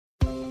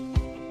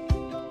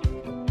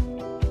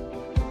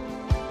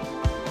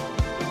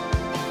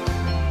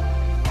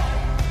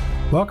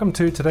Welcome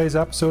to today's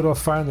episode of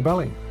Fire in the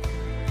Belly.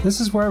 This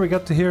is where we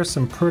get to hear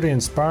some pretty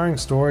inspiring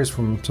stories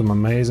from some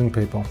amazing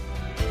people.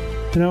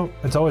 You know,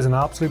 it's always an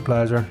absolute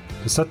pleasure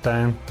to sit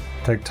down,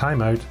 take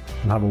time out,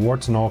 and have a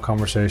warts and all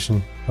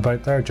conversation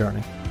about their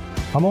journey.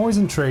 I'm always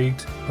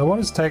intrigued by what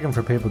it's taken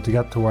for people to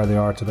get to where they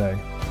are today,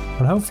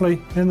 and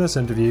hopefully in this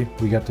interview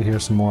we get to hear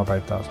some more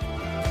about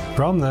that.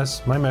 From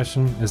this, my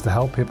mission is to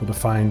help people to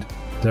find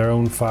their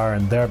own fire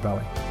in their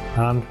belly,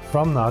 and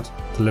from that,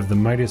 to live the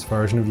mightiest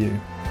version of you.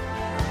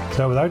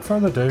 So without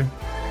further ado,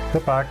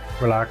 sit back,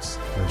 relax,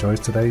 and enjoy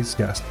today's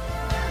guest.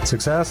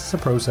 Success is a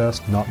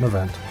process, not an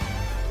event.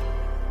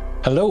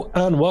 Hello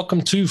and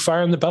welcome to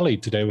Fire in the Belly.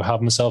 Today we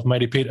have myself,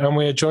 Mighty Pete, and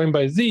we are joined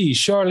by the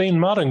Charlene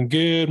Madden.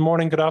 Good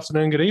morning, good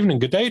afternoon, good evening,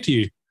 good day to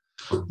you.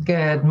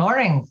 Good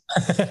morning.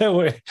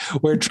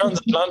 we're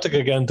transatlantic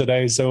again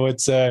today, so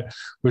it's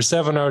we're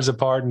 7 hours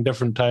apart in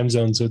different time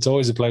zones, so it's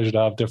always a pleasure to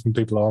have different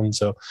people on.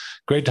 So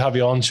great to have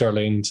you on,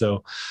 Charlene.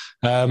 So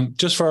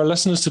just for our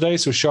listeners today,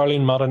 so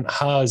Charlene Madden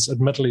has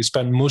admittedly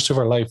spent most of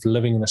her life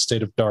living in a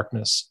state of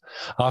darkness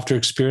after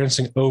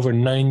experiencing over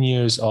 9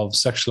 years of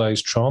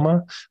sexualized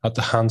trauma at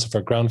the hands of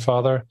her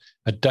grandfather,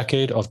 a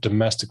decade of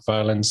domestic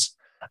violence,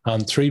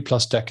 and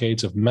 3+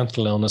 decades of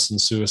mental illness and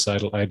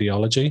suicidal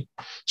ideology.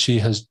 She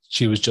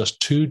was just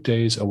 2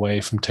 days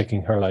away from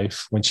taking her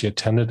life when she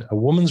attended a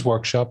women's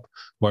workshop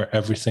where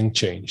everything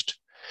changed.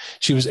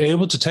 She was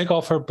able to take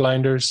off her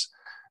blinders,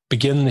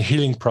 begin the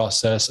healing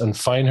process, and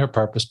find her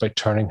purpose by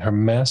turning her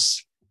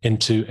mess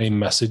into a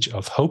message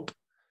of hope,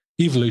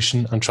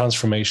 evolution, and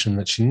transformation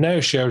that she now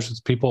shares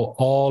with people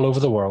all over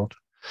the world.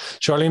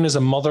 Charlene is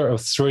a mother of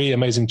 3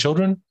 amazing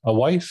children, a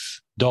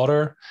wife,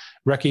 daughter,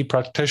 Reiki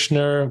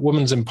practitioner,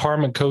 women's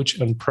empowerment coach,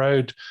 and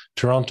proud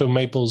Toronto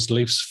Maple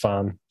Leafs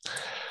fan.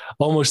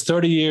 Almost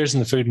 30 years in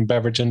the food and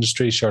beverage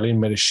industry, Charlene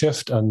made a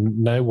shift and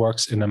now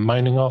works in a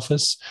mining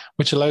office,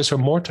 which allows her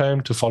more time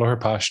to follow her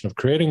passion of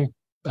creating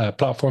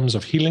platforms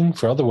of healing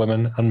for other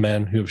women and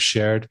men who have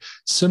shared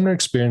similar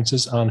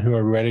experiences and who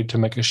are ready to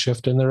make a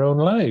shift in their own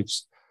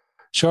lives.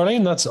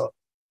 Charlene, that's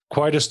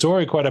quite a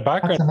story, quite a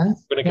background.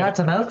 That's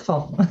a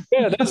mouthful.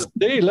 Yeah, that's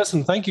hey,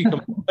 listen, thank you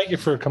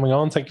for coming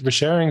on. Thank you for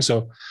sharing.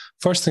 So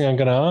first thing I'm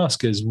going to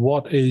ask is,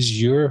 what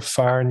is your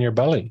fire in your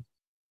belly?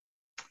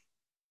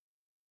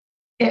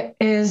 It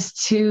is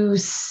to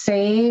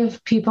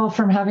save people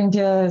from having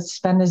to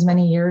spend as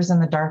many years in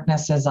the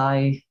darkness as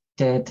I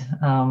did.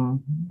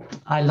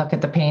 I look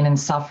at the pain and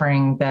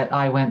suffering that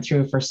I went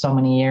through for so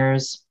many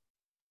years,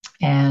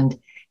 and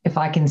if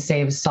I can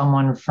save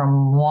someone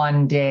from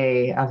one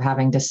day of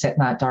having to sit in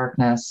that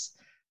darkness,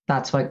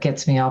 that's what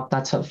gets me up.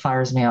 That's what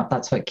fires me up.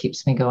 That's what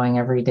keeps me going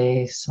every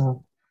day.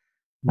 So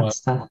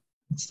it's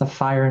the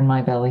fire in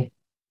my belly.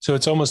 So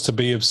it's almost to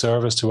be of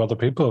service to other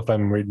people, if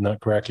I'm reading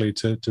that correctly,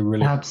 to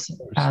really.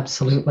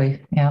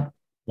 Absolutely. Yeah.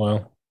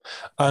 Wow.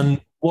 And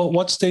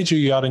what stage are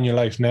you at in your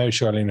life now,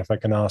 Charlene, if I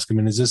can ask? I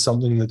mean, is this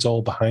something that's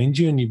all behind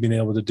you and you've been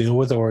able to deal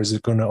with, or is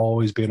it going to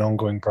always be an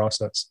ongoing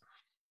process?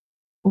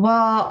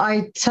 Well,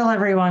 I tell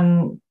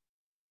everyone,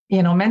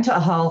 mental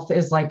health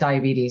is like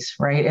diabetes,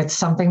 right? It's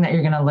something that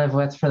you're going to live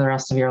with for the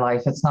rest of your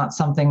life. It's not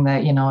something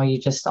that, you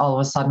just all of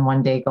a sudden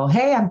one day go,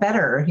 hey, I'm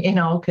better,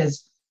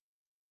 because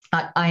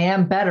I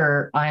am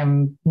better.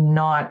 I'm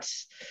not,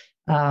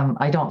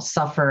 I don't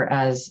suffer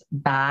as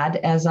bad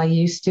as I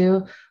used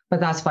to, but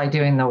that's by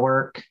doing the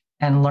work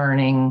and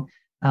learning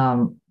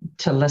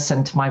to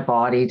listen to my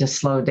body, to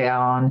slow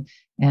down,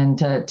 and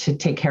to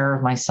take care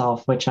of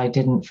myself, which I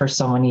didn't for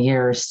so many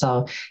years.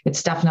 So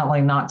it's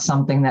definitely not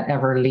something that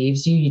ever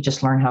leaves you. You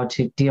just learn how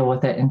to deal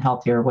with it in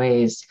healthier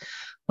ways.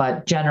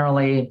 But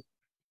generally,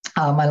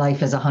 my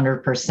life is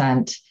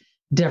 100%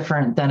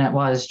 different than it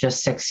was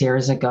just 6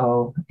 years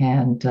ago.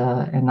 And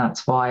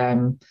that's why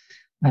I'm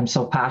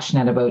so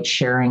passionate about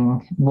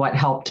sharing what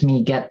helped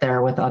me get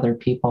there with other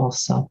people.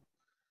 So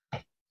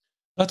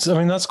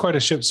that's quite a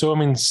shift.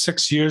 So,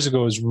 6 years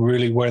ago is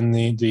really when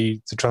the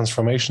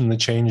transformation, the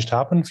change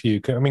happened for you.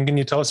 Can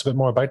you tell us a bit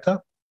more about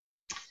that?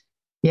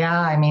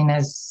 Yeah,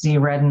 as you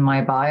read in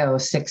my bio,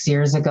 6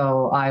 years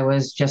ago, I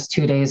was just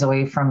 2 days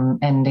away from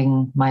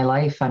ending my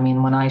life.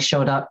 When I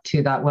showed up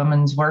to that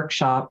women's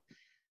workshop,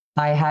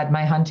 I had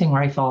my hunting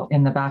rifle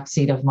in the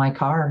backseat of my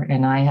car,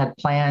 and I had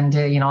planned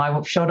to,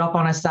 I showed up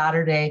on a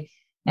Saturday,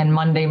 and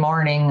Monday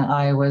morning,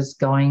 I was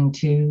going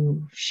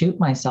to shoot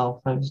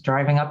myself. I was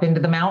driving up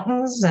into the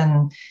mountains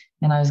and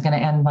I was going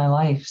to end my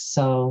life.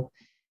 So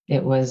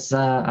it was,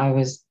 I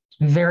was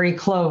very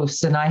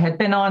close, and I had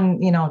been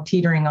on,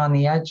 teetering on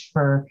the edge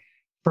for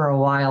a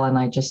while. And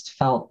I just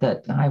felt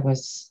that I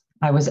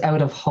was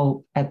out of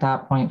hope at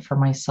that point for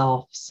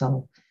myself.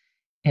 So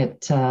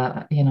it's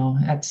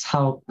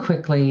how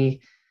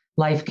quickly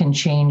life can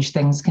change.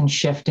 Things can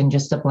shift in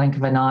just a blink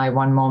of an eye.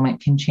 One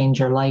moment can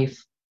change your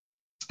life.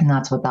 And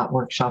that's what that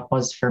workshop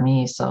was for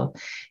me. So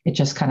it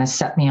just kind of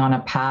set me on a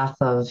path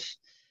of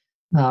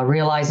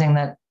realizing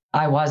that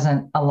I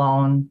wasn't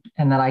alone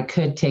and that I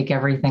could take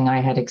everything I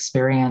had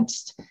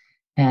experienced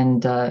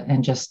and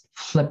just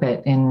flip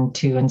it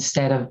into,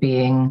 instead of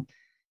being,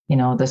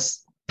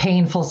 this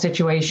painful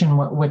situation,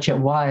 which it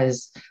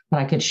was,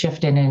 but I could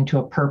shift it into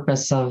a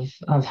purpose of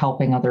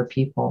helping other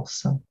people.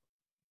 So,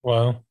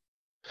 Wow.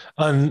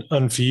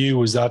 And for you,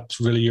 was that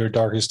really your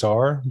darkest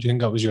hour? Do you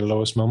think that was your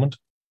lowest moment?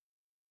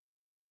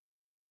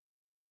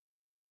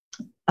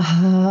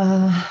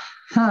 uh,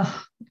 huh.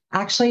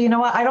 Actually, you know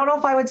what? I don't know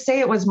if I would say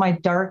it was my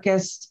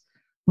darkest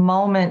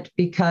moment,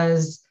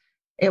 because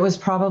it was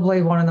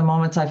probably one of the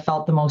moments I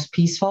felt the most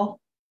peaceful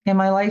in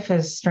my life,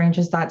 as strange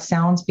as that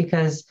sounds,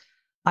 because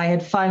I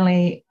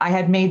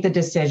had made the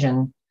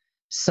decision.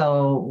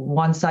 So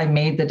once I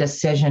made the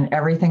decision,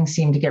 everything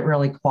seemed to get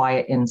really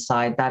quiet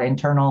inside. That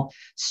internal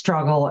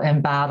struggle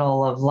and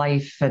battle of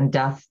life and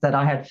death that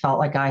I had felt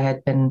like I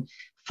had been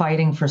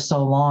fighting for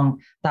so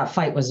long, that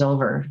fight was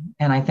over.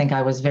 And I think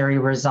I was very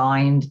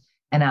resigned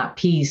and at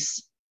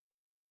peace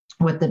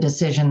with the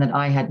decision that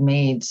I had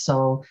made.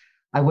 So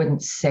I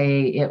wouldn't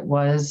say it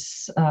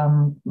was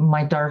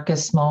my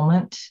darkest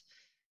moment,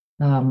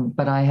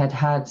 but I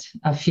had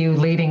a few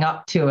leading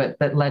up to it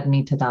that led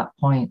me to that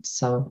point.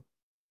 So,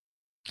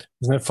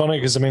 isn't it funny?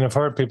 Because I mean, I've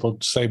heard people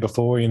say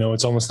before,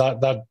 it's almost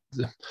that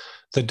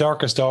the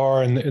darkest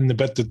hour in the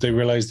bit that they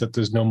realize that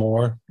there's no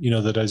more.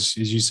 That as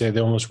you say,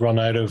 they almost run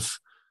out of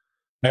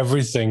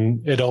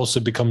everything. It also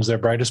becomes their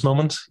brightest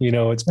moment.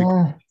 It's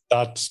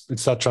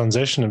it's that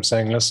transition of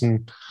saying,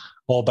 listen,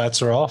 all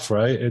bets are off,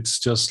 right? It's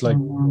just like,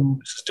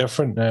 this is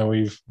different now.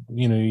 You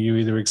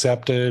either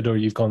accept it, or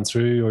you've gone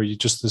through, or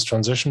this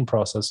transition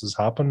process has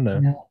happened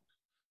now.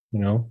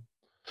 Yeah.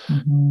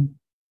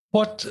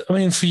 What, I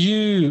mean, for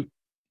you,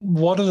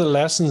 what are the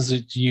lessons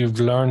that you've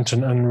learned,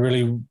 and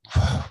really,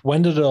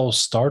 when did it all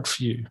start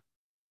for you?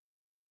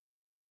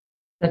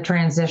 The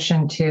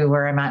transition to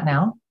where I'm at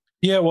now?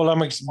 Yeah, well,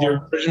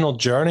 your original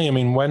journey. I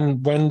mean,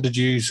 when did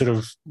you sort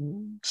of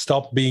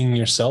stop being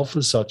yourself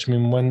as such? I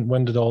mean,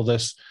 when did all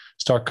this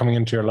start coming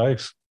into your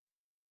life?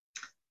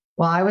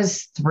 Well, I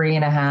was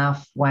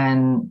 3.5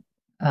 when,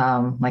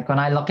 when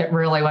I look at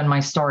really when my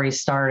story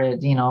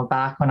started,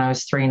 back when I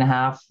was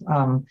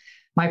 3.5,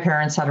 my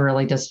parents had a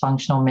really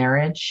dysfunctional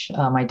marriage.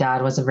 My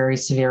dad was a very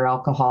severe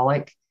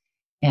alcoholic,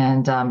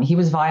 and he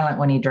was violent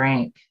when he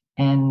drank.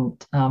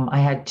 And I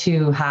had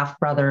 2 half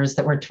brothers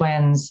that were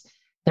twins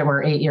that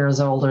were 8 years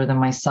older than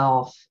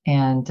myself.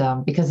 And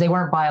because they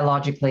weren't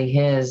biologically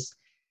his,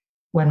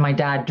 when my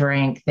dad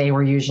drank, they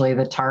were usually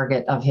the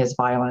target of his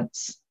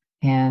violence.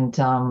 And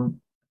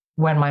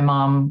when my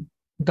mom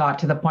got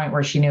to the point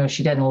where she knew if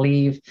she didn't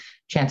leave,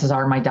 chances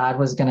are my dad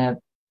was going to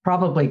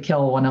probably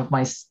kill one of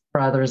my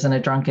brothers in a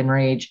drunken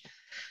rage.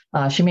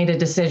 She made a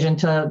decision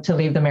to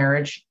leave the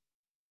marriage,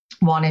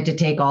 wanted to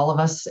take all of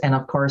us. And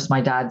of course,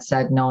 my dad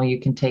said, no, you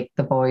can take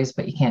the boys,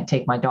 but you can't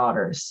take my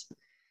daughters.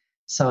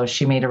 So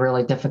she made a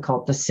really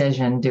difficult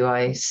decision. Do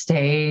I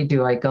stay?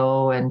 Do I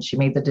go? And she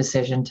made the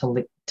decision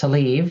to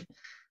leave,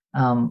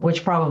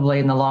 which probably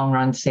in the long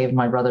run saved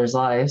my brother's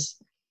lives.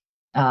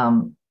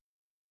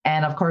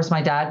 And of course,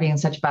 my dad being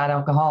such a bad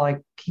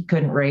alcoholic, he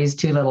couldn't raise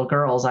 2 little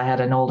girls. I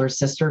had an older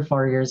sister,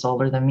 4 years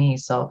older than me.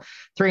 So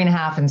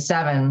 3.5 and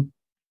 7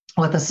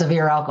 with a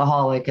severe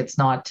alcoholic, it's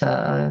not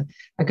a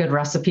good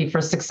recipe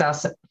for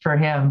success for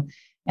him.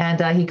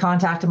 And he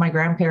contacted my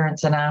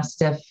grandparents and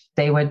asked if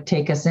they would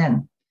take us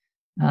in.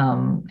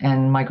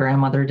 And my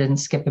grandmother didn't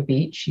skip a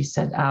beat. She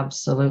said,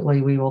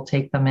 absolutely, we will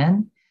take them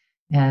in.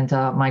 And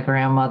my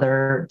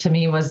grandmother, to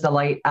me, was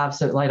the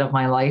absolute light of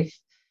my life.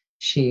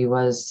 She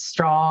was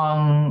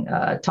strong,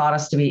 taught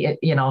us to be,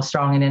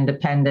 strong and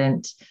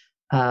independent,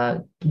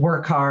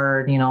 work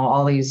hard,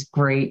 all these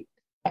great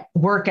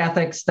work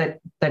ethics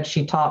that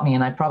she taught me.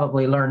 And I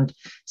probably learned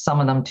some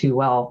of them too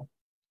well.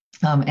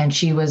 And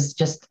she was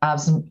just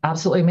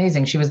absolutely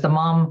amazing. She was the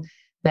mom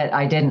that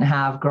I didn't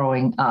have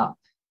growing up.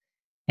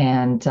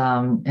 And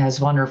as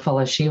wonderful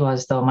as she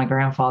was, though, my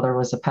grandfather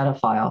was a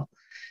pedophile.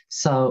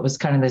 So it was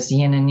kind of this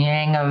yin and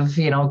yang of,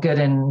 good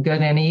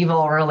and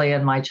evil really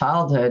in my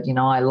childhood.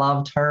 I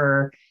loved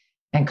her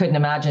and couldn't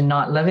imagine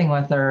not living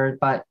with her,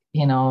 but,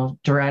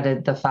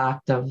 dreaded the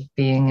fact of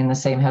being in the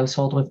same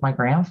household with my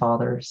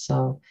grandfather.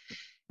 So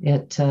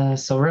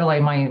so really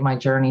my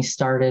journey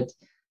started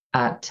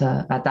at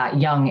that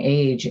young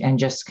age and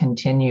just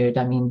continued.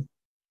 I mean,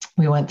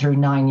 we went through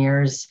 9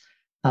 years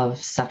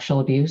of sexual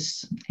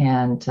abuse,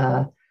 and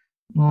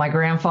my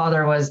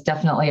grandfather was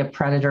definitely a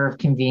predator of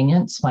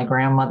convenience. My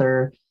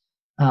grandmother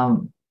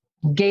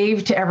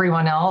gave to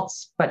everyone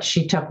else, but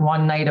she took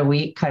one night a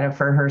week kind of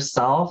for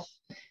herself.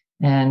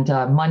 And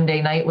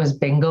Monday night was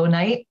bingo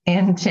night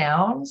in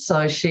town.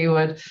 So she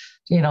would,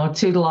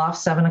 tootle off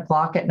 7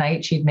 o'clock at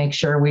night. She'd make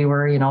sure we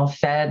were,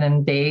 fed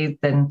and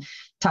bathed and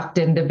tucked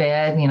into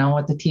bed,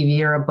 with the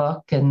TV or a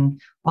book, and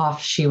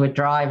off she would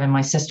drive. And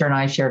my sister and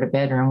I shared a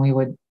bedroom. We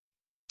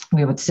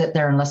would sit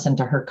there and listen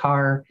to her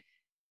car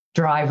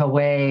drive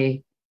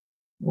away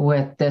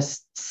with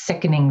this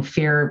sickening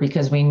fear,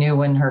 because we knew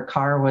when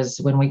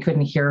we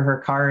couldn't hear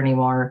her car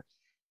anymore,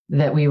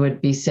 that we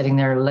would be sitting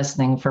there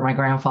listening for my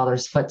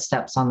grandfather's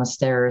footsteps on the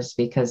stairs,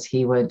 because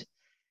he would,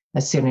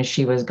 as soon as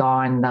she was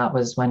gone, that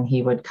was when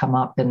he would come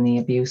up and the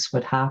abuse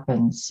would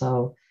happen.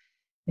 So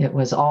it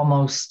was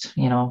almost,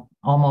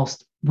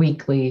 almost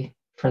weekly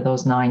for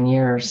those 9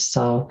 years.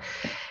 So,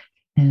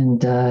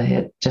 and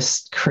it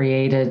just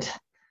created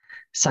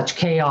such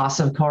chaos,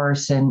 of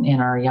course, in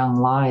our young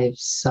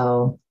lives.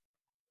 So,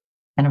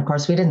 and of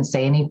course, we didn't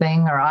say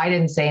anything, or I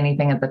didn't say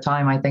anything at the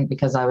time, I think,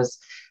 because I was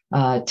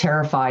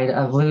terrified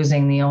of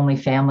losing the only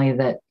family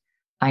that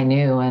I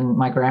knew. And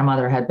my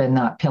grandmother had been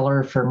that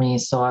pillar for me.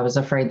 So I was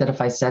afraid that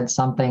if I said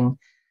something,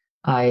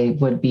 I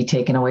would be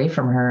taken away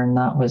from her. And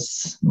that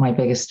was my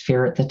biggest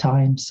fear at the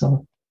time.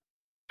 So.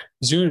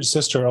 Is your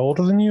sister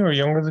older than you or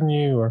younger than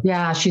you? Or?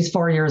 Yeah, she's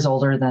 4 years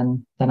older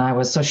than I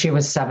was. So she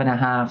was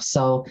 7.5.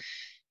 So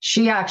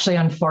she actually,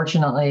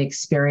 unfortunately,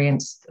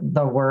 experienced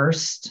the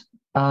worst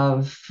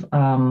of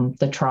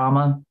the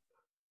trauma.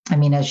 I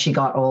mean, as she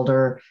got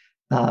older,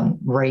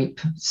 rape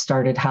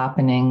started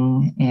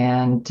happening,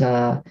 and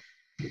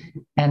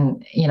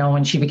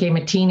when she became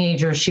a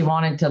teenager, she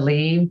wanted to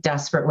leave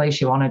desperately.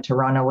 She wanted to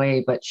run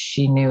away, but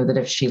she knew that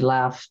if she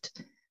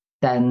left,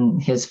 then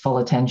his full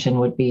attention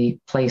would be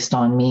placed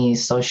on me.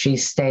 So she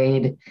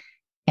stayed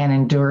and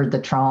endured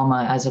the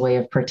trauma as a way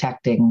of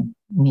protecting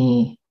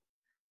me.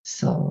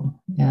 So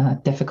yeah,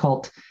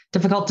 difficult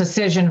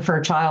decision for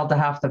a child to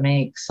have to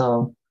make.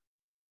 So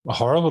a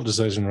horrible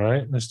decision,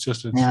 right? It's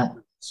just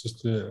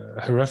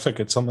horrific.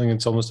 It's something.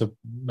 It's almost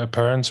a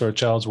parent's or a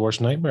child's worst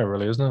nightmare,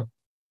 really, isn't it?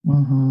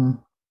 Mm-hmm.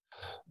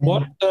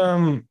 What? I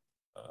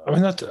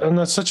mean,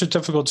 that's such a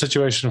difficult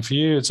situation for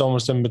you. It's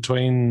almost in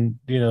between,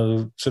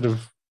 sort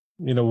of,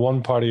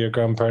 one part of your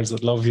grandparents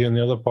that love you, and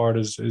the other part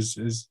is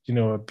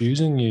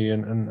abusing you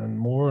and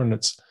more. And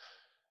it's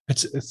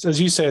as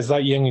you say, it's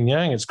that yin and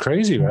yang. It's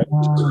crazy, right?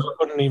 Mm-hmm. I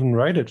couldn't even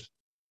write it.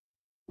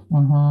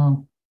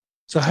 Mm-hmm.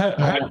 So how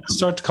did it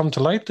start to come to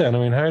light then? I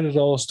mean, how did it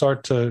all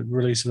start to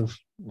really sort of...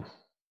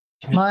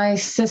 My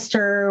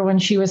sister, when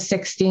she was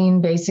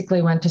 16,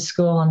 basically went to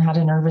school and had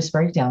a nervous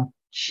breakdown.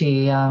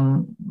 She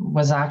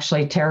was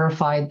actually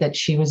terrified that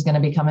she was going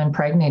to become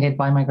impregnated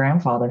by my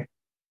grandfather.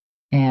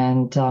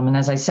 And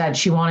as I said,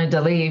 she wanted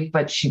to leave,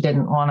 but she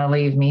didn't want to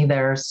leave me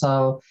there.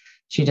 So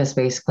she just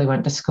basically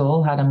went to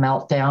school, had a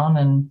meltdown,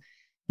 and,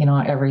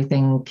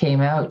 everything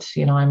came out.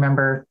 I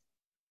remember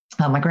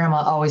my grandma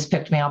always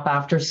picked me up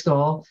after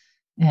school,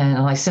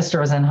 and my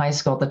sister was in high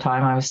school at the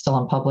time. I was still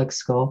in public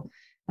school.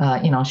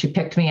 She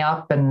picked me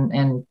up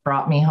and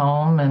brought me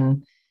home.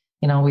 And,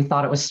 we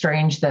thought it was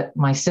strange that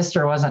my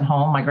sister wasn't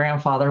home. My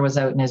grandfather was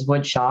out in his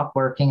wood shop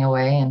working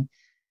away.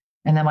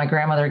 And then my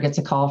grandmother gets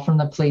a call from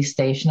the police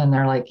station, and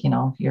they're like,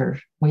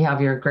 we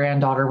have your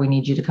granddaughter. We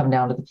need you to come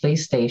down to the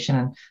police station.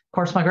 And of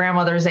course, my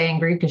grandmother's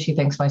angry because she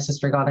thinks my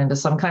sister got into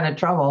some kind of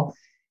trouble.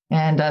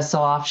 And so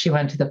off she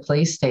went to the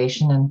police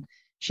station, and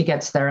she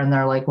gets there, and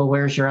they're like, well,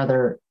 where's your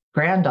other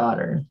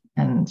granddaughter?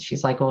 And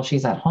she's like, well,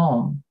 she's at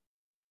home.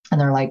 And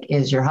they're like,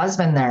 is your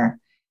husband there?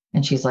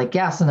 And she's like,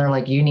 yes. And they're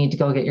like, you need to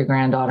go get your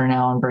granddaughter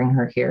now and bring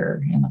her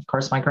here. And of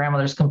course, my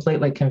grandmother's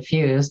completely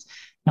confused,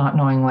 not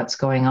knowing what's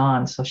going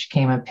on. So she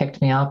came and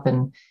picked me up,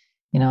 and,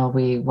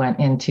 we went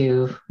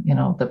into,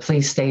 the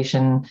police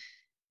station.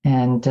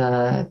 And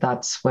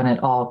that's when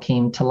it all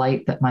came to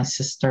light that my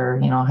sister,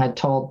 had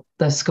told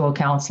the school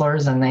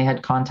counselors, and they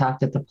had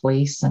contacted the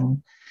police.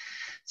 And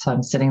so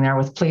I'm sitting there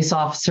with police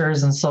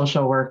officers and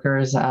social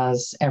workers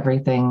as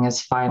everything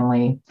is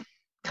finally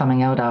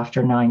coming out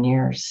after 9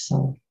 years.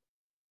 So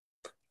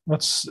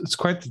it's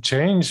quite the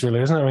change,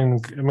 really, isn't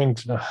it? I mean,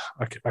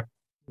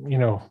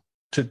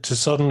 to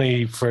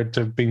suddenly for it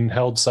to have been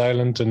held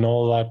silent and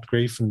all that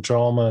grief and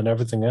trauma and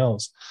everything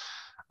else,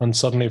 and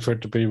suddenly for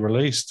it to be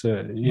released,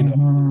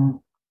 mm-hmm.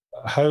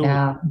 How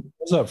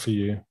was that for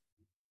you?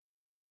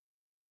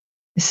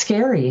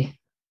 Scary,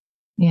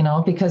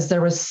 because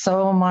there was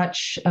so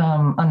much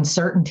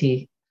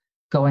uncertainty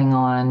going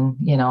on.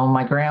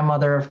 My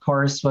grandmother, of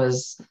course,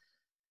 was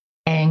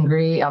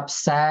angry,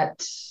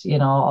 upset,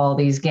 all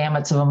these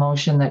gamuts of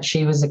emotion that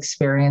she was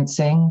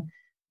experiencing.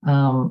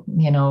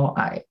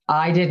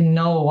 I didn't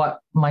know what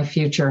my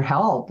future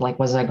held. Like,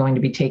 was I going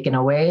to be taken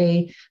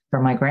away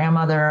from my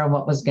grandmother?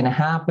 What was going to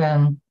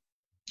happen?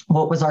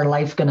 What was our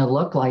life going to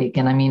look like?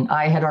 And I mean,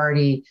 I had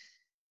already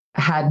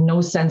had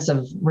no sense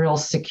of real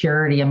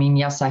security. I mean,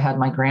 yes, I had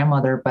my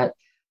grandmother, but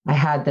I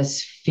had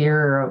this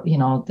fear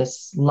of,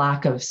 this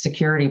lack of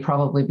security,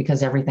 probably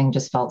because everything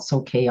just felt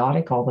so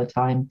chaotic all the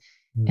time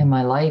in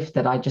my life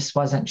that I just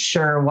wasn't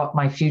sure what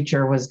my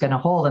future was going to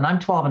hold. And I'm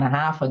 12 and a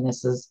half when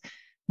this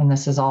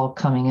is all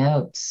coming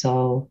out.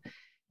 So,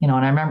 and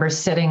I remember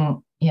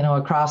sitting,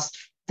 across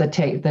the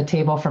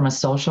table from a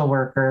social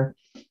worker,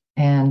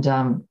 and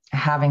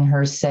having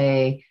her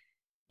say,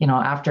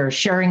 after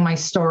sharing my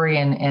story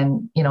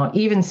and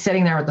even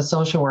sitting there with the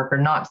social worker,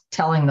 not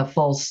telling the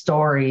full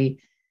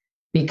story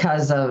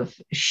because of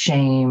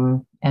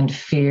shame and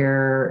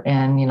fear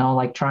and,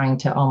 like trying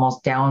to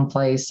almost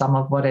downplay some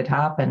of what had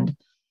happened.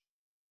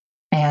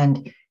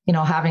 And,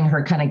 having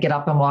her kind of get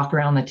up and walk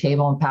around the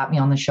table and pat me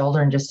on the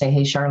shoulder and just say,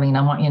 hey, Charlene,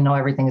 I want you to know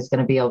everything is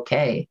going to be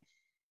okay.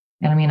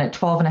 And I mean, at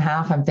 12 and a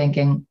half, I'm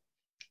thinking,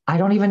 I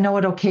don't even know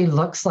what okay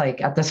looks like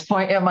at this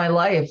point in my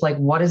life. Like,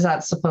 what is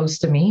that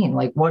supposed to mean?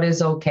 Like, what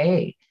is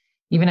okay?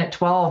 even at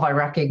 12, I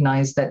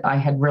recognized that I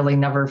had really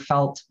never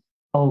felt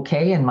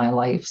okay in my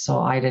life. So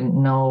I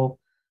didn't know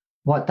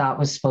what that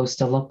was supposed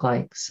to look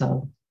like.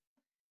 So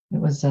it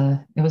was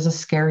a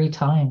scary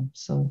time.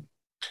 So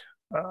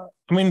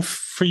I mean,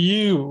 for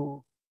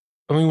you,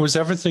 I mean, was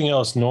everything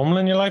else normal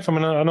in your life? I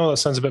mean, I know that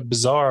sounds a bit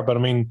bizarre, but I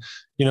mean,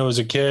 as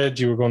a kid,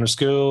 you were going to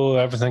school,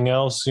 everything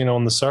else,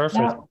 on the surface.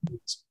 yeah,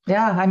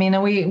 yeah. I mean,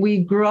 we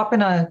grew up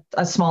in a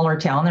smaller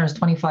town. There's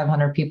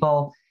 2,500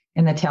 people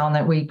in the town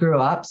that we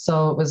grew up.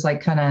 So it was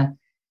like kind of,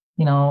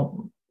 you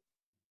know,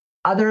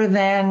 other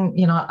than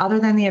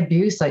the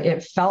abuse,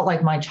 it felt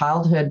like my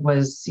childhood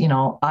was,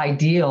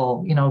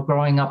 ideal,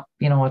 growing up,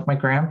 with my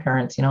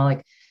grandparents,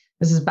 like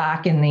this is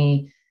back in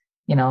the,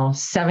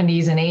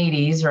 70s and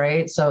 80s,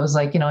 right? So it was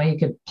like, you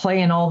could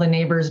play in all the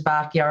neighbors'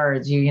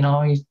 backyards.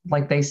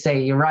 Like they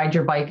say, you ride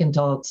your bike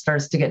until it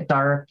starts to get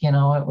dark.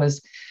 I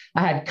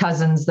had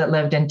cousins that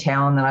lived in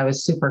town that I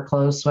was super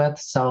close with.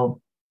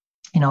 So,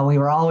 we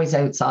were always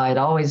outside,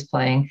 always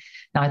playing.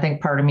 Now, I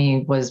think part of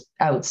me was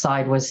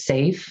outside was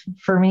safe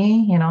for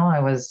me. I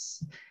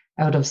was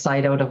out of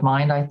sight, out of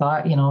mind, I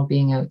thought,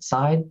 being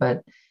outside.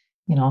 But,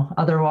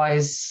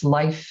 otherwise,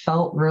 life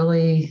felt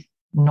really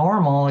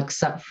normal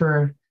except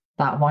for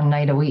that one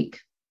night a week.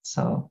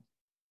 So,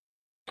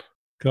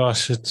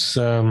 gosh, it's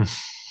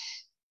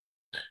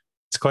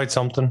quite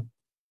something.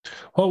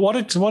 Well, what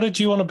did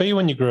you want to be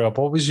when you grew up?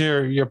 What was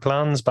your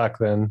plans back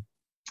then?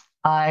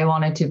 I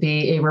wanted to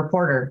be a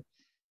reporter.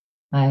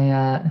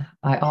 I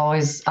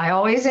always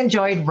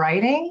enjoyed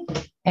writing,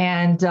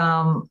 and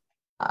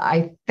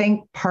I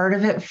think part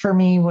of it for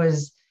me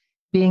was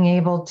being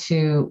able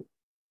to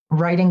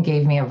writing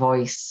gave me a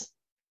voice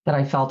that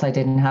I felt I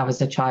didn't have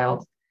as a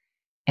child,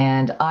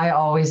 and I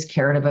always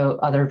cared about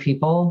other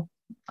people.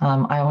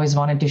 I always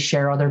wanted to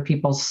share other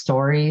people's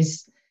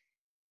stories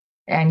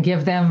and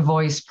give them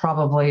voice,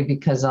 probably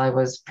because I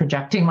was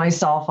projecting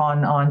myself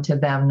onto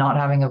them not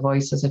having a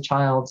voice as a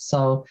child.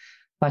 So.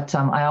 But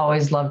I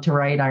always loved to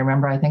write. I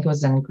remember, I think it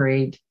was in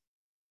grade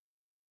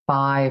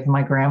 5,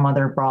 my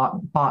grandmother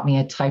bought me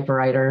a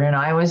typewriter, and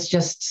I was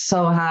just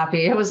so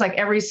happy. It was like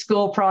every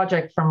school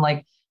project from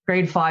like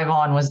grade 5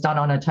 on was done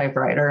on a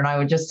typewriter, and I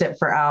would just sit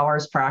for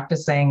hours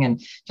practicing and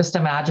just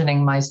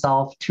imagining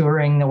myself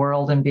touring the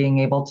world and being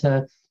able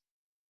to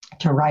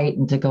write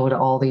and to go to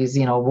all these,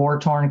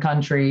 war-torn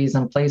countries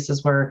and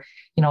places where,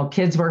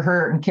 kids were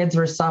hurt and kids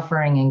were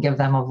suffering and give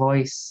them a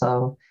voice.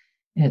 So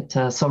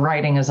so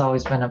writing has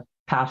always been a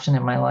passion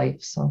in my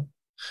life. So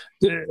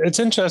it's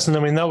interesting. I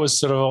mean, that was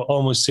sort of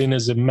almost seen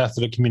as a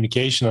method of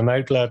communication, an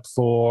outlet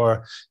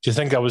for, do you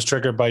think that was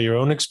triggered by your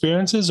own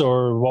experiences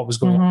or what was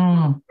going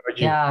on?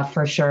 Yeah,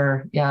 for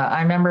sure. Yeah.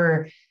 I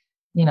remember,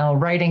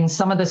 writing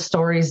some of the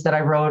stories that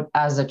I wrote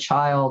as a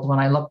child. When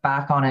I look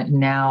back on it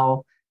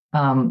now,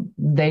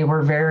 they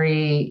were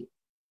very,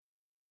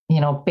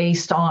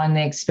 based on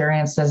the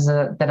experiences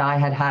that I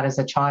had as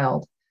a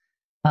child.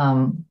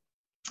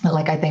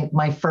 Like I think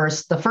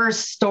the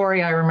first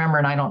story I remember,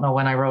 and I don't know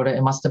when I wrote it,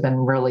 it must have been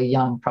really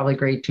young, probably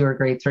grade 2 or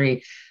grade 3.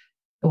 It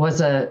was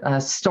a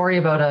story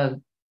about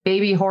a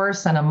baby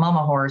horse and a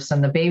mama horse,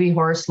 and the baby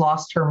horse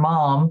lost her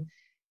mom.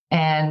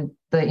 And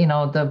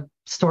the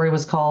story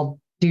was called,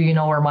 "Do you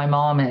know where my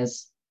mom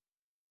is?"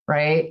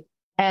 Right.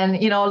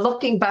 And,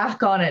 looking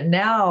back on it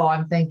now,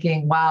 I'm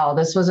thinking, wow,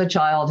 this was a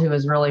child who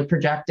was really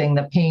projecting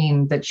the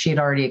pain that she'd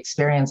already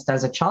experienced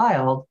as a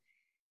child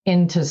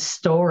into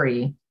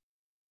story.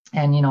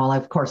 And,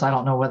 of course, I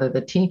don't know whether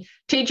the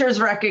teachers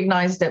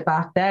recognized it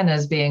back then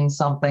as being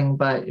something,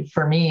 but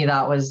for me,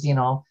 that was,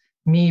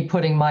 me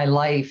putting my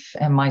life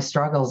and my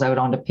struggles out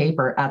onto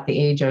paper at the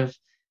age of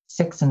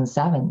 6 and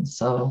 7.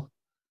 So,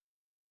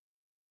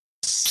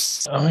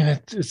 I mean,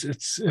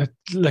 it's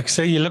like,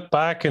 say you look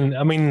back and,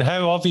 I mean,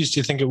 how obvious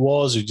do you think it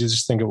was, or do you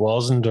just think it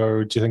wasn't,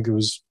 or do you think it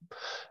was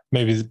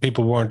maybe the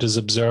people weren't as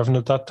observant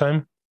at that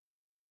time?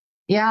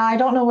 Yeah, I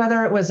don't know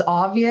whether it was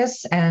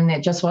obvious and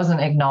it just wasn't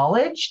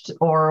acknowledged,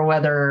 or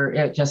whether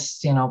it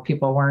just,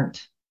 people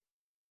weren't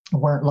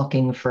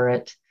looking for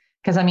it.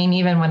 Because I mean,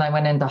 even when I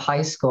went into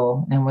high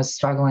school and was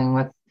struggling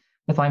with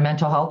my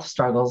mental health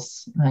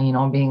struggles,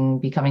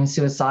 becoming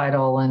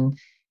suicidal, and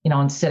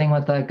and sitting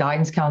with a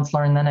guidance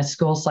counselor and then a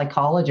school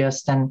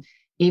psychologist, and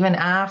even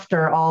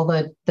after all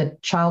the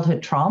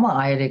childhood trauma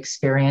I had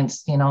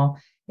experienced,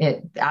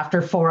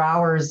 after 4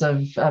 hours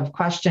of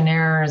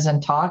questionnaires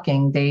and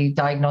talking, they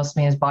diagnosed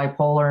me as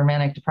bipolar and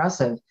manic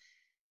depressive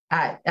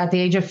at the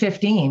age of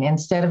 15,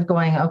 instead of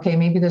going, okay,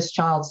 maybe this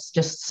child's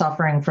just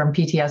suffering from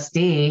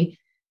PTSD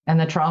and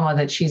the trauma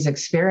that she's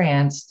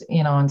experienced,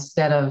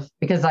 instead of,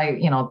 because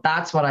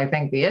that's what I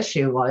think the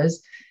issue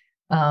was.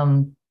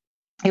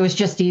 It was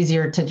just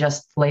easier to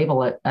just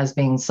label it as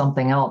being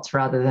something else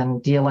rather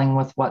than dealing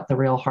with what the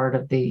real heart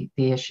of the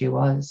issue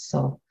was.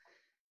 So,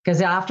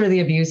 because after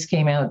the abuse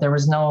came out, there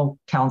was no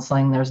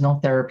counseling, there was no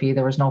therapy,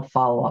 there was no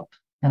follow-up.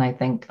 And I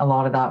think a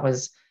lot of that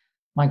was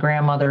my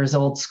grandmother's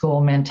old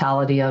school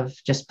mentality of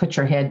just put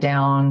your head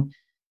down,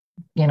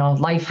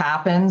 life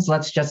happens,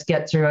 let's just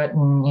get through it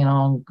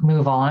and,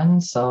 move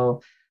on.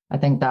 So I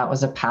think that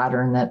was a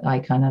pattern that I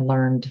kind of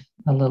learned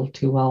a little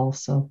too well.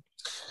 So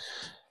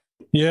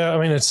Yeah, I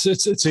mean,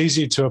 it's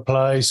easy to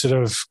apply sort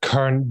of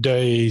current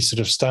day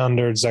sort of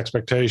standards,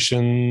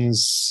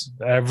 expectations,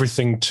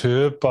 everything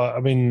to it. But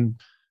I mean,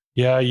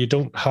 yeah, you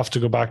don't have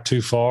to go back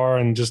too far,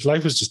 and just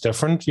life was just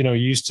different. You know,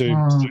 you used to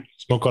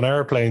smoke on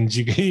airplanes.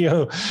 You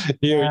yeah.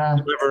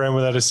 live around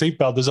without a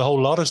seatbelt. There's a whole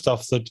lot of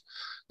stuff that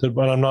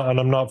when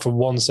I'm not for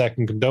 1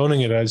 second condoning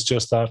it. It's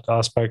just that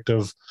aspect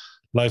of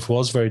life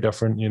was very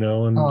different, you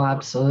know. And Oh,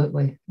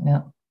 absolutely.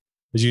 Yeah.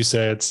 as you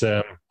say, it's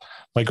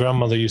my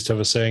grandmother used to have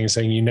a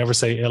saying you never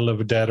say ill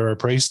of a dead or a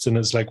priest, and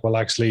it's like, well,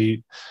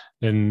 actually,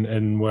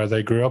 in where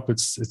they grew up,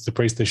 it's the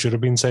priest they should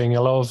have been saying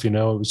ill of. You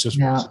know, it was just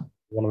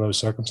one of those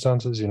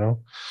circumstances. You know.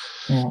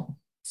 Yeah.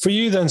 For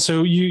you then,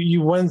 so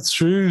you went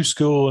through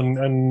school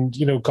and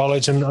you know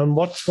college, and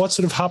what sort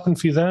of happened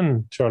for you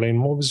then,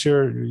 Charlene? What was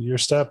your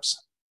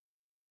steps?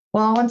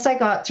 Well, once I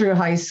got through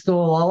high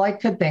school, all I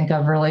could think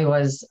of really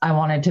was I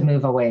wanted to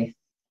move away,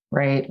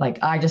 right? Like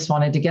I just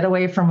wanted to get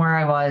away from where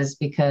I was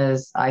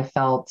because I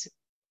felt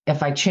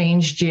if I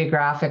changed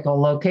geographical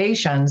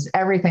locations,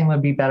 everything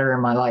would be better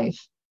in my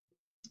life.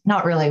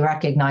 Not really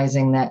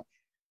recognizing that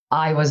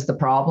I was the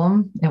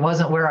problem. It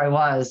wasn't where I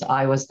was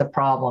the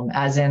problem,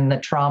 as in the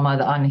trauma,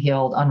 the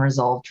unhealed,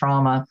 unresolved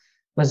trauma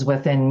was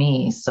within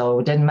me.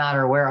 So it didn't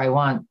matter where I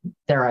went,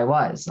 there I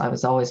was. I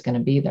was always going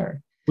to be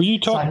there. Were you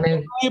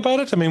talking about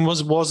it? I mean,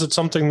 was it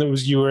something that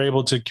was you were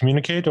able to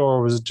communicate,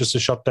 or was it just a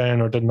shutdown,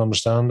 or didn't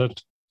understand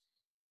it?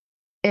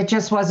 It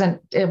just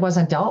it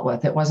wasn't dealt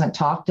with. It wasn't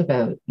talked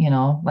about, you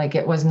know, like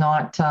it was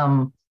not,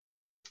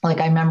 like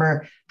I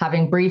remember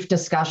having brief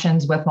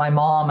discussions with my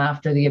mom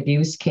after the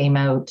abuse came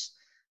out.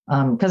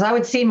 Because I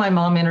would see my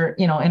mom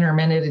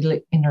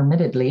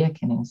intermittently, I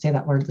can't even say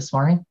that word this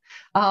morning.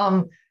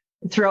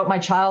 Throughout my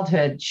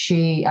childhood,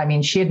 she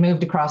had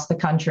moved across the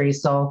country.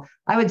 So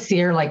I would see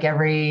her like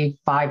every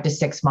 5 to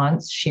 6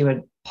 months. She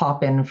would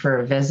pop in for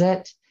a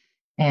visit.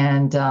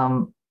 And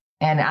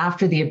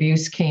after the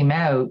abuse came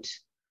out,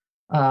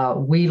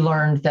 we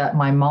learned that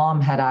my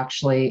mom had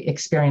actually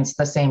experienced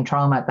the same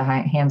trauma at the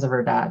hands of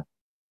her dad.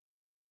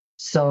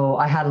 So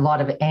I had a lot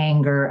of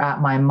anger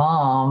at my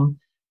mom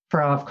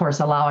for, of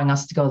course, allowing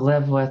us to go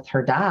live with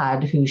her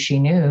dad, who she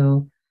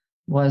knew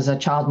was a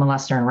child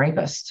molester and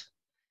rapist.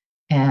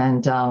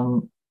 And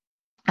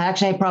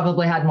actually, I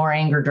probably had more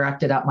anger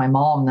directed at my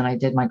mom than I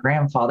did my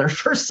grandfather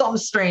for some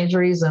strange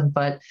reason.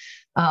 But,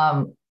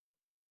 I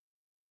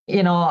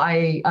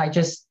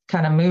just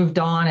kind of moved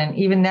on. And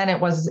even then it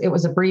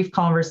was a brief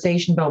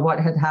conversation about what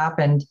had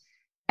happened.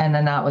 And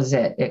then that was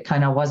it. It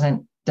kind of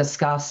wasn't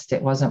discussed.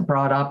 It wasn't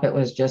brought up. It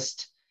was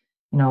just,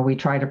 we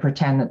try to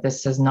pretend that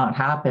this has not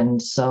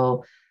happened.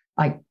 So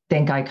I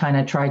think I kind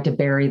of tried to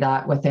bury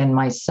that within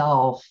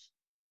myself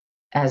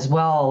as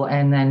well.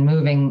 And then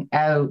moving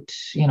out,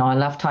 I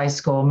left high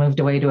school,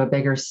 moved away to a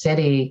bigger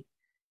city.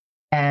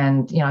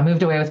 And, I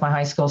moved away with my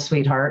high school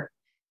sweetheart.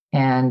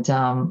 And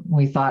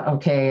we thought,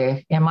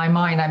 okay, in my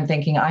mind, I'm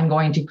thinking I'm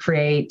going to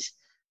create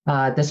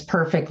this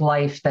perfect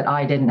life that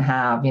I didn't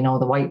have, the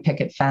white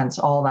picket fence,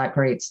 all that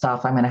great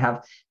stuff. I'm going to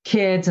have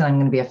kids and I'm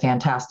going to be a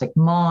fantastic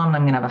mom.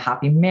 I'm going to have a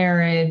happy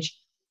marriage.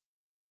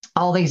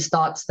 All these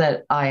thoughts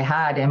that I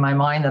had in my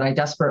mind that I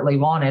desperately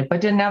wanted, but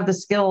didn't have the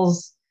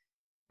skills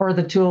or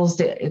the tools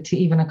to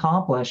even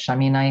accomplish. I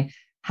mean, I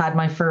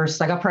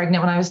got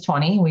pregnant when I was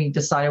 20. We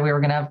decided we were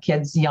going to have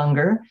kids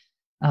younger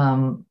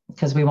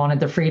because we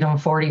wanted the Freedom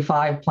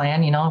 45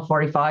 plan,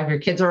 45, your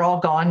kids are all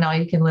gone. Now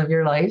you can live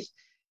your life.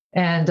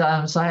 And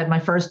so I had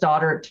my first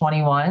daughter at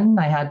 21.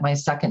 I had my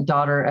second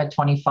daughter at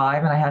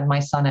 25, and I had my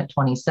son at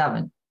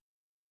 27.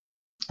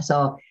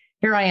 So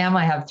here I am.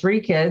 I have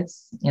 3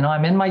 kids.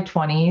 I'm in my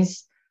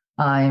 20s.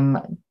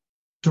 I'm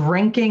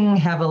drinking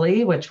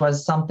heavily, which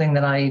was something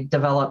that I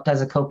developed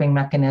as a coping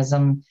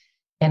mechanism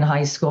in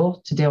high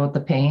school to deal with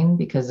the pain,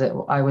 because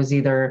I was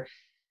either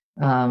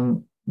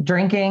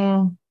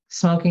drinking,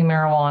 smoking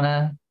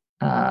marijuana,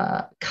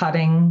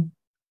 cutting,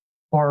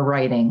 or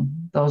writing.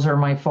 Those are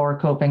my 4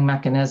 coping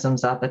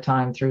mechanisms at the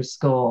time through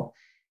school.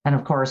 And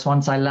of course,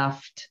 once I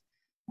left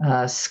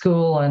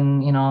school and,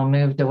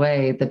 moved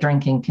away, the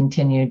drinking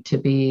continued to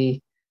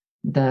be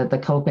the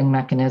coping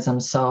mechanism.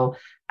 So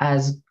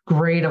as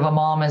great of a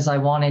mom as I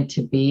wanted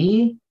to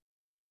be,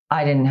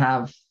 I didn't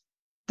have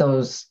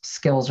those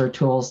skills or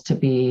tools to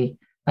be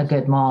a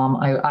good mom.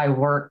 I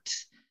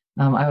worked,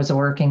 I was a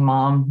working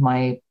mom.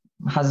 My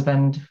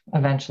husband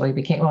eventually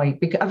became my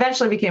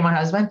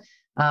husband.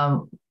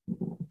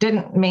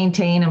 Didn't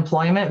maintain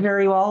employment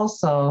very well.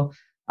 So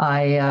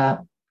I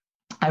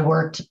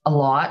worked a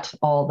lot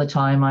all the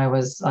time I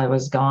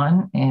was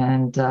gone.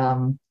 And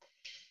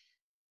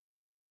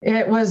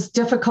it was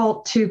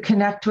difficult to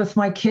connect with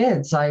my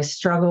kids. I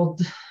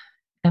struggled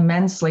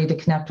immensely to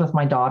connect with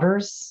my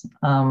daughters.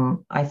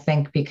 I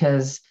think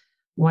because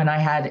when I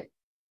had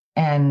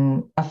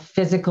a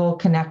physical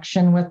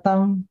connection with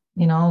them,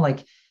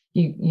 like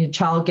your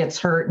child gets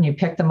hurt and you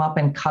pick them up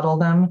and cuddle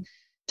them.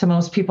 To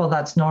most people,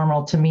 that's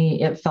normal. To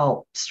me, it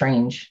felt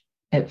strange.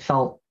 It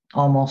felt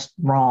almost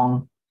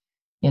wrong.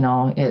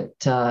 It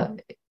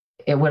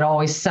it would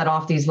always set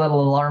off these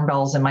little alarm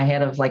bells in my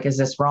head of like, is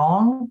this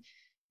wrong?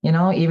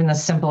 Even the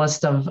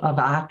simplest of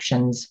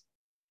actions.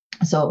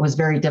 So it was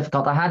very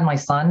difficult. I had my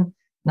son,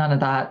 none of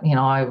that,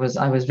 I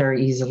was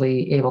very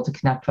easily able to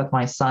connect with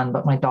my son,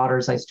 but my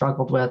daughters I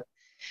struggled with.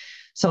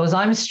 So as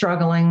I'm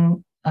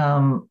struggling,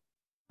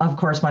 of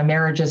course, my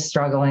marriage is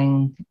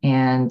struggling,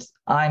 and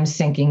I'm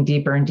sinking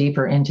deeper and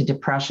deeper into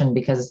depression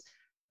because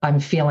I'm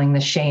feeling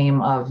the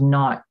shame of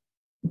not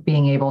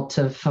being able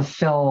to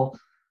fulfill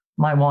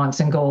my wants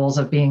and goals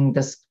of being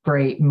this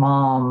great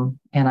mom.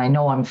 And I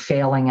know I'm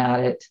failing at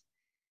it.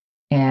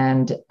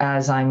 And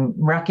as I'm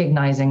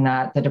recognizing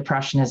that, the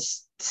depression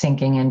is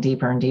sinking in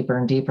deeper and deeper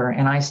and deeper,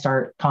 and I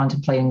start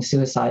contemplating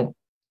suicide.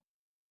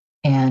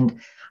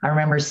 And I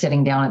remember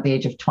sitting down at the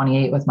age of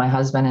 28 with my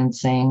husband and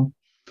saying,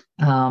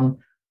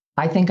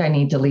 I think I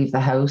need to leave the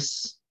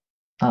house.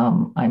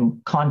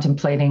 I'm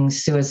contemplating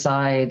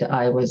suicide.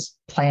 I was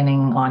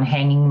planning on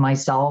hanging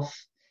myself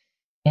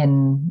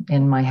in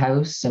my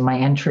house, in my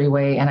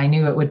entryway, and I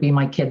knew it would be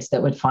my kids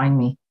that would find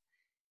me.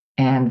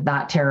 And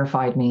that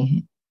terrified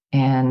me.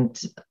 And,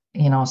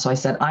 so I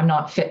said, I'm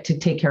not fit to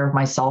take care of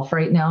myself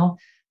right now,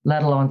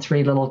 let alone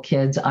 3 little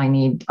kids. I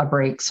need a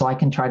break so I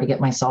can try to get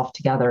myself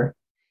together.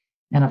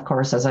 And of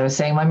course, as I was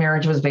saying, my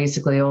marriage was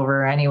basically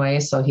over anyway.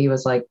 So he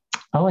was like,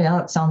 oh yeah,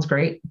 that sounds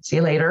great. See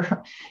you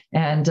later.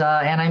 And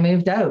I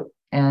moved out,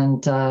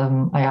 and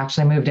I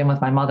actually moved in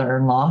with my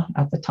mother-in-law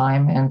at the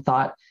time and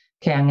thought,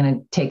 okay, I'm going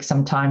to take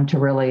some time to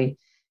really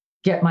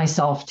get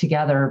myself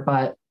together.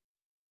 But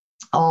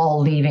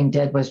all leaving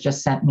did was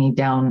just sent me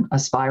down a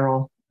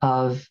spiral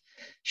of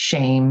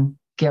shame,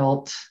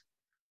 guilt,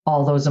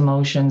 all those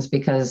emotions,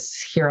 because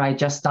here I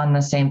just done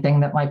the same thing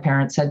that my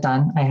parents had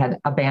done. I had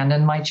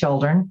abandoned my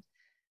children.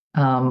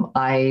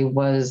 I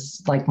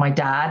was like my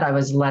dad, I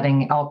was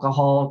letting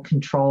alcohol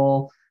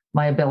control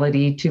my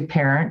ability to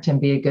parent and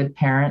be a good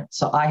parent.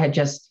 So I had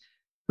just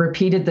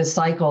repeated the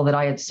cycle that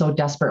I had so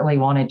desperately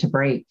wanted to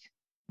break.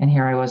 And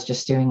here I was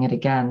just doing it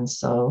again.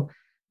 So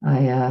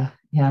I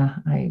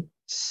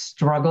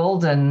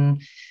struggled,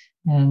 and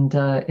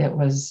it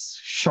was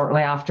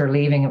shortly after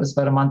leaving, it was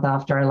about a month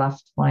after I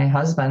left my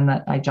husband,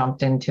 that I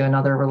jumped into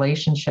another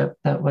relationship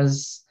that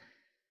was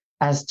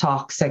as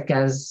toxic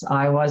as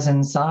I was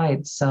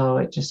inside. So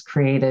it just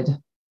created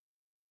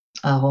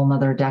a whole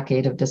nother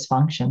decade of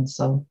dysfunction.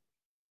 So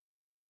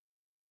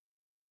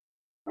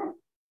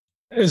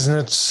isn't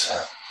it?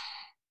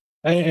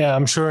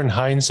 I'm sure in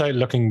hindsight,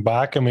 looking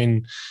back, I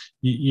mean,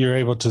 you're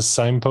able to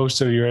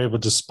signpost it, or you're able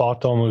to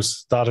spot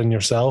almost that in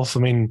yourself.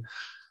 I mean,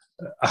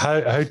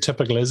 how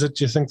typical is it,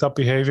 do you think, that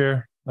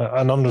behavior?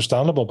 And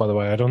understandable, by the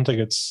way. I don't think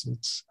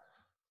it's.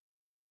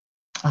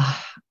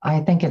 I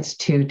think it's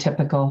too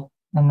typical.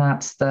 And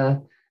that's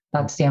the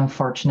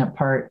unfortunate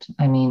part.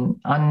 I mean,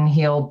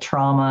 unhealed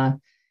trauma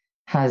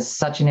has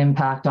such an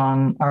impact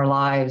on our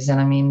lives. And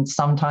I mean,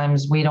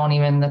 sometimes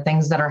the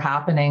things that are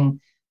happening,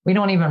 we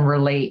don't even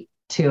relate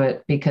to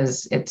it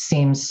because it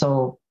seems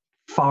so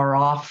far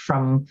off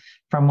from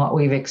what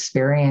we've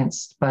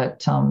experienced. But,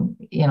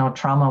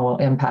 trauma will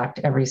impact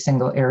every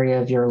single area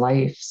of your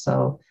life.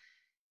 So,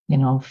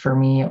 for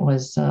me, it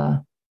was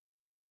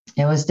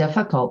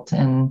difficult.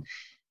 And,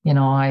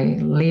 I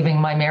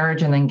leaving my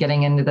marriage and then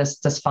getting into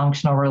this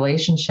dysfunctional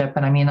relationship.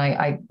 And I mean,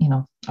 I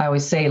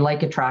always say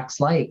like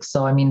attracts like.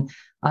 So, I mean,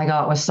 I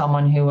got with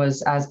someone who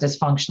was as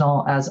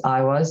dysfunctional as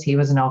I was. He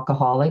was an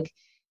alcoholic.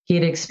 He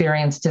had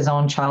experienced his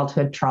own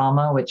childhood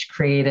trauma, which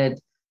created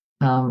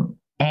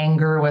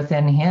anger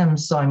within him.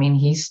 So, I mean,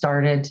 he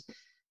started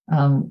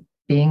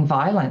being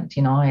violent.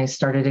 I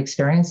started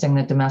experiencing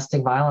the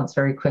domestic violence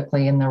very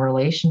quickly in the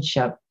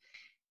relationship.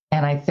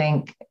 And I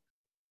think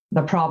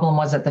the problem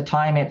was, at the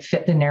time, it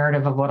fit the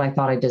narrative of what I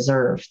thought I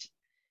deserved.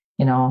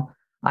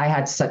 I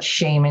had such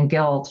shame and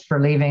guilt for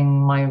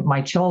leaving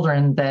my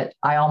children that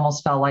I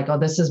almost felt like, oh,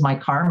 this is my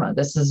karma.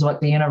 This is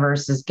what the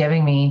universe is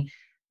giving me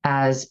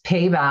as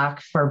payback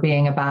for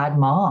being a bad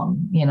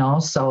mom,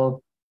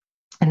 So,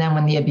 and then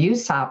when the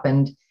abuse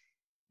happened,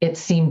 it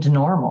seemed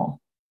normal,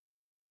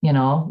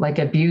 like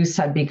abuse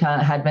had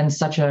been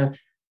such a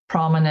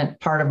prominent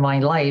part of my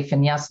life.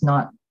 And yes,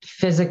 not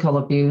physical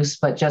abuse,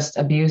 but just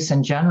abuse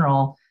in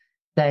general,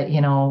 that,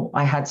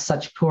 I had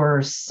such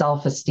poor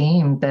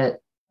self-esteem that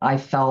I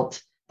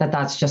felt that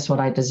that's just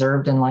what I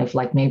deserved in life.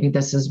 Like, maybe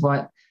this is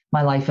what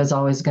my life is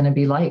always going to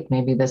be like.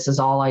 Maybe this is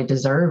all I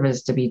deserve,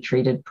 is to be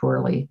treated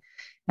poorly.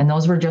 And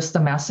those were just the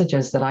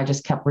messages that I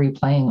just kept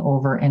replaying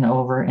over and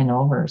over and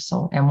over.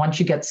 So, and once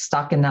you get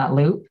stuck in that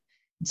loop,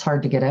 it's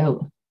hard to get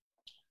out.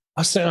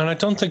 And I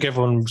don't think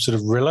everyone sort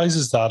of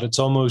realizes that. It's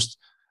almost,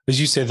 as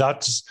you say,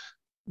 that's,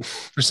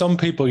 for some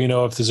people,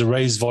 if there's a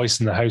raised voice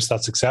in the house,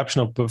 that's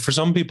exceptional. But for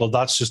some people,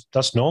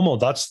 that's normal.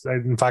 That's,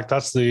 in fact,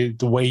 that's the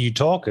way you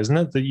talk, isn't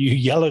it? That you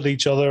yell at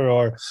each other,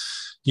 or,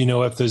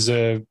 if there's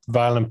a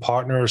violent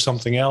partner or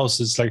something else,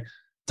 it's like,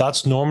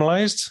 that's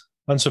normalized.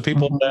 And so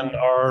people then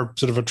are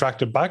sort of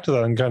attracted back to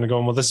that and kind of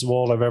going, well, this is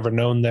all I've ever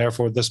known,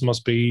 therefore this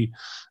must be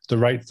the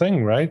right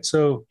thing, right?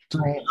 So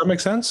does that make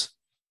sense?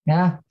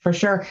 Yeah, for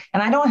sure.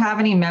 And I don't have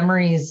any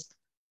memories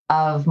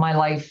of my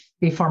life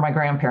before my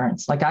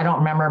grandparents. Like, I don't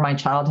remember my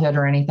childhood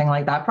or anything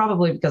like that,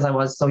 probably because I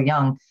was so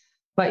young.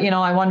 But,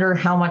 I wonder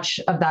how much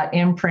of that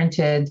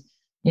imprinted,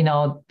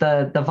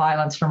 the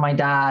violence from my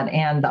dad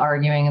and the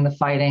arguing and the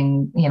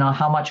fighting,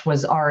 how much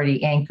was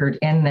already anchored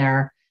in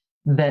there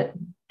that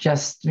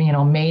just,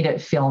 made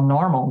it feel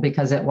normal,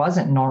 because it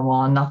wasn't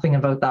normal and nothing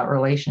about that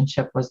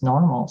relationship was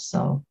normal.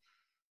 So.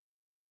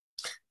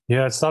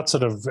 Yeah,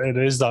 it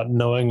is that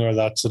knowing, or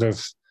that sort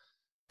of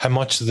how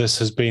much of this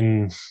has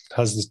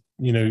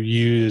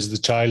you as the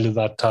child at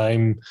that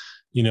time,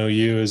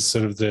 you as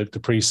sort of the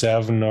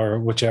pre-7 or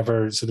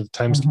whichever sort of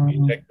time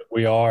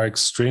we are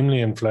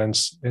extremely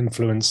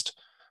influenced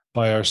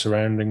by our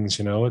surroundings.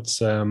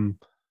 It's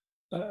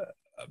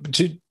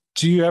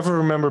do you ever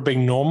remember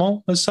being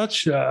normal as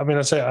such? I mean,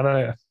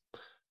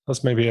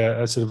 that's maybe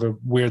a sort of a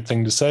weird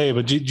thing to say,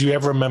 but do you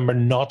ever remember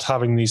not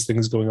having these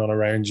things going on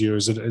around you, or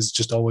is it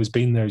just always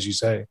been there, as you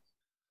say?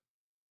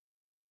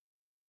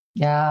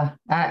 Yeah,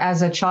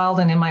 as a child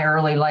and in my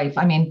early life,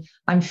 I mean,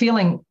 I'm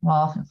feeling,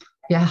 well,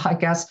 yeah, I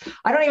guess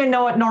I don't even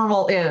know what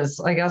normal is.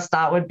 I guess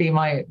that would be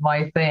my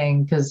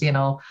thing, because,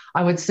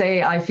 I would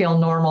say I feel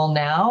normal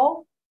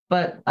now,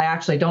 but I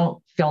actually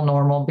don't feel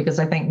normal, because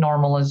I think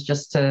normal is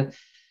just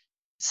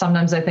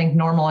sometimes I think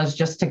normal is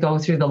just to go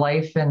through the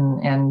life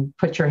and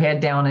put your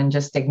head down and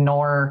just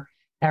ignore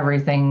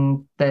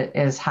everything that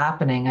is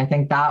happening. I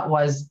think that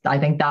was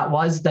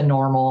the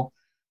normal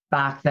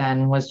back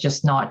then, was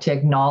just not to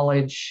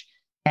acknowledge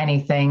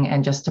anything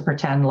and just to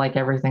pretend like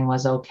everything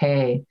was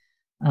okay.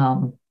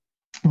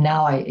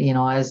 Now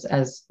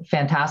as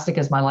fantastic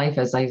as my life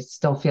is, I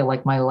still feel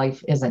like my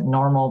life isn't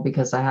normal,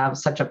 because I have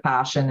such a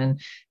passion and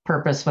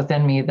purpose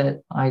within me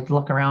that I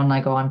look around and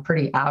I go, I'm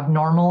pretty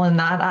abnormal in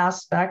that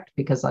aspect,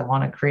 because I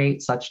want to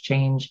create such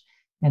change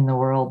in the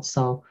world.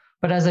 So,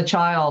 but as a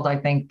child, I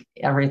think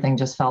everything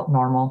just felt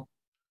normal.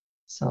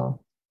 So.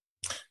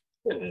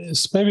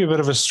 It's maybe a bit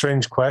of a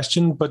strange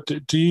question, but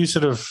do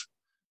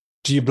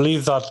you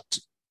believe that,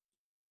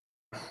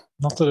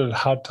 not that it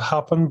had to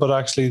happen, but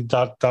actually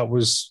that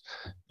was,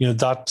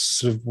 that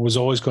sort of was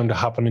always going to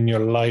happen in your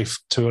life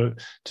to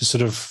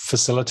sort of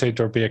facilitate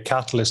or be a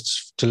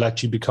catalyst to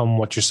let you become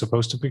what you're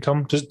supposed to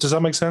become? Does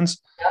that make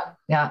sense?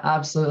 Yeah,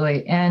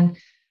 absolutely. And,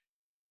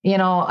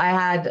 I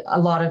had a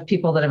lot of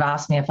people that have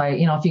asked me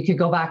if you could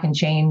go back and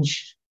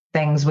change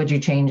things, would you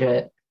change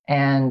it?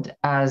 And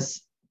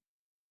as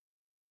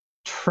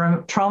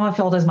trauma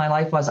filled as my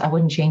life was, I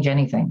wouldn't change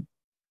anything,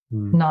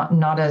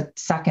 not a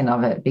second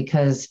of it,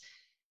 because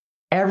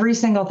every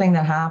single thing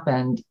that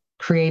happened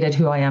created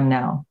who I am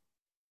now.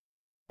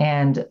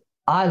 And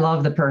I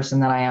love the person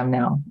that I am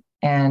now.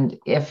 And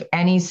if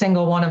any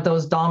single one of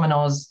those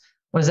dominoes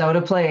was out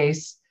of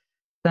place,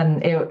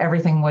 then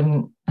everything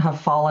wouldn't have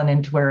fallen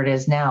into where it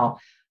is now.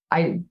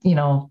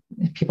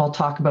 People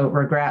talk about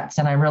regrets,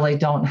 and I really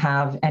don't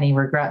have any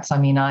regrets. I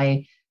mean,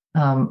 I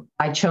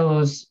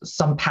chose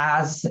some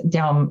paths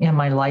down in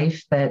my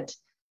life that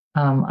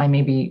I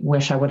maybe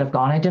wish I would have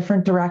gone a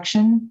different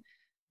direction.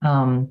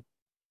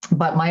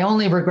 But my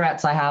only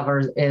regrets I have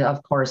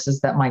of course,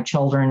 is that my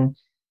children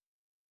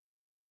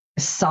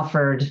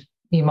suffered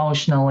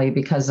emotionally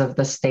because of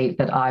the state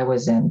that I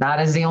was in. That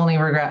is the only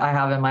regret I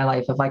have in my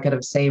life. If I could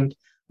have saved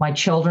my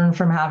children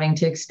from having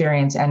to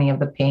experience any of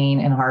the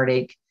pain and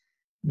heartache,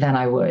 then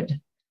I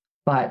would.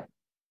 But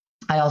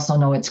I also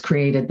know it's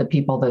created the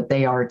people that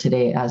they are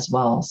today as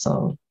well.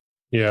 So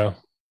yeah,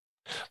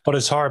 but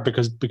it's hard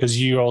because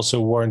you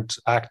also weren't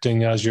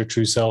acting as your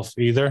true self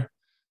either.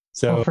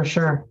 So for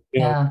sure,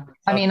 yeah.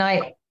 I mean,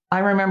 I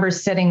remember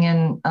sitting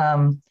in.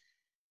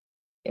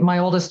 My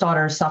oldest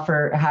daughter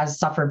has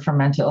suffered from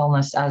mental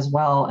illness as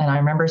well, and I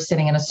remember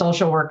sitting in a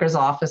social worker's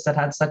office that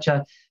had such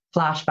a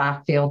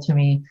flashback feel to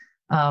me.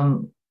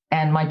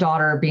 And my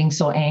daughter being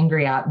so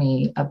angry at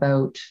me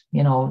about,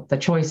 the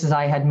choices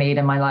I had made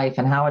in my life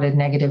and how it had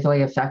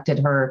negatively affected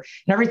her.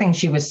 And everything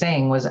she was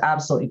saying was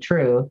absolutely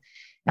true.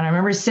 And I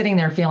remember sitting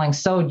there feeling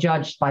so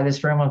judged by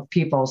this room of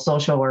people,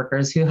 social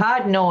workers, who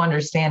had no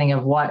understanding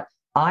of what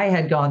I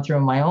had gone through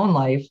in my own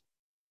life.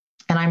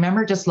 And I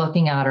remember just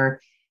looking at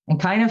her and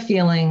kind of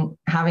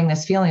having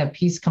this feeling of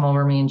peace come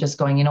over me, and just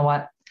going, you know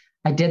what?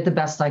 I did the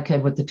best I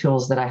could with the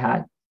tools that I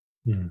had.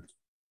 Mm.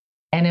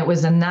 And it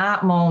was in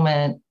that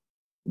moment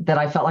that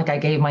I felt like I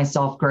gave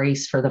myself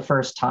grace for the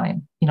first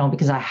time,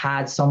 because I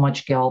had so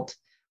much guilt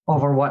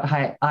over what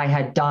I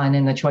had done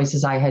and the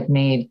choices I had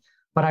made.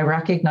 But I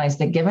recognized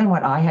that given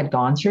what I had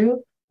gone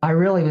through, I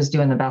really was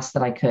doing the best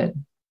that I could.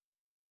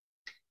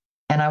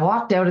 And I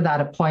walked out of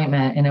that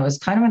appointment, and it was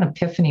kind of an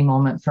epiphany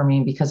moment for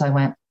me, because I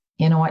went,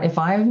 you know what, if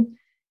I'm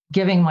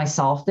giving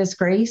myself this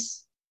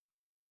grace,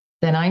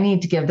 then I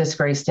need to give this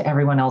grace to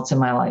everyone else in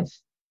my life,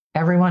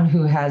 everyone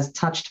who has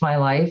touched my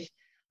life.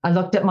 I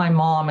looked at my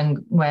mom and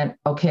went,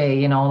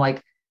 okay,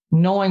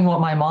 knowing what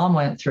my mom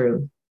went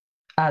through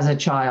as a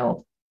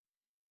child,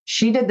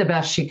 she did the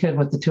best she could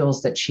with the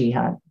tools that she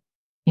had.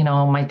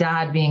 My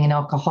dad being an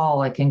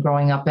alcoholic and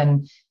growing up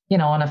in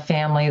a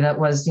family that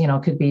was,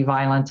 could be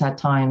violent at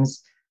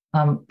times.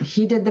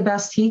 He did the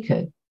best he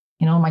could.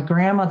 my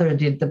grandmother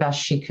did the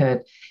best she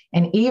could.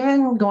 And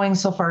even going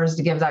so far as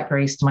to give that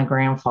grace to my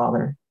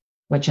grandfather,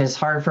 which is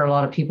hard for a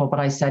lot of people. But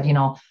I said,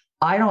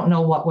 I don't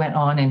know what went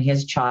on in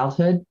his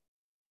childhood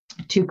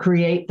to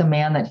create the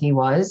man that he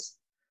was,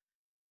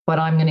 but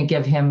I'm going to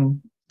give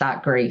him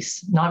that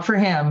grace, not for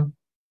him.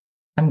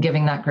 I'm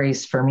giving that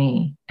grace for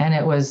me. And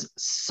it was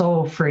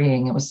so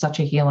freeing. It was such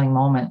a healing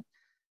moment.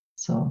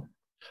 So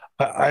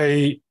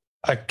I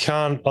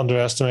can't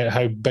underestimate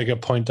how big a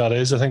point that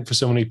is. I think for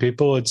so many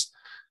people, it's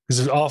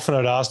because often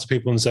I'd ask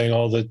people and saying,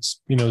 oh, that,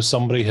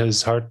 somebody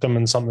has hurt them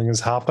and something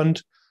has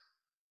happened.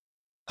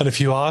 And if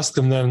you ask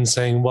them then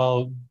saying,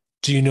 well,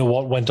 do you know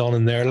what went on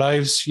in their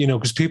lives?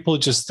 Because people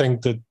just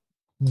think that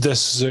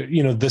this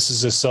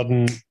is a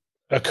sudden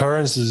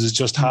occurrence. This has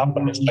just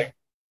happened. It's like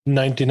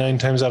 99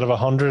 times out of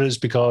 100 is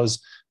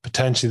because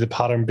potentially the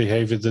pattern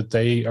behavior that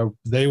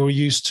they were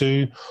used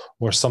to,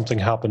 or something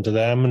happened to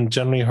them, and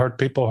generally hurt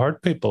people,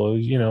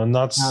 and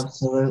that's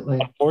absolutely,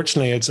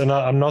 unfortunately, and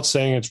I'm not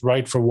saying it's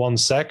right for 1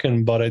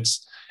 second, but it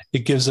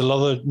gives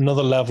another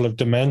level of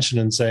dimension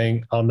in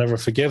saying, I'll never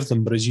forgive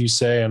them. But as you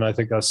say, and I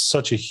think that's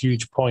such a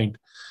huge point,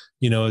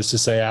 is to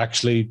say,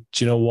 actually,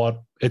 do you know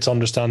what? It's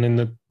understanding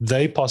that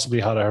they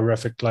possibly had a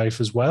horrific life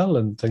as well,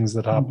 and things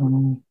that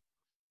happened.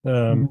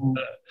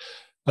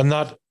 And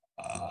that,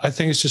 I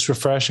think it's just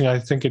refreshing. I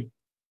think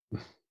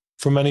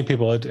for many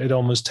people, it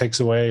almost takes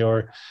away,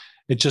 or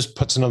it just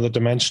puts another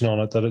dimension on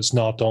it, that it's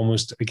not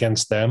almost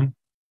against them.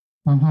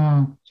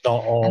 It's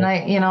not all. And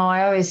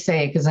I always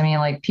say, because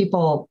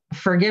people,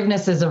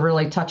 forgiveness is a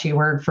really touchy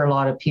word for a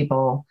lot of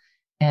people.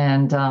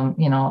 And,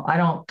 I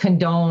don't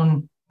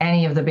condone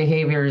any of the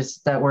behaviors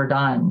that were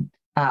done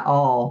at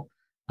all.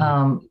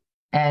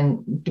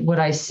 And would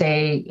I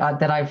say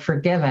that I've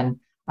forgiven?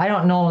 I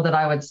don't know that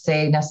I would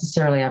say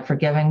necessarily I've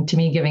forgiven. To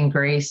me, giving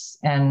grace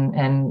and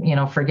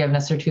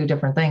forgiveness are two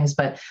different things.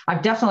 But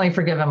I've definitely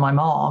forgiven my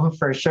mom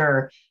for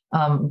sure.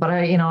 But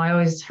I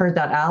always heard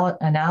that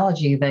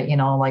analogy that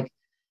like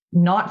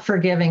not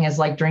forgiving is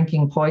like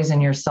drinking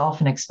poison yourself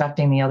and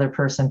expecting the other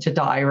person to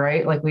die,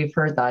 right? Like we've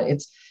heard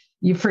that.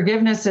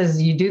 Forgiveness is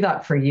you do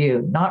that for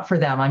you, not for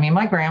them.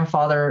 My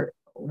grandfather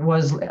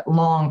was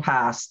long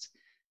past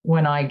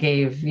when I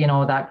gave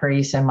that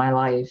grace in my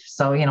life.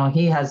 So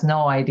he has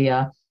no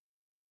idea.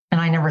 And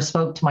I never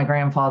spoke to my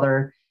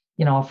grandfather,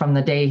 from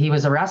the day he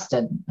was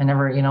arrested. I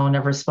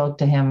never spoke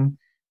to him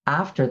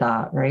after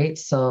that. Right.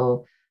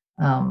 So,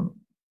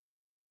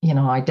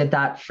 I did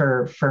that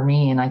for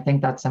me. And I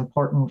think that's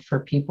important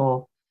for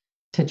people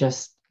to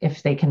just,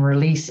 if they can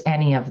release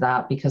any of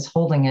that, because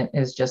holding it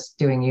is just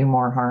doing you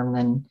more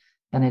harm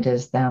than it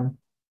is them.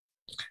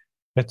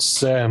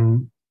 It's, I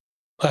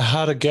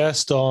had a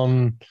guest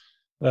on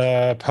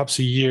perhaps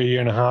a year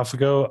and a half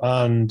ago,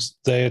 and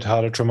they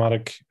had a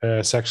traumatic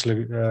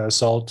sexual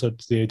assault at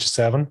the age of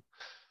 7,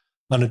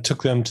 and it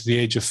took them to the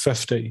age of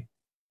 50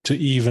 to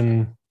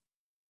even,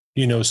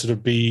 sort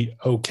of be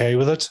okay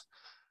with it.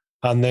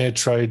 And they had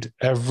tried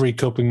every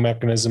coping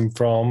mechanism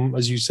from,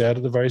 as you said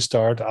at the very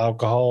start,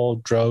 alcohol,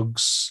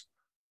 drugs,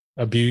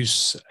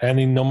 abuse,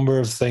 any number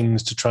of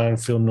things to try and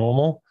feel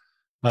normal.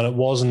 And it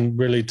wasn't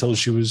really till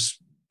she was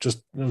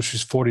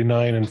she's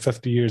 49 and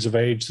 50 years of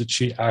age that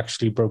she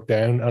actually broke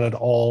down, and it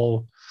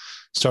all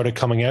started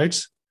coming out.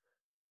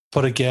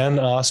 But again,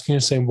 asking her,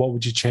 saying, what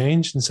would you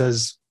change? And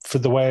says, for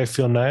the way I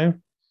feel now,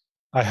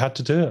 I had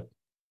to do it.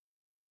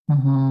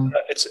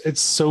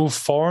 It's so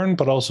foreign,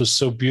 but also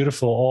so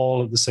beautiful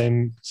all at the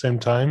same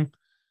time.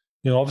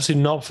 Obviously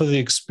not for the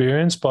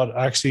experience, but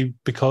actually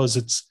because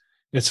it's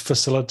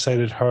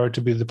facilitated her to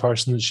be the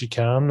person that she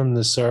can, and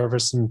the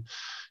service and,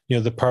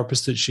 the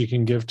purpose that she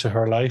can give to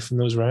her life and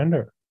those around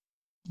her.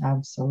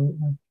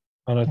 Absolutely.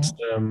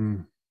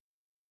 And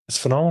it's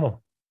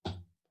phenomenal.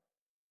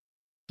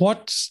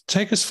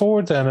 Take us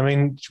forward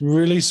then?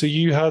 Really, so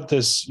you had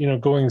this,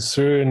 going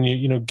through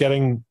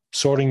and,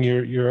 sorting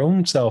your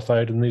own self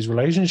out in these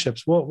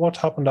relationships. What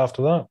happened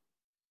after that?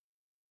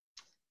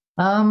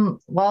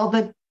 Well,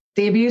 the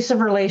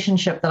abusive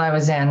relationship that I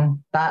was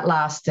in, that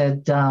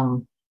lasted,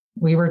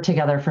 we were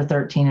together for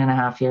 13 and a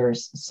half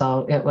years.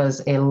 So it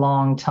was a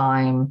long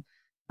time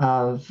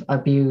of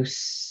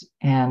abuse.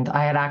 And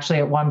I had actually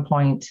at one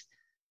point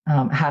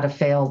had a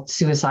failed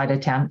suicide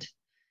attempt.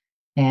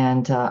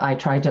 And I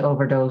tried to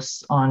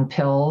overdose on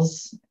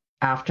pills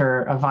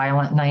after a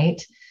violent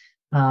night.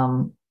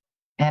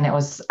 And it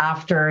was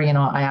after,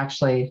 I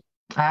actually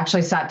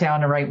sat down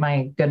to write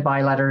my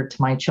goodbye letter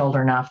to my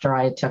children after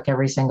I took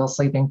every single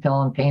sleeping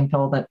pill and pain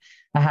pill that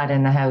I had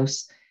in the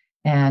house,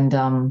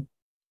 and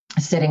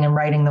sitting and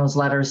writing those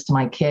letters to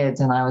my kids.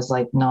 And I was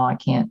like, no, I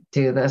can't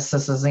do this.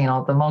 This is,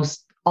 the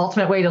most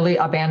ultimate way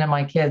to abandon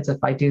my kids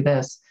if I do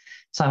this.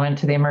 So I went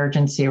to the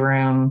emergency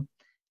room,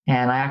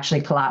 and I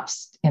actually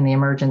collapsed in the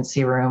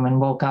emergency room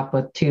and woke up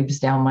with tubes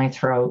down my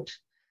throat.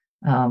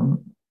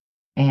 And,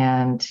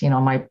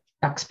 my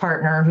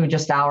ex-partner, who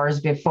just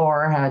hours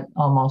before had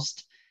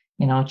almost,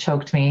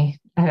 choked me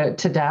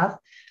to death,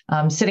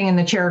 sitting in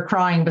the chair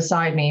crying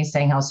beside me,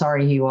 saying how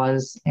sorry he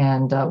was.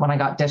 And when I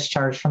got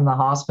discharged from the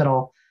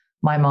hospital,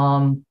 my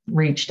mom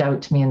reached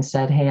out to me and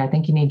said, "Hey, I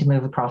think you need to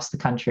move across the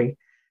country.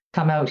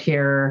 Come out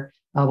here.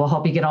 We'll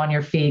help you get on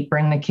your feet,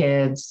 bring the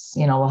kids,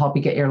 we'll help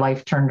you get your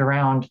life turned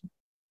around."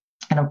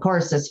 And of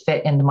course, this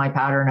fit into my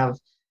pattern of,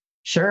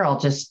 sure, I'll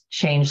just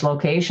change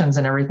locations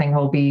and everything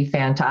will be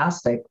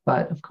fantastic.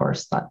 But of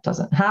course, that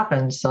doesn't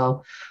happen.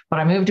 But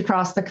I moved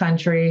across the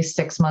country.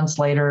 6 months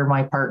later,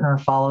 my partner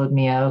followed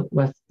me out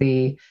with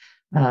the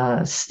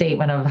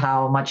statement of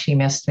how much he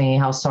missed me,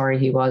 how sorry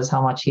he was,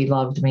 how much he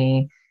loved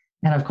me.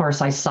 And of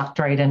course, I sucked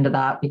right into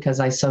that because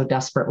I so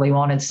desperately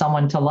wanted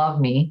someone to love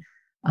me,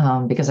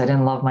 because I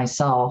didn't love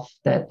myself,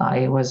 that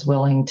I was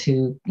willing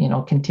to,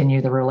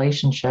 continue the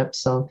relationship.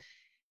 So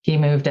he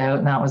moved out,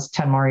 and that was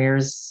 10 more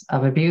years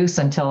of abuse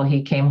until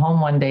he came home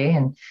one day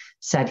and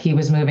said he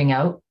was moving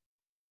out.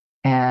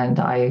 And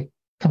I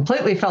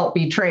completely felt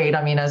betrayed.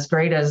 I mean, as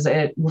great as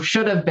it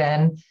should have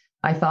been,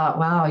 I thought,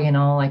 wow,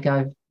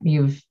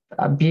 you've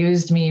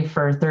abused me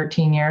for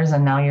 13 years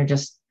and now you're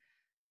just,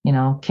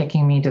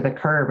 kicking me to the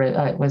curb.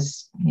 It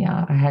was,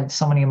 I had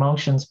so many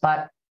emotions,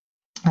 but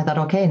I thought,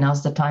 okay,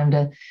 now's the time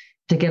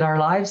to get our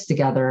lives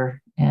together.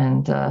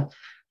 And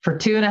for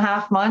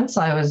 2.5 months,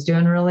 I was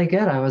doing really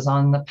good. I was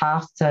on the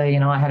path to,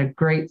 I had a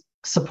great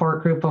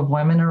support group of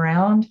women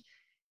around.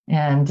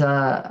 And,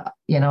 I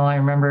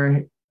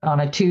remember on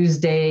a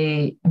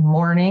Tuesday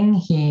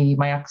morning,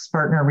 my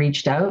ex-partner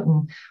reached out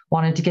and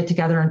wanted to get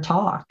together and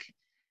talk.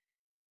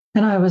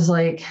 And I was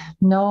like,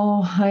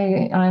 no,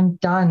 I'm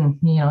done.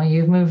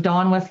 You've moved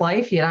on with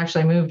life. He had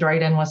actually moved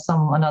right in with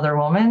another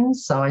woman.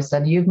 So I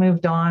said, you've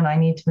moved on. I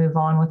need to move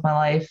on with my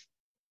life.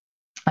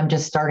 I'm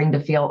just starting to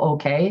feel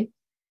okay.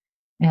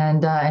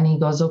 And he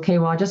goes, okay,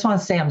 well, I just want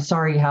to say I'm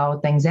sorry how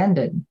things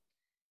ended.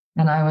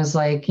 And I was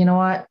like, you know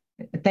what?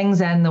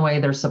 Things end the way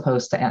they're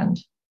supposed to end.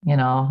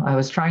 I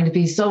was trying to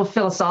be so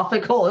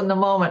philosophical in the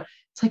moment.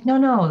 It's like,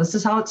 no, this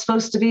is how it's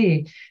supposed to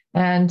be.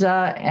 And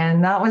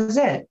that was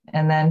it.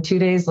 And then 2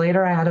 days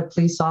later, I had a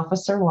police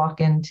officer walk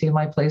into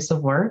my place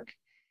of work,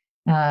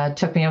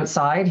 took me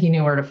outside. He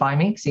knew where to find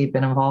me because he'd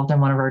been involved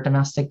in one of our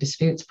domestic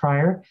disputes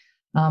prior,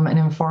 and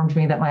informed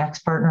me that my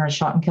ex-partner had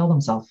shot and killed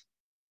himself.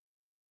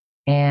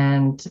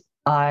 And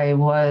I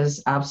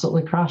was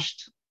absolutely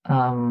crushed.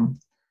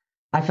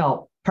 I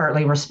felt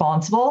partly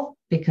responsible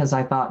because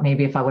I thought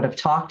maybe if I would have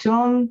talked to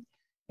him,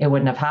 it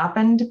wouldn't have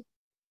happened.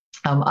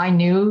 I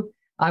knew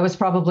I was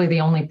probably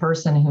the only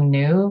person who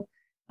knew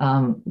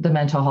the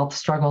mental health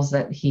struggles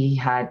that he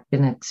had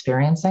been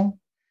experiencing.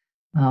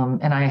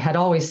 And I had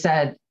always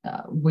said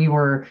we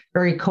were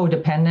very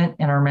codependent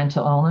in our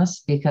mental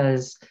illness,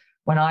 because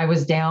when I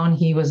was down,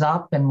 he was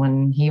up. And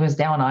when he was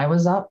down, I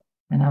was up.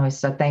 And I always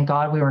said, thank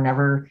God we were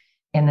never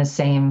in the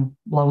same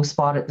low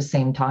spot at the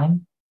same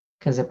time,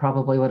 because it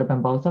probably would have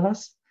been both of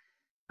us.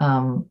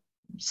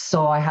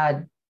 So I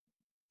had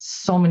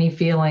so many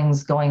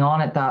feelings going on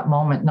at that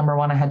moment. Number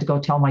one, I had to go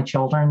tell my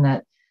children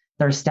that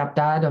their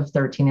stepdad of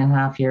 13 and a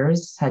half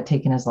years had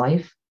taken his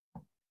life.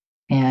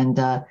 And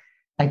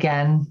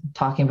again,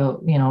 talking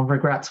about,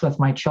 regrets with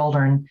my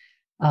children,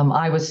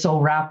 I was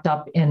so wrapped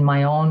up in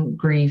my own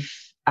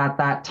grief at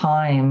that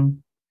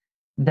time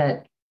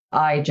that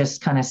I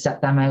just kind of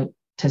set them out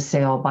to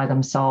sail by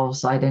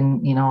themselves. I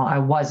didn't, I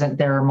wasn't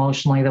there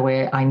emotionally the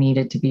way I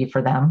needed to be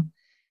for them.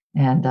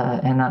 And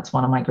that's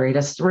one of my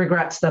greatest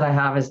regrets that I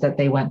have, is that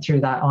they went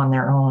through that on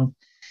their own.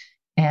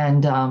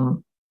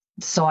 And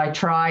so I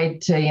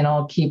tried to,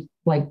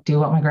 do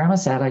what my grandma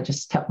said. I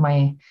just kept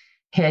my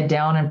head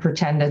down and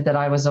pretended that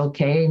I was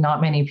okay.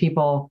 Not many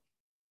people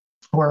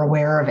were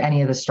aware of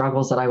any of the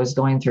struggles that I was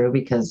going through,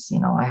 because,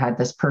 I had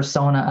this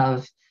persona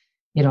of,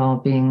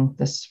 being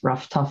this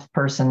rough, tough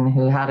person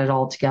who had it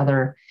all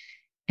together.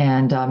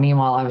 And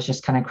meanwhile, I was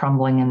just kind of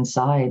crumbling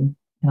inside.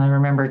 And I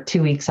remember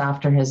 2 weeks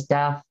after his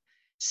death,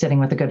 sitting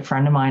with a good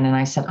friend of mine, and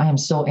I said, I am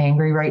so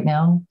angry right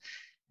now.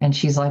 And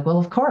she's like, well,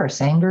 of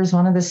course, anger is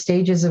one of the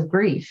stages of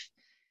grief.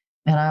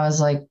 And I was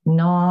like,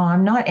 no,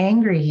 I'm not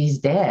angry he's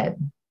dead.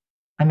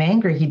 I'm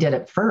angry he did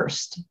it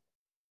first.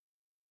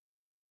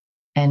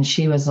 And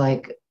she was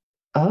like,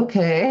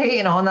 okay,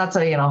 and that's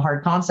a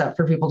hard concept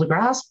for people to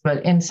grasp.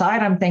 But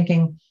inside, I'm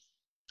thinking,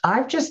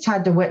 I've just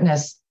had to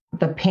witness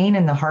the pain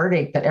and the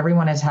heartache that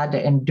everyone has had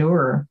to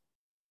endure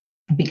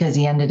because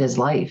he ended his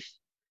life.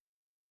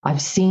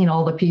 I've seen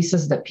all the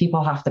pieces that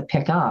people have to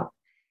pick up.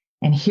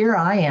 And here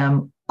I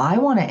am. I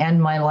want to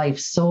end my life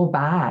so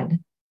bad.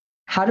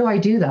 How do I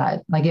do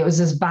that? Like, it was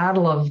this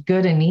battle of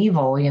good and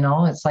evil,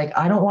 it's like,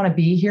 I don't want to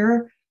be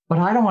here, but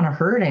I don't want to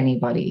hurt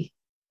anybody,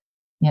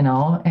 and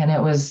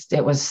it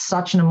was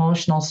such an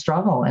emotional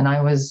struggle. And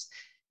I was,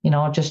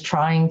 just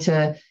trying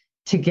to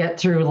get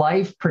through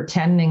life,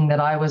 pretending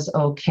that I was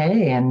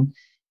okay. And,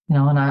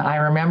 and I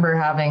remember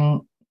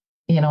having,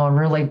 a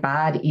really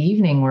bad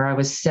evening where I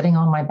was sitting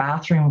on my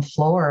bathroom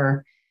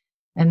floor.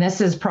 And this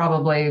is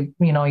probably,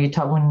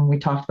 when we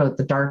talked about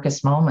the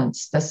darkest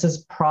moments, this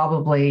is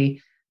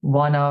probably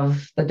one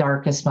of the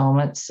darkest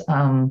moments.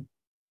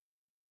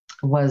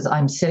 Was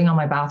I'm sitting on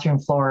my bathroom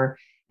floor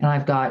and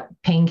I've got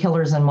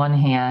painkillers in one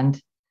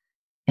hand.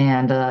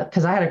 And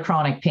because I had a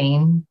chronic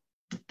pain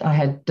I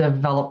had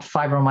developed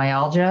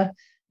fibromyalgia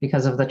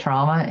because of the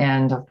trauma.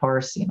 And of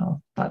course,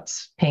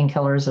 that's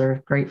painkillers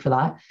are great for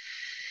that.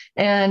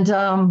 And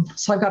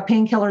so I've got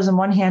painkillers in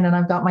one hand and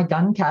I've got my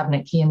gun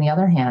cabinet key in the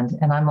other hand.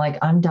 And I'm like,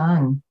 I'm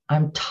done.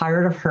 I'm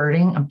tired of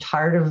hurting. I'm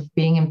tired of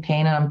being in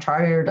pain. And I'm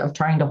tired of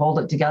trying to hold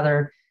it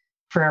together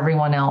for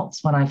everyone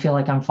else when I feel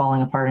like I'm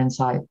falling apart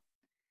inside.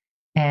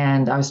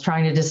 And I was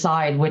trying to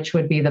decide which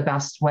would be the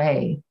best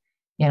way,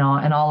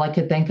 and all I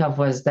could think of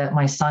was that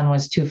my son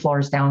was 2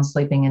 floors down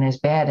sleeping in his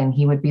bed and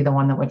he would be the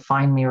one that would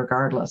find me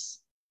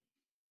regardless.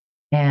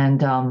 And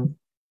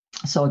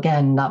so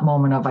again, that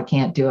moment of I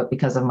can't do it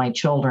because of my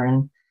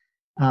children,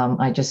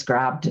 I just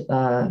grabbed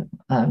a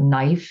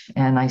knife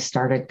and I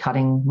started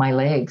cutting my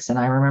legs. And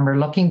I remember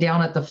looking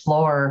down at the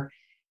floor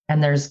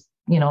and there's,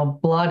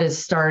 blood is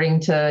starting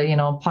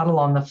to, puddle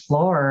on the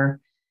floor.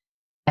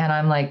 And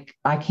I'm like,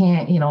 I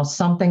can't,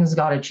 something's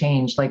got to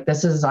change. Like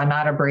I'm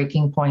at a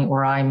breaking point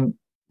where I'm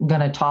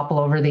going to topple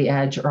over the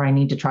edge or I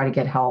need to try to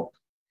get help.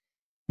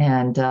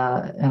 And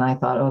I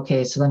thought,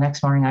 okay, so the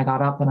next morning I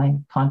got up and I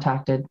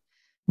contacted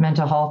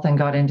mental health and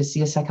got in to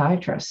see a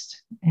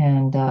psychiatrist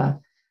and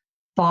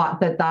thought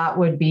that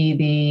would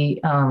be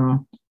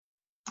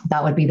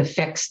the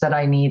fix that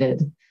I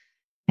needed.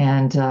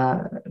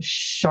 And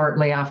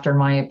shortly after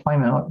my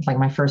appointment, like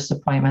my first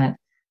appointment,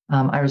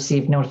 I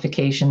received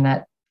notification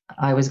that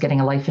I was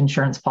getting a life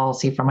insurance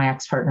policy for my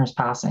ex-partner's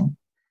passing.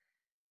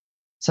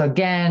 So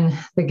again,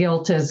 the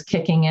guilt is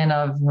kicking in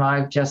of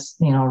I've just,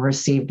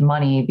 received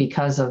money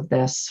because of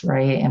this,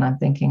 right? And I'm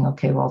thinking,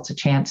 okay, well, it's a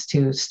chance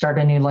to start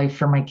a new life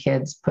for my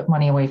kids, put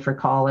money away for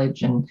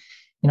college and,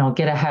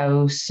 get a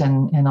house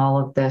and all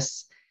of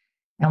this.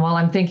 And while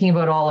I'm thinking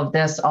about all of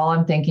this, all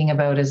I'm thinking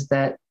about is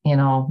that,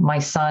 my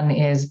son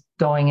is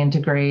going into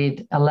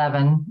grade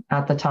 11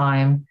 at the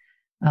time.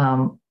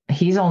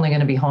 He's only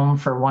going to be home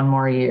for 1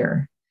 more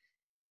year.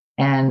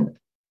 And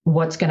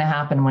what's going to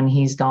happen when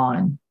he's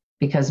gone?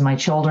 Because my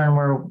children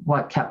were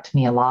what kept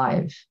me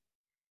alive.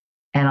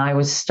 And I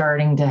was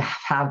starting to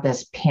have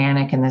this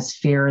panic and this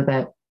fear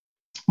that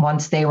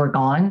once they were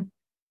gone,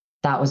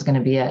 that was going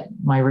to be it.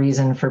 My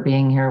reason for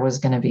being here was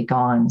going to be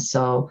gone.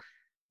 So,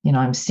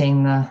 I'm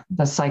seeing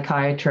the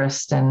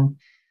psychiatrist and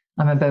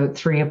I'm about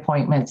 3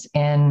 appointments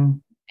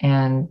in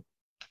and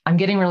I'm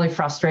getting really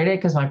frustrated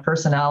because my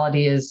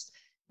personality is,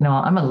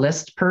 I'm a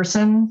list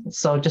person.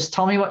 So just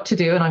tell me what to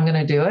do and I'm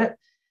going to do it.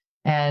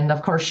 And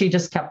of course, she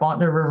just kept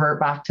wanting to revert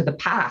back to the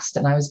past.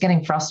 And I was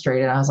getting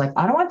frustrated. I was like,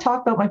 I don't want to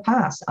talk about my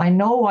past. I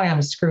know why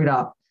I'm screwed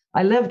up.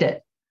 I lived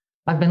it.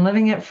 I've been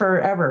living it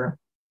forever.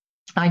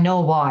 I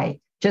know why.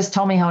 Just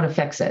tell me how to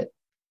fix it.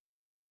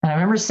 And I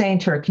remember saying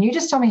to her, can you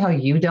just tell me how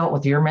you dealt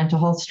with your mental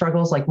health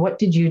struggles? Like, what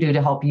did you do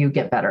to help you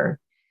get better?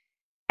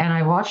 And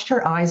I watched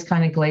her eyes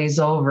kind of glaze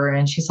over.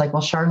 And she's like,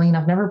 well, Charlene,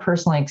 I've never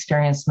personally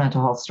experienced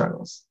mental health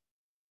struggles.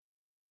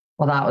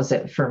 Well, that was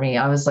it for me.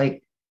 I was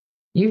like,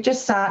 you've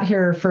just sat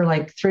here for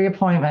like 3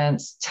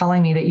 appointments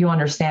telling me that you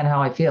understand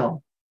how I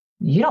feel.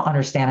 You don't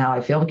understand how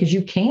I feel because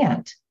you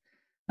can't.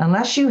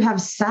 Unless you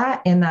have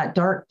sat in that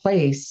dark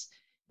place,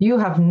 you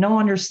have no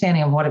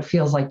understanding of what it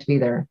feels like to be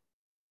there.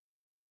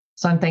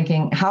 So I'm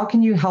thinking, how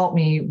can you help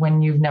me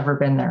when you've never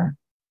been there?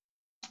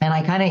 And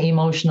I kind of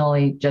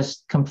emotionally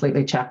just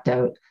completely checked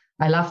out.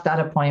 I left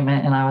that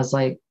appointment and I was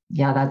like,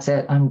 yeah, that's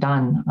it. I'm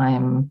done.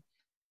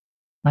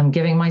 I'm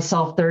giving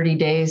myself 30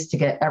 days to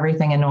get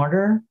everything in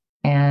order.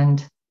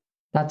 And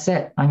that's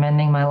it. I'm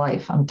ending my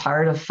life. I'm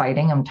tired of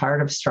fighting. I'm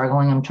tired of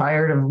struggling. I'm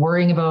tired of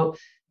worrying about,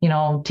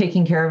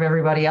 taking care of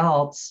everybody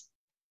else.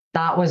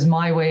 That was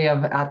my way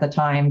of, at the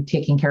time,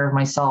 taking care of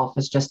myself,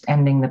 was just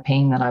ending the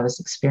pain that I was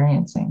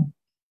experiencing.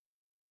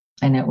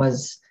 And it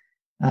was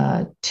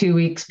 2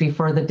 weeks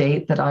before the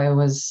date that I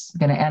was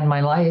going to end my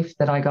life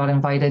that I got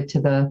invited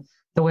to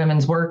the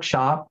women's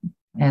workshop.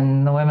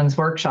 And the women's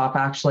workshop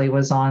actually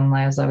was on,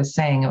 as I was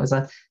saying, it was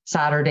a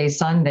Saturday,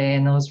 Sunday,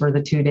 and those were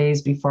the 2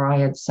 days before I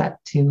had set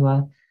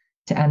to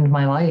end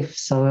my life.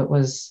 So it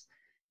was,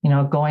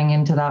 going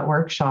into that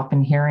workshop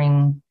and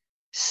hearing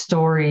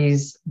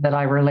stories that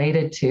I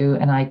related to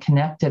and I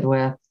connected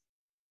with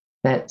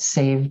that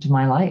saved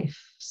my life.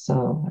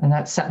 So, and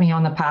that set me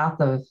on the path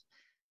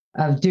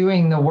of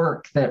doing the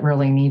work that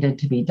really needed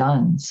to be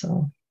done.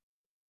 So.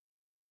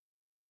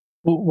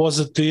 Was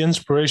it the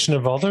inspiration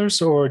of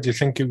others, or do you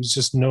think it was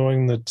just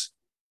knowing that?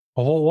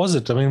 Or what was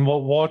it? I mean,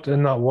 what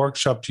in that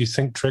workshop do you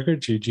think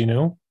triggered you? Do you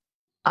know?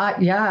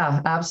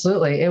 Yeah,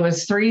 absolutely. It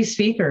was 3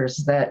 speakers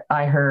that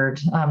I heard.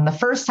 The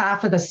first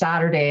half of the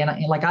Saturday, and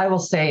I will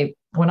say,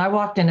 when I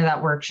walked into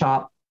that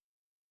workshop,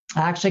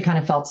 I actually kind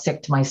of felt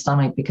sick to my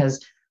stomach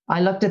because I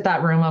looked at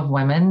that room of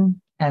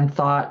women and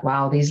thought,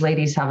 wow, these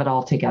ladies have it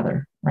all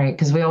together, right?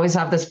 Because we always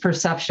have this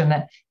perception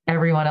that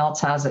everyone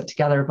else has it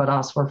together, but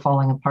us, we're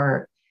falling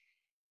apart.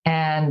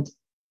 And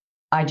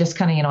I just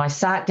kind of, I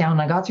sat down,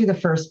 I got through the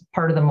first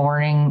part of the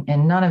morning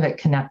and none of it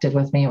connected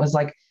with me. It was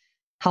like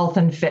health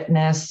and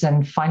fitness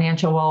and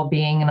financial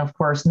well-being. And of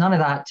course, none of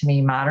that to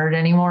me mattered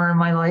anymore in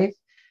my life.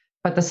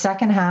 But the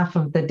second half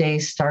of the day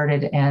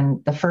started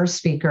and the first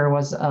speaker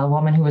was a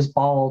woman who was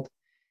bald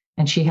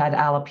and she had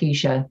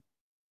alopecia.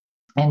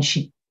 And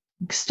she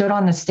stood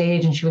on the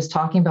stage and she was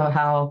talking about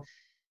how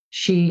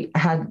she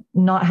had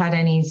not had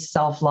any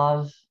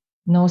self-love,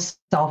 no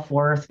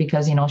self-worth,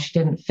 because, she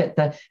didn't fit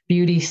the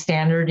beauty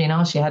standard.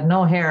 She had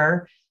no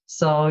hair.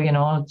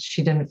 So,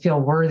 she didn't feel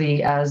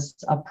worthy as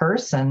a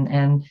person,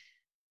 and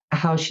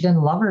how she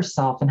didn't love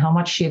herself and how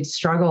much she had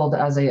struggled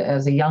as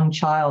a young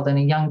child and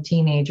a young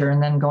teenager.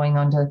 And then going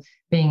on to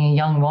being a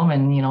young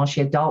woman, she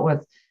had dealt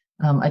with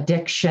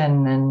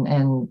addiction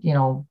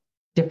and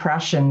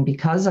depression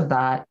because of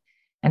that.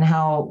 And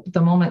how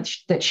the moment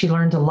that she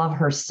learned to love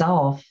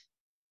herself,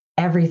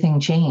 everything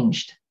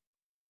changed.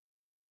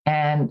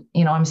 And,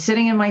 I'm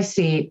sitting in my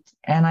seat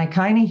and I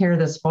kind of hear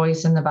this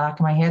voice in the back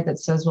of my head that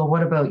says, well,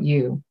 what about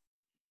you?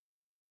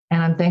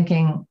 And I'm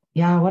thinking,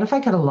 yeah, what if I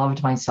could have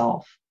loved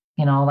myself?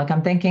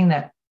 I'm thinking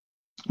that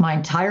my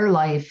entire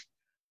life,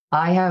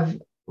 I have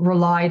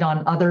relied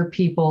on other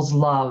people's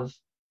love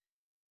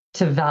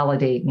to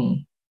validate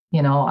me.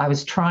 I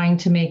was trying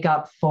to make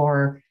up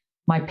for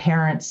my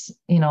parents,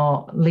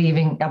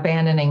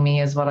 abandoning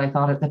me is what I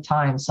thought at the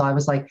time. So I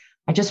was like,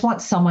 I just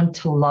want someone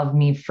to love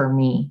me for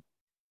me,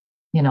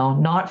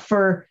 not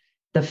for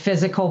the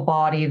physical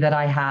body that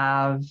I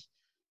have,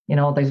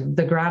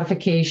 the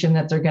gratification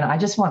that I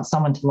just want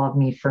someone to love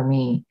me for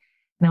me.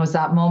 And it was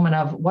that moment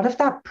of, what if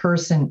that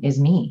person is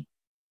me?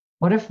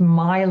 What if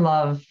my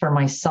love for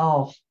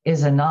myself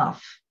is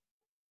enough?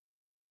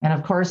 And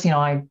of course,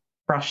 I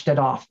brushed it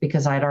off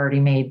because I'd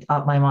already made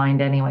up my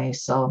mind anyway.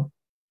 So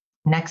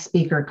next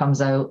speaker comes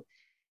out,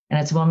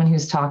 and it's a woman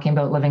who's talking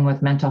about living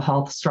with mental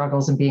health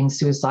struggles and being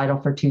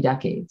suicidal for 2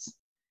 decades.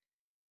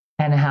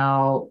 And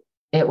how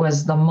it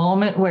was the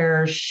moment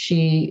where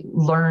she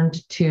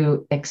learned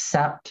to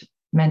accept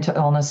mental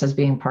illness as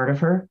being part of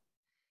her.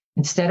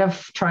 Instead of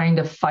trying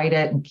to fight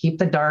it and keep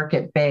the dark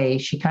at bay,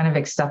 she kind of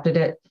accepted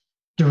it,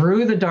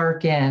 drew the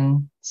dark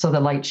in so the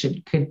light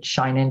could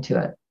shine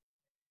into it.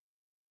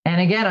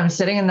 And again, I'm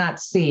sitting in that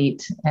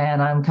seat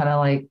and I'm kind of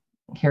like,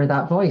 hear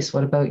that voice,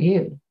 what about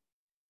you?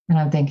 And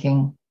I'm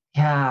thinking,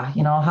 yeah,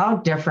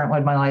 how different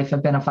would my life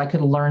have been if I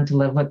could learn to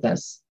live with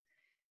this?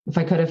 If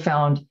I could have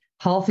found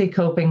healthy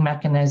coping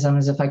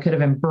mechanisms, if I could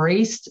have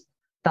embraced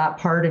that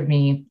part of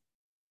me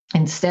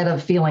instead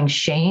of feeling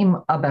shame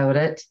about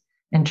it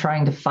and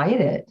trying to fight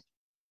it.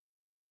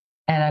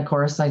 And of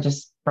course, I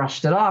just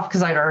brushed it off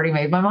because I'd already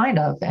made my mind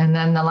up. And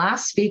then the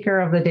last speaker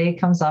of the day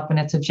comes up, and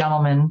it's a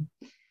gentleman,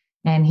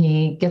 and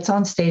he gets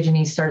on stage and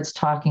he starts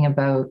talking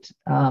about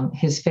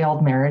his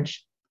failed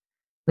marriage,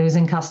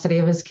 losing custody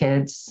of his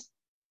kids,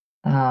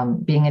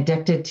 being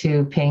addicted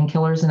to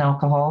painkillers and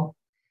alcohol,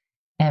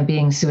 and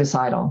being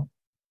suicidal.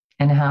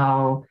 And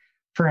how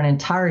for an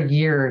entire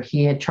year,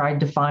 he had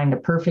tried to find a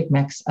perfect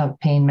mix of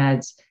pain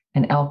meds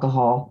and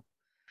alcohol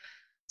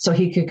so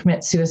he could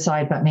commit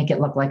suicide, but make it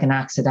look like an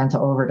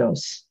accidental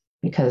overdose,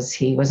 because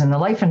he was in the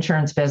life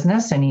insurance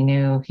business and he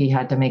knew he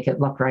had to make it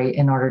look right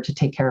in order to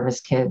take care of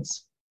his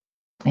kids.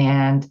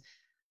 And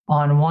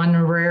on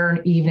one rare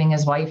evening,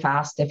 his wife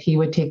asked if he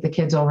would take the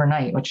kids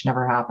overnight, which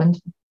never happened.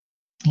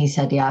 He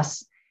said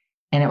yes.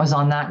 And it was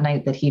on that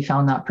night that he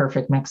found that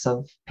perfect mix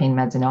of pain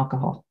meds and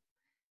alcohol.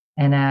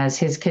 And as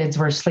his kids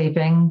were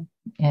sleeping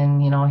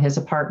in, his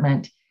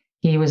apartment,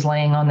 he was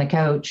laying on the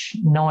couch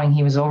knowing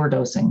he was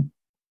overdosing.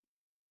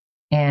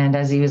 And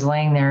as he was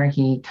laying there,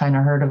 he kind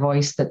of heard a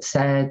voice that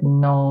said,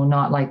 no,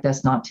 not like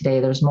this, not today,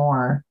 there's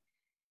more.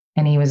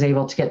 And he was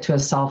able to get to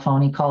his cell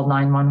phone. He called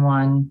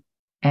 911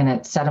 and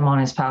it set him on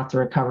his path to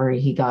recovery.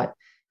 He got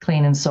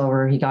clean and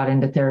sober. He got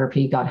into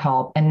therapy, got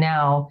help. And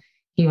now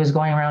he was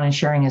going around and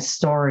sharing his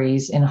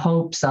stories in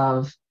hopes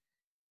of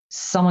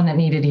someone that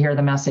needed to hear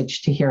the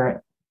message to hear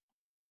it.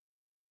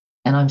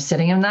 And I'm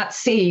sitting in that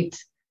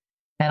seat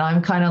and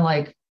I'm kind of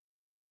like,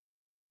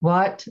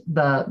 what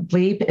the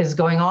bleep is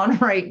going on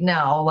right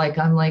now?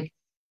 I'm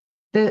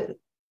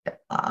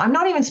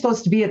not even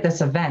supposed to be at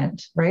this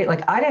event,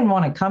 right? I didn't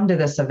want to come to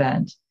this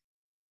event.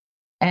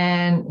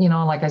 And,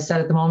 like I said,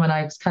 at the moment,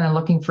 I was kind of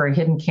looking for a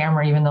hidden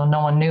camera, even though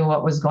no one knew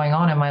what was going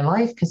on in my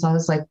life. Cause I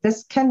was like,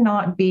 this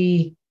cannot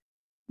be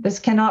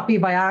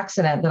by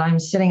accident that I'm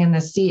sitting in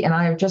this seat. And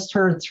I've just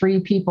heard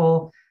 3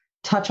 people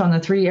touch on the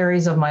 3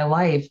 areas of my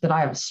life that I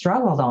have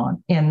struggled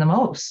on in the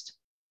most.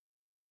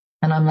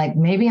 And I'm like,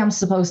 maybe I'm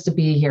supposed to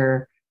be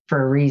here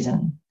for a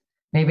reason.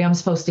 Maybe I'm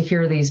supposed to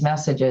hear these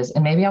messages.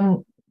 And maybe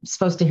I'm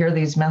supposed to hear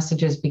these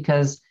messages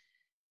because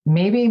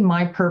maybe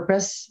my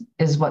purpose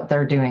is what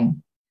they're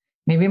doing.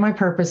 Maybe my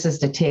purpose is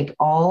to take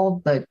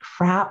all the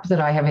crap that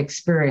I have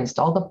experienced,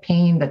 all the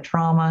pain, the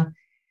trauma,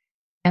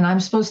 and I'm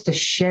supposed to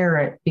share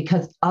it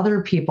because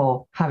other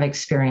people have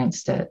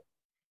experienced it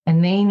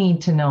and they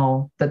need to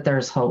know that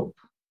there's hope.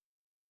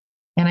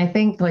 And I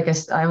think, like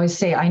I always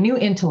say, I knew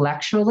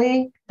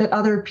intellectually that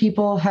other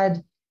people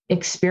had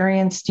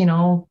experienced,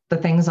 the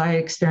things I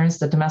experienced,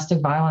 the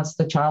domestic violence,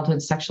 the childhood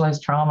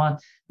sexualized trauma,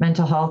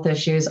 mental health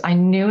issues. I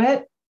knew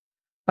it,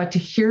 but to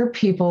hear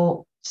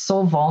people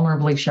so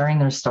vulnerably sharing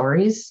their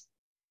stories,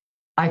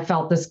 I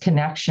felt this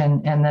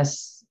connection and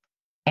this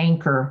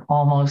anchor,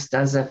 almost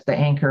as if the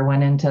anchor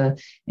went into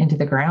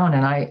the ground.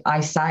 And I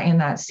sat in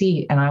that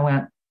seat and I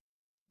went,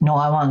 no,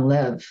 I want to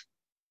live.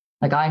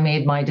 Like I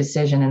made my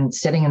decision and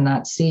sitting in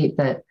that seat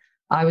that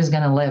I was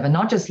going to live, and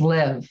not just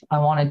live. I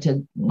wanted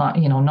to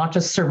not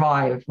just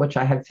survive, which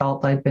I had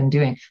felt I'd been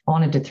doing. I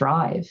wanted to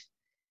thrive.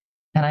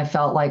 And I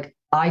felt like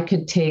I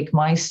could take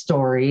my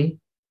story,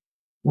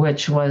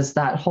 which was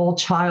that whole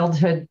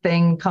childhood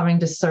thing coming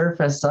to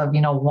surface of,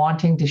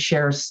 wanting to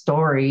share a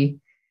story.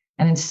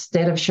 And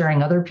instead of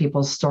sharing other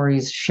people's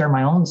stories, share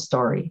my own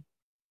story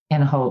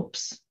in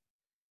hopes.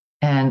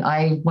 And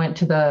I went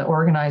to the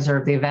organizer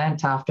of the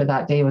event after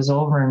that day was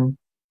over.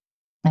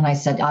 And I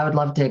said, I would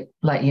love to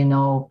let you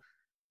know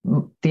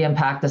the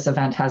impact this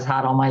event has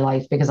had on my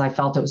life, because I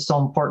felt it was so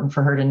important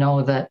for her to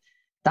know that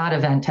that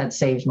event had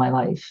saved my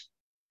life.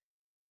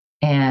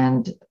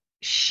 And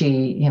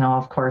she,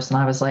 of course, and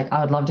I was like,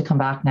 I would love to come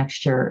back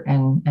next year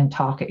and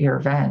talk at your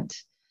event.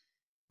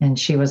 And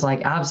she was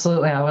like,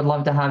 absolutely, I would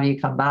love to have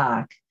you come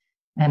back.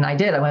 And I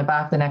did. I went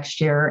back the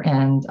next year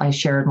and I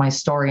shared my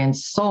story. And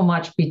so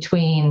much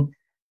between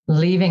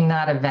leaving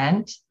that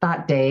event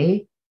that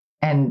day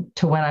and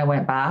to when I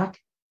went back,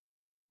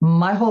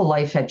 my whole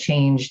life had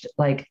changed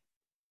like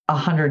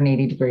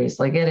 180 degrees.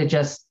 Like it had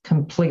just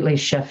completely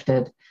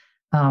shifted.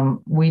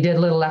 We did a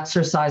little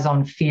exercise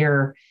on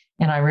fear,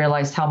 and I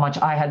realized how much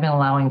I had been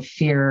allowing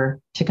fear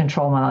to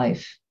control my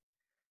life.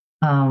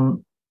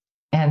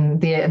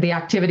 And the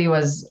activity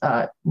was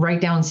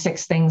write down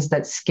 6 things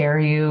that scare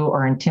you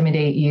or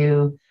intimidate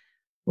you.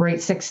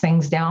 Write 6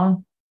 things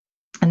down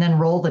and then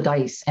roll the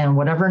dice. And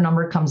whatever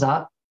number comes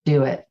up,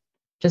 do it.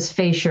 Just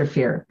face your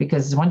fear,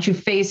 because once you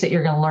face it,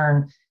 you're going to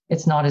learn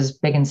it's not as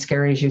big and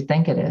scary as you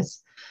think it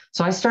is.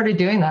 So I started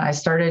doing that. I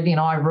started,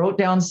 I wrote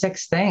down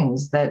 6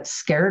 things that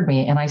scared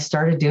me and I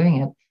started doing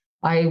it.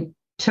 I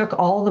took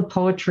all the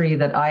poetry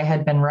that I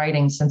had been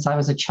writing since I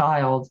was a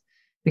child,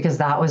 because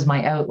that was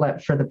my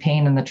outlet for the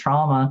pain and the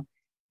trauma.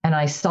 And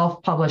I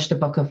self-published a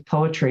book of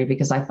poetry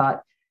because I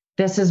thought,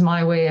 this is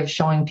my way of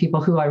showing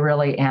people who I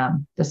really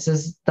am. This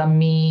is the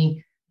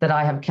me that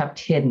I have kept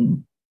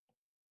hidden.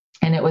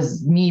 And it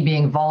was me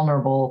being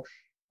vulnerable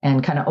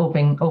and kind of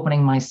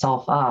opening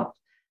myself up.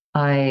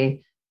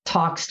 I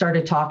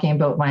started talking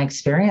about my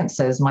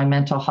experiences, my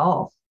mental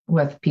health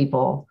with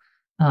people.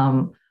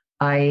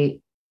 I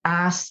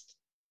asked,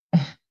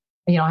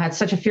 I had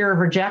such a fear of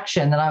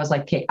rejection that I was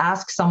like, okay,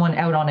 ask someone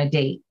out on a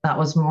date. That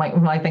was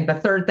I think the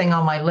 3rd thing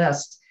on my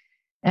list.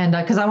 And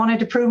because I wanted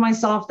to prove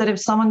myself that if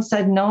someone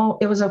said no,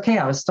 it was okay.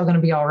 I was still going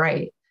to be all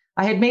right.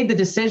 I had made the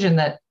decision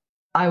that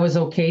I was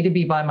okay to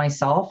be by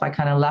myself. I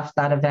kind of left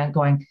that event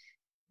going,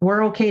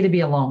 we're okay to be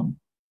alone.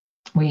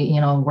 We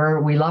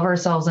love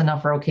ourselves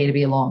enough. We're okay to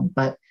be alone.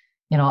 But,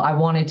 I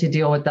wanted to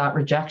deal with that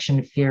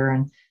rejection fear.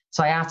 And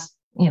so I asked,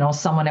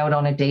 someone out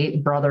on a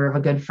date, brother of a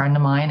good friend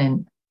of mine.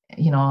 And,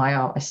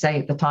 I say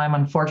at the time,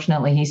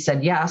 unfortunately, he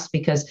said yes,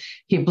 because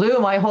he blew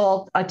my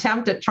whole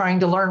attempt at trying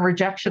to learn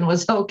rejection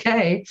was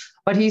okay.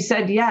 But he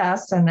said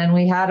yes. And then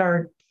we had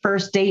our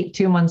first date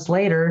 2 months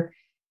later.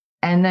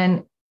 And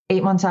then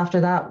 8 months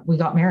after that, we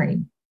got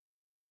married.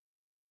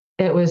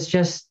 It was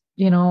just,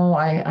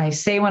 I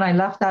say when I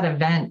left that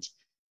event,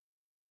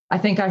 I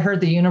think I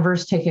heard the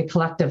universe take a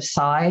collective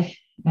sigh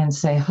and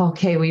say,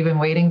 okay, we've been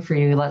waiting for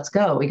you. Let's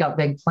go. We got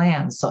big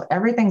plans. So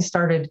everything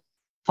started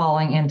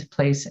falling into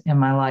place in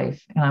my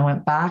life. And I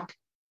went back,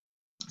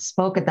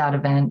 spoke at that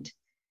event.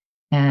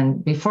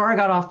 And before I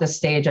got off the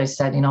stage, I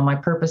said, my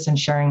purpose in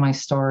sharing my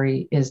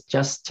story is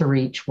just to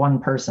reach one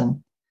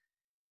person.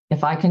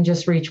 If I can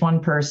just reach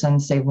one person,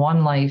 save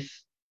one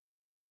life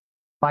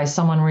by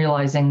someone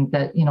realizing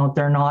that,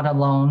 they're not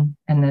alone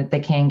and that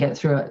they can get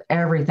through it,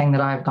 everything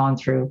that I've gone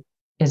through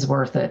is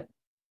worth it.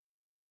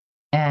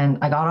 And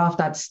I got off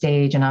that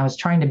stage and I was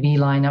trying to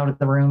beeline out of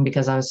the room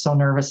because I was so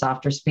nervous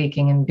after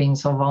speaking and being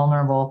so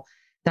vulnerable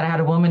that I had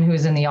a woman who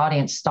was in the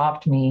audience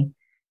stopped me.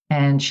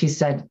 And she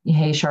said,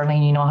 hey,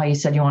 Charlene, you know how you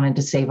said you wanted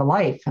to save a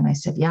life? And I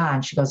said, yeah.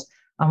 And she goes,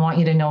 I want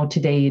you to know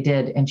today you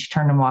did. And she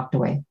turned and walked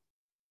away.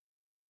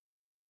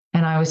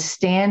 And I was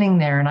standing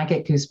there, and I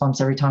get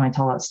goosebumps every time I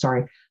tell that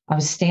story. I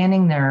was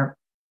standing there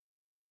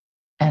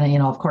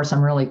and, of course,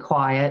 I'm really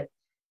quiet.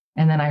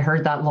 And then I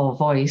heard that little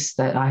voice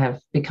that I have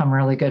become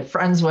really good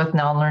friends with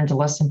now and learned to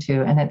listen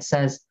to. And it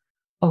says,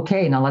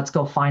 okay, now let's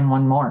go find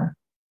one more.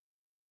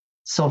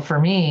 So for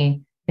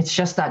me, it's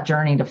just that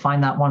journey to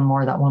find that one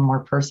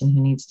more person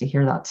who needs to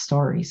hear that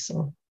story.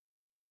 So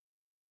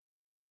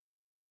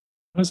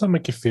how does that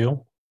make you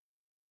feel?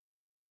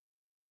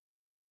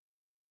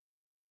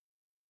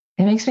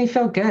 It makes me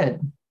feel good.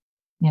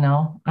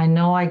 I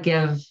know I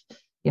give,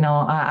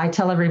 I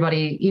tell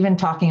everybody, even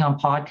talking on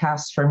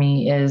podcasts for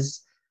me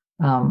is,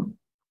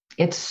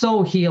 it's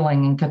so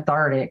healing and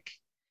cathartic.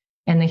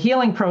 And the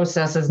healing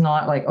process is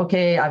not like,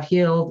 okay, I've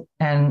healed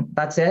and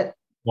that's it.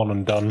 One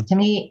and done. To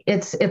me,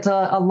 it's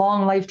a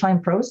long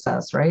lifetime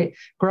process, right?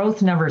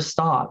 Growth never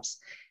stops.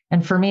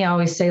 And for me, I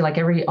always say, like,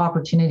 every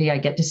opportunity I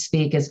get to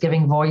speak is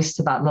giving voice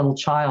to that little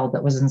child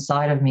that was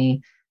inside of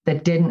me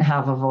that didn't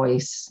have a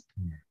voice.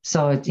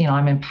 So it's,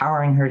 I'm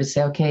empowering her to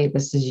say, okay,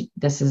 this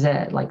is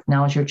it. Like,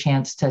 now is your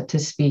chance to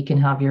speak and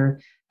have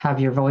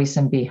your voice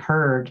and be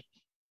heard.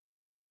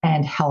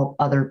 and help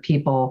other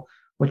people,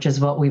 which is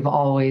what we've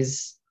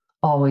always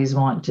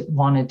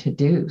wanted to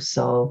do.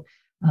 So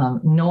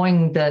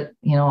knowing that,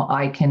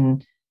 I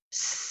can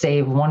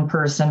save one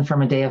person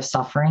from a day of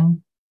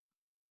suffering,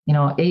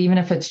 even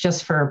if it's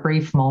just for a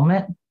brief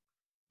moment,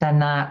 then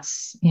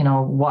that's,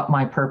 what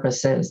my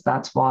purpose is.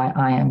 That's why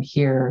I am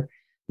here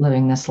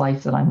living this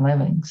life that I'm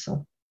living.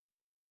 So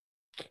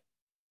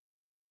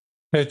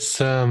it's,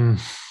 do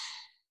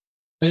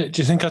you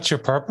think that's your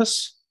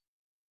purpose?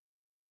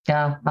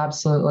 Yeah,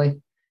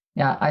 absolutely.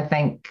 Yeah, I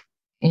think,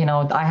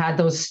 I had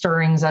those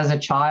stirrings as a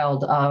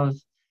child of,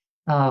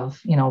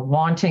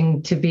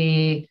 wanting to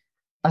be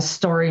a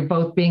story,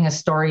 both being a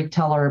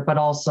storyteller, but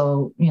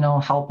also,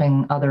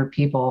 helping other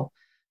people.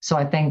 So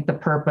I think the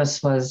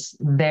purpose was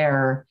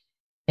there.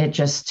 It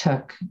just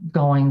took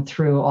going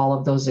through all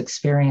of those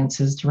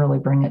experiences to really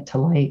bring it to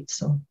light.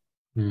 So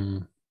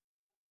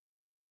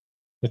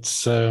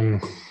it's,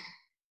 I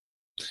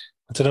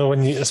don't know,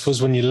 I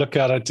suppose when you look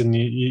at it and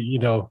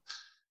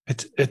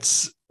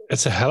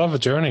it's a hell of a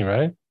journey,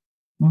 right?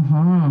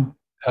 Mm-hmm.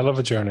 Hell of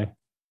a journey.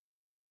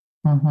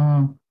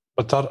 Mm-hmm.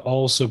 But that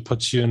also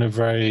puts you in a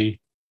very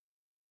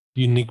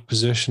unique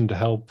position to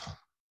help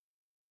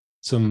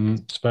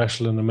some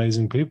special and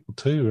amazing people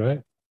too,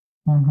 right?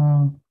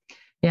 Mm-hmm.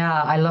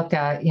 Yeah, I look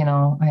at,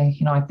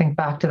 I think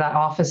back to that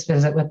office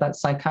visit with that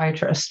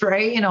psychiatrist,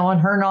 right? And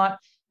her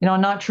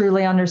not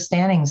truly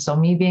understanding. So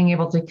me being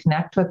able to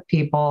connect with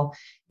people,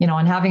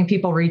 and having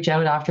people reach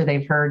out after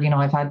they've heard,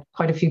 I've had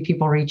quite a few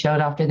people reach out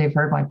after they've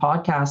heard my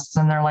podcasts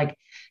and they're like,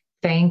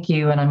 thank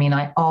you. And I mean,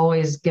 I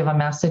always give a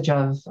message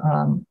of,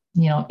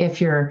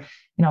 if you're,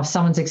 if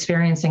someone's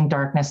experiencing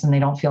darkness and they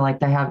don't feel like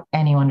they have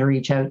anyone to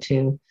reach out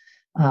to,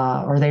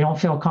 or they don't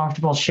feel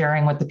comfortable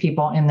sharing with the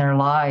people in their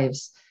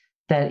lives,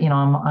 that,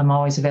 I'm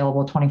always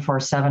available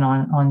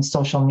 24/7 on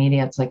social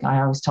media. It's like,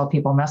 I always tell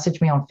people, message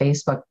me on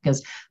Facebook,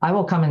 because I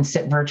will come and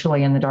sit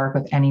virtually in the dark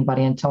with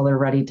anybody until they're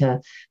ready to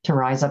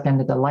rise up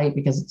into the light,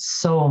 because it's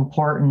so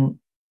important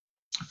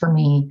for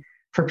me,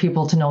 for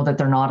people to know that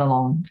they're not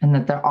alone and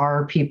that there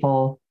are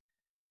people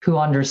who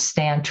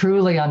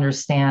truly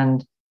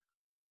understand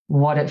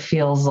what it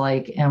feels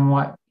like and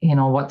what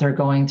they're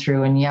going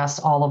through. And yes,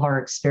 all of our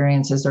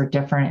experiences are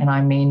different. And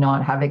I may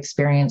not have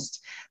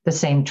experienced the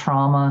same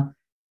trauma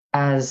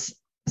as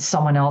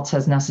someone else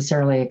has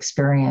necessarily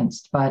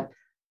experienced, but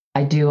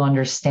I do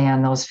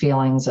understand those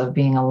feelings of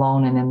being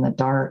alone and in the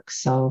dark.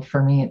 So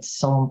for me, it's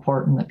so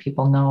important that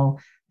people know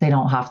they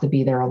don't have to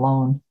be there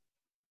alone.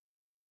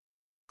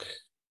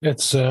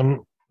 It's I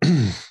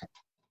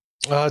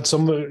had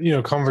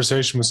some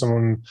conversation with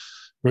someone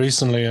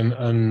recently,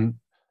 and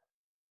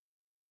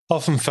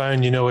often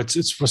found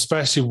it's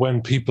especially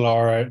when people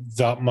are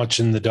that much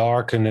in the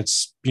dark, and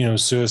it's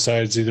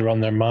suicide's either on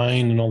their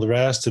mind and all the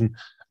rest, and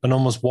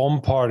almost one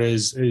part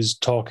is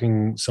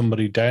talking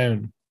somebody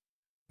down.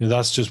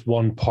 That's just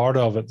one part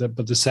of it,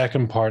 but the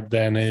second part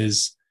then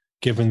is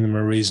giving them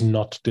a reason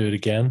not to do it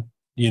again.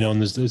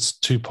 And it's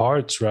two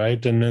parts,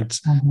 right? And it's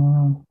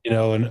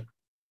and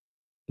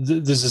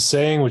there's a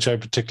saying which I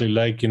particularly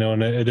like,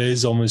 and it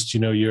is almost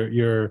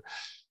your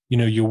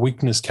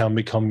weakness can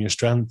become your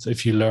strength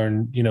if you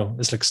learn.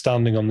 It's like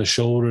standing on the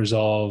shoulders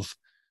of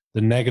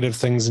the negative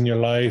things in your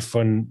life,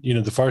 and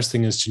the first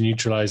thing is to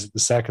neutralize it, the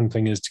second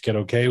thing is to get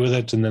okay with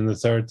it, and then the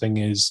third thing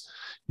is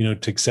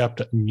to accept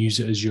it and use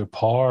it as your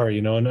power.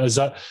 And is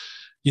that,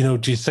 do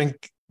you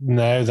think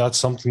now that's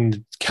something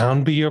that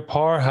can be your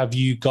power? Have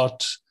you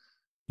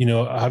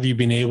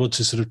been able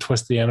to sort of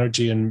twist the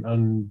energy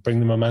and bring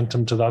the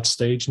momentum to that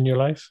stage in your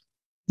life?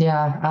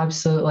 Yeah,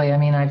 absolutely. I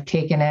mean, I've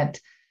taken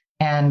it,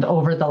 and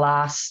over the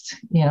last,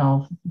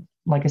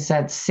 like I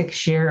said,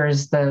 6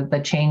 years,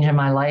 the change in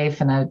my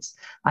life, and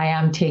I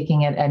am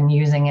taking it and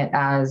using it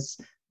as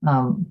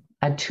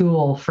a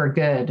tool for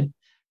good,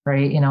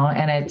 right?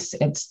 And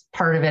it's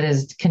part of it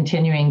is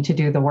continuing to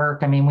do the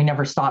work. I mean, we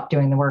never stop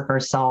doing the work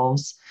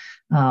ourselves.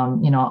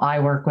 I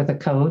work with a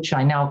coach.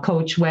 I now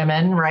coach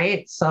women,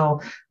 right?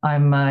 So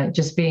I'm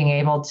just being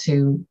able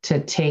to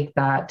take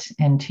that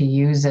and to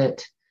use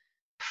it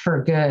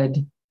for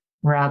good,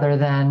 rather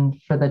than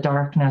for the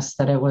darkness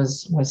that it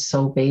was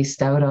so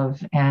based out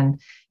of.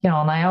 And, and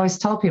I always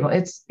tell people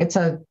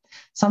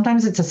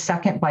sometimes it's a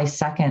second by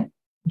second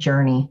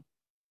journey,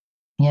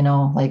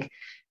 like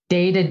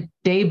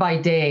day by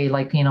day.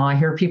 Like, I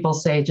hear people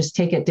say, just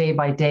take it day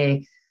by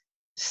day.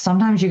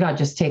 Sometimes you got to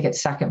just take it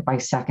second by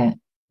second,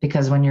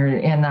 because when you're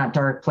in that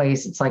dark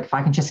place, it's like, if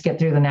I can just get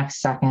through the next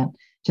second,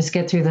 just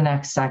get through the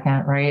next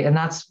second. Right. And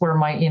that's where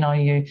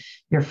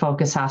your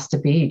focus has to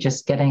be,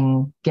 just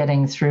getting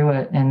through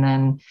it. And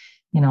then,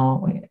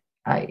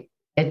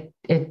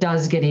 it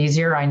does get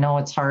easier. I know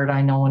it's hard.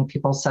 I know when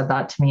people said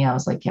that to me, I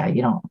was like, yeah,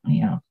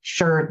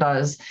 sure it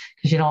does,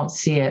 because you don't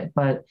see it,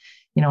 but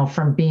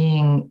from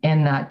being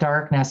in that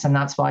darkness. And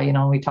that's why,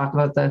 we talk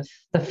about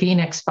the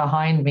phoenix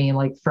behind me.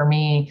 Like, for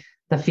me,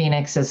 the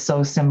phoenix is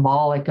so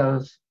symbolic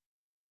of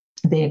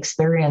the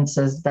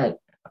experiences that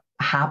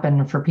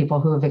happen for people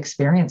who have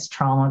experienced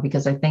trauma,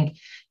 because I think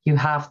you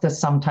have to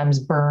sometimes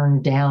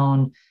burn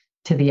down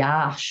to the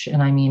ash.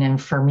 And I mean,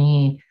 and for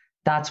me,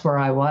 that's where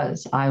I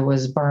was. I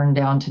was burned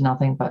down to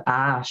nothing but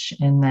ash.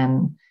 And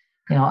then,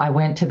 I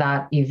went to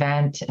that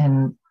event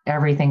and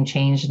everything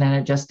changed. And then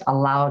it just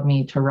allowed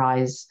me to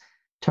rise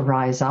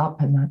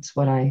up. And that's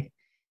what I,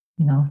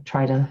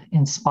 try to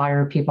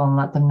inspire people and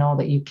let them know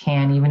that you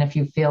can, even if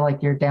you feel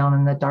like you're down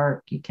in the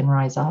dark, you can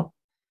rise up.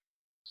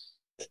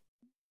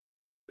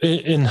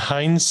 In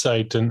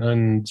hindsight,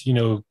 and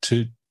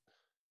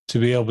to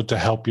be able to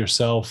help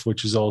yourself,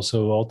 which is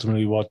also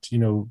ultimately what,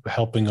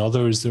 helping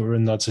others that were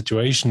in that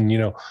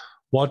situation,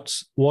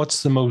 what's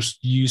the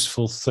most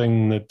useful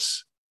thing that,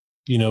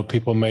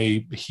 people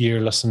may hear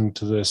listening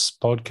to this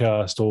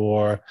podcast,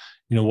 or,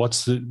 what's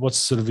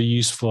sort of a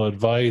useful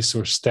advice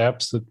or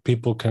steps that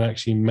people can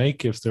actually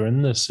make if they're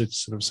in this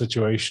sort of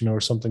situation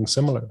or something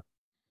similar?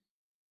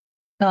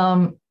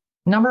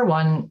 Number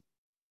one,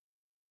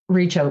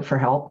 reach out for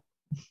help.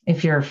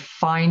 If you're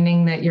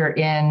finding that you're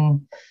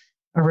in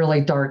a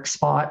really dark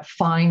spot,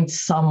 find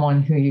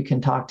someone who you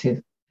can talk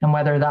to. And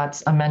whether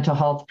that's a mental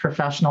health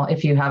professional,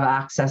 if you have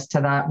access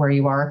to that where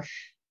you are.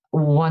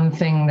 One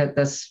thing that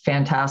this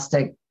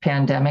fantastic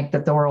pandemic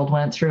that the world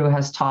went through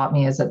has taught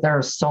me is that there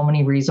are so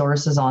many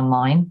resources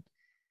online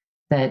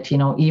that,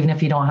 even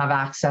if you don't have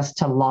access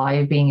to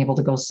live being able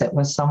to go sit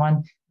with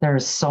someone,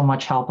 there's so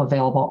much help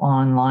available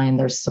online.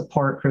 There's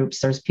support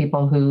groups. There's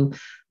people who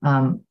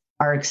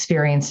are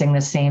experiencing the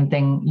same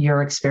thing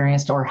you're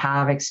experienced or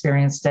have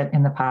experienced it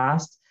in the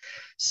past.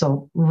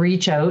 So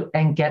reach out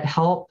and get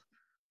help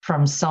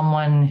from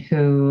someone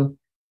who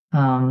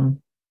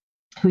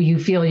you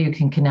feel you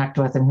can connect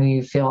with and who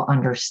you feel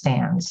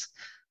understands.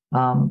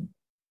 And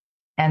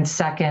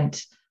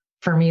second,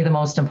 for me, the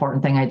most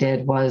important thing I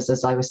did was,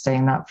 as I was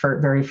saying, that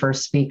very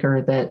first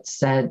speaker that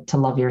said to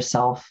love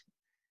yourself.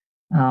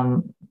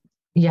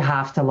 You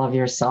have to love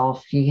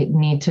yourself. You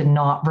need to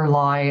not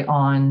rely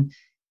on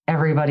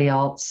everybody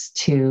else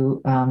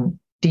to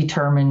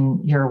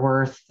determine your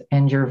worth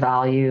and your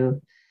value.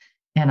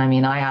 And I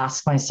mean, I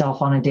ask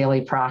myself on a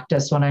daily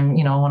practice when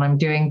I'm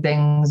doing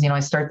things, I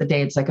start the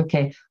day, it's like,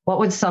 okay, what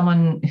would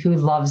someone who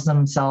loves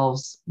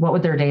themselves, what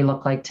would their day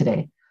look like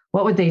today?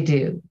 What would they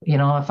do?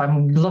 If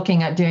I'm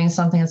looking at doing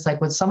something, it's like,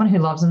 would someone who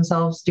loves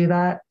themselves do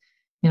that?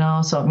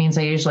 So it means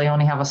I usually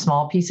only have a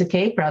small piece of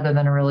cake rather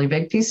than a really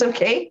big piece of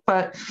cake.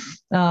 But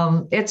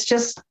it's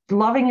just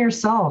loving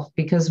yourself,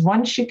 because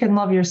once you can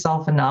love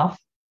yourself enough,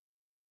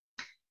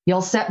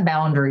 you'll set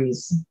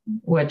boundaries,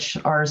 which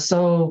are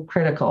so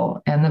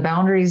critical. And the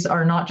boundaries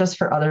are not just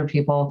for other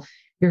people.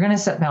 You're going to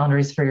set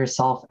boundaries for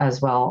yourself as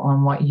well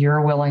on what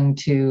you're willing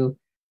to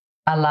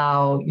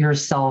allow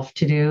yourself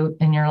to do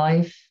in your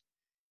life.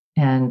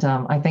 And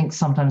I think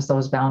sometimes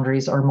those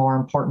boundaries are more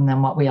important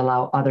than what we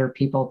allow other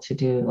people to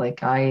do.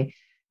 Like, I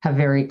have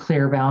very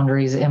clear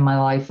boundaries in my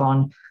life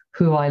on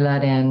who I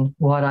let in,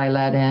 what I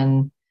let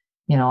in,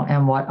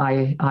 and what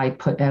I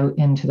put out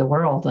into the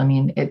world. I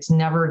mean, it's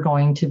never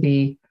going to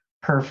be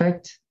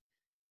perfect.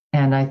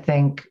 And I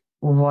think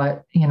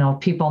what,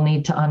 people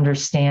need to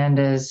understand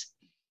is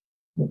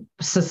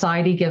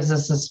society gives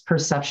us this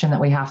perception that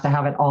we have to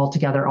have it all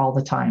together all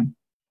the time.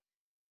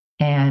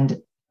 And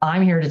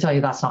I'm here to tell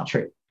you that's not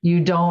true. You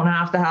don't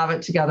have to have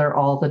it together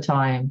all the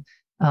time.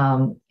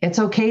 It's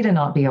okay to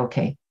not be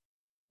okay.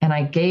 And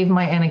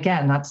and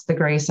again, that's the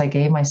grace I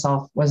gave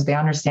myself, was the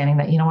understanding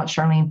that, you know what,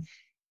 Charlene,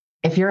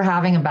 if you're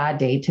having a bad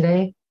day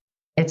today,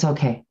 it's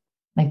okay.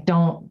 Like,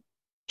 don't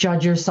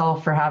judge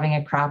yourself for having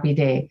a crappy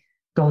day.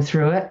 Go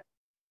through it,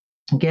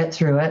 get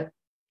through it,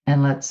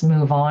 and let's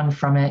move on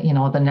from it.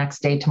 The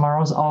next day,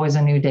 tomorrow is always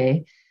a new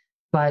day,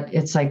 but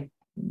it's like,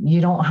 you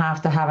don't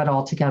have to have it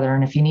all together.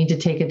 And if you need to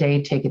take a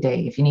day, take a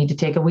day. If you need to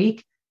take a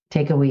week,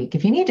 take a week.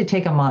 If you need to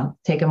take a month,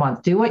 take a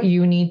month. Do what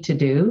you need to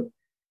do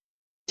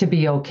to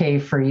be okay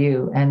for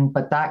you.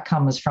 But that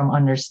comes from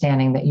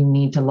understanding that you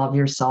need to love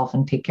yourself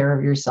and take care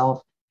of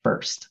yourself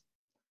first.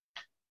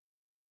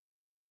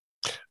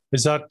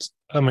 Is that,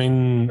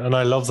 and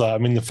I love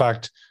that. The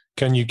fact,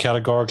 can you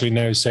categorically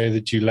now say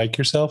that you like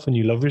yourself and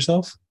you love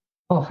yourself?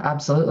 Oh,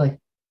 absolutely.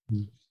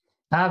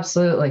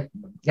 Absolutely.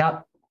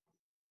 Yep.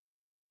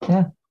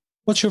 Yeah.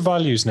 What's your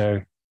values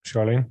now,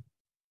 Charlene?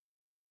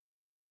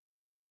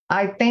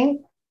 I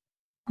think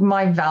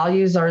my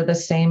values are the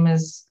same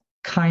as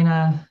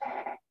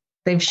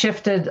they've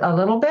shifted a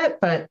little bit,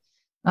 but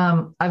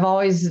I've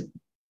always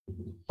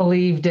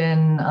believed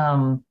in,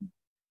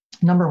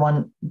 number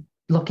one,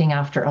 looking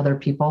after other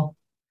people.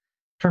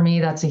 For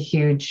me, that's a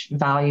huge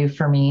value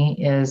for me,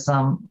 is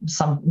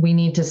we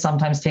need to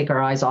sometimes take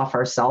our eyes off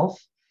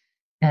ourselves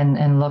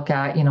and look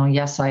at,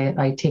 yes,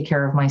 I take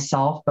care of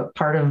myself, but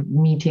part of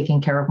me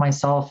taking care of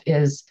myself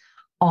is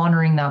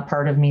honoring that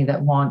part of me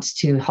that wants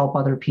to help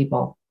other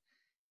people.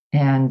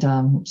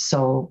 And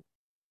so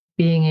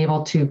being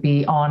able to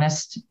be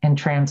honest and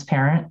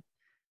transparent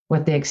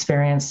with the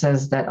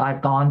experiences that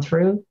I've gone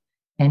through,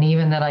 and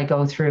even that I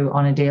go through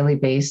on a daily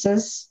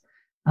basis,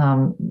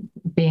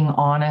 being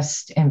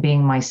honest and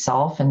being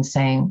myself and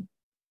saying,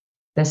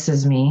 this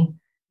is me.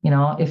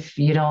 If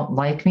you don't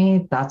like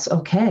me, that's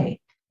okay.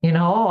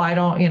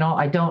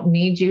 I don't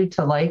need you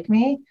to like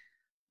me.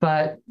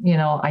 but, you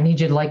know, I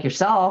need you to like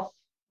yourself,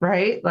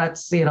 right?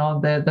 That's, you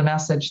know, the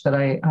message that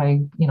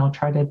I, you know,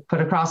 try to put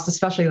across,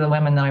 especially the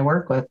women that I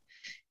work with.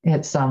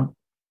 It's,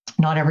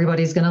 not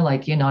everybody's going to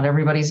like you. Not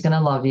everybody's going to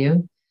love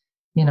you,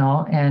 you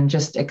know, and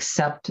just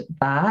accept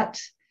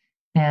that.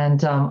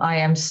 And I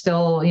am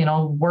still, you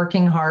know,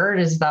 working hard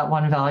is that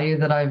one value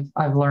that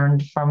I've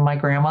learned from my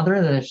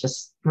grandmother that has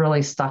just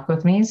really stuck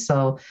with me.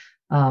 So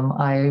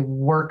I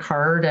work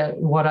hard at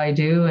what I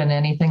do and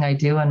anything I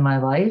do in my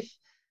life.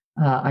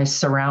 I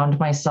surround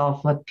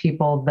myself with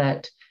people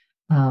that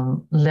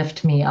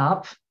lift me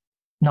up,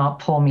 not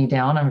pull me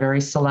down. I'm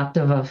very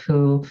selective of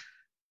who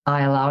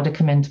I allow to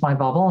come into my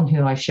bubble and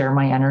who I share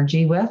my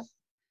energy with.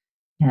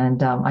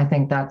 And I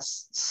think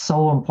that's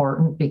so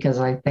important because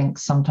I think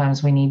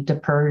sometimes we need to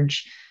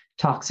purge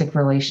toxic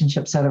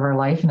relationships out of our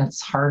life, and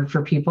it's hard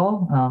for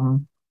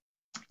people.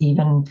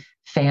 Even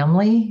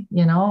family,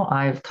 you know,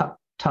 I've cut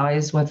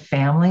ties with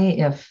family.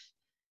 If,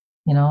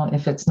 you know,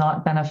 if it's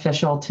not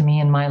beneficial to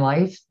me in my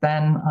life,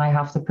 then I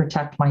have to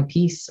protect my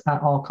peace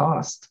at all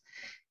costs.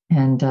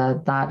 And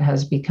that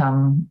has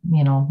become,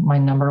 you know, my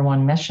number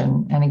one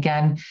mission. And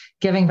again,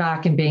 giving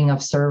back and being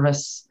of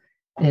service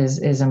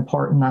is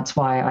important. That's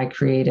why I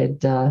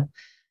created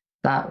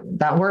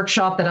that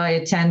workshop that I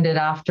attended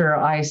after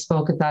I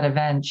spoke at that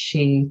event.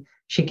 She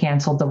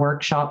canceled the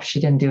workshop. She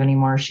didn't do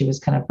anymore. She was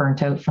kind of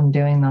burnt out from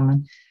doing them.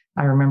 And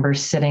I remember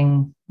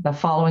sitting the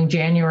following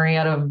January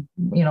at a,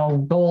 you know,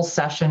 goal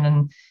session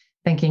and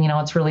thinking, you know,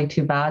 it's really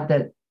too bad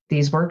that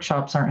these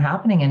workshops aren't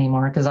happening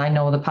anymore because I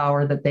know the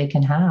power that they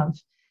can have.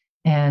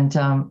 And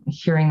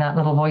hearing that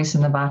little voice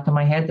in the back of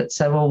my head that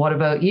said, well, what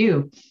about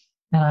you?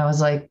 And I was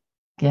like,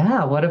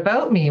 yeah, what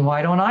about me?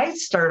 Why don't I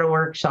start a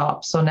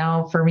workshop? So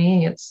now for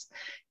me, it's,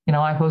 you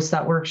know, I host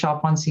that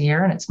workshop once a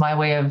year, and it's my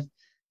way of,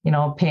 you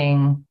know,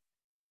 paying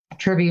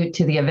tribute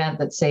to the event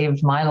that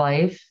saved my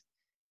life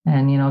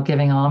and, you know,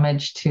 giving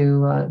homage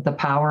to the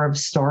power of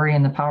story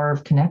and the power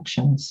of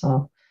connection.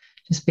 So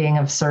just being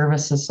of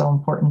service is so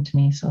important to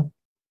me. So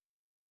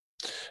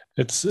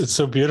it's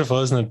so beautiful,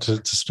 isn't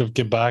it, to sort of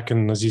give back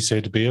and, as you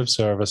say, to be of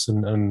service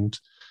and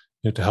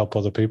you know, to help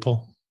other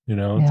people, you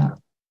know. Yeah.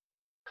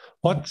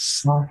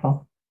 What's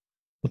powerful.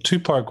 a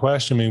two-part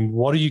question? I mean,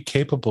 what are you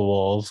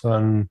capable of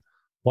and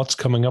what's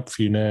coming up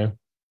for you now?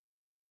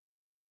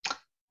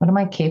 What am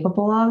I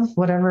capable of?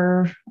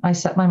 Whatever I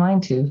set my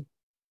mind to.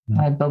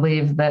 I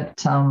believe that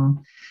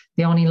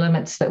the only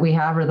limits that we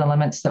have are the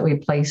limits that we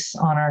place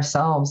on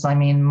ourselves. I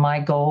mean, my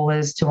goal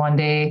is to one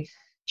day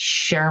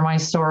share my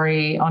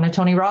story on a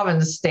Tony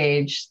Robbins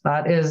stage.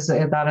 That is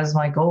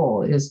my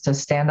goal, is to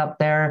stand up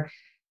there.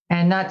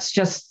 And that's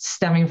just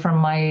stemming from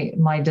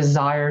my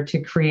desire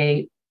to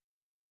create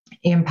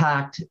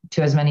impact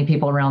to as many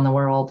people around the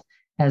world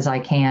as I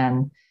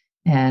can.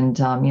 And,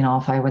 you know,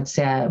 if I would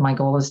say my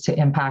goal is to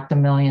impact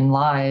 1 million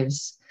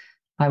lives,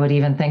 I would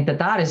even think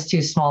that is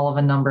too small of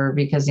a number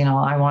because, you know,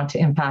 I want to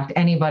impact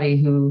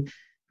anybody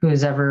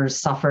who's ever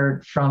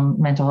suffered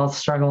from mental health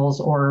struggles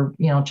or,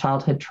 you know,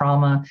 childhood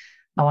trauma.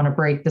 I want to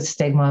break the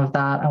stigma of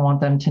that. I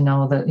want them to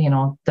know that, you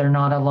know, they're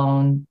not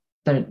alone.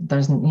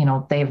 There's, you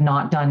know, they've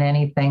not done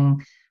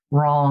anything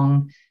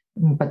wrong,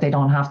 but they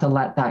don't have to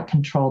let that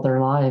control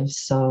their lives.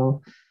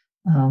 So,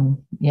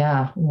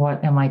 yeah,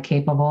 what am I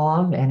capable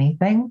of?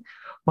 Anything.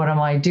 What am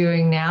I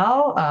doing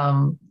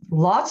now?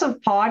 Lots of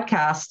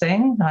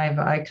podcasting.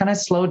 I kind of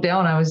slowed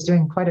down. I was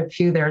doing quite a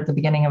few there at the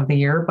beginning of the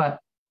year, but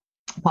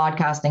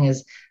podcasting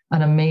is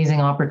an amazing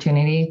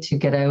opportunity to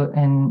get out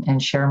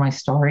and share my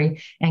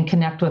story and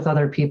connect with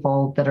other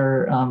people that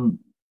are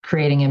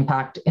creating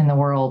impact in the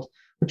world,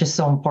 which is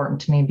so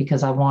important to me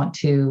because I want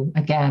to,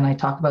 again, I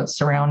talk about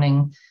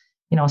surrounding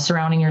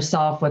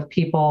yourself with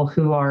people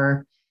who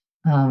are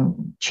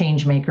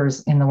change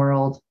makers in the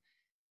world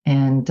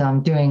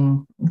and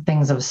doing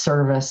things of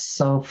service.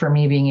 So for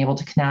me, being able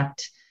to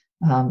connect,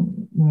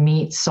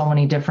 meet so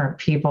many different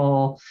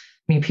people,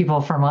 meet people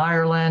from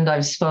Ireland.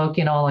 I've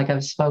spoken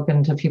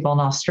to people in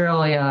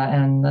Australia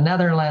and the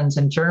Netherlands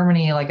and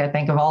Germany. Like I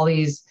think of all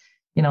these,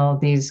 you know,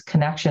 these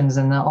connections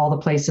and all the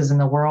places in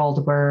the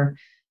world where,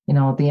 you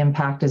know, the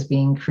impact is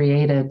being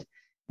created.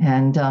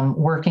 And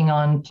working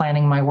on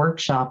planning my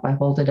workshop. I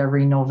hold it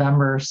every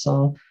November.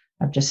 So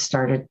I've just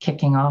started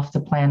kicking off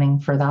the planning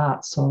for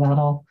that. So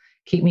that'll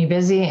keep me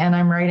busy. And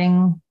I'm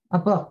writing a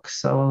book.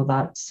 So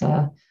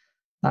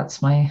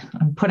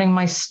I'm putting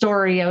my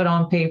story out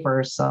on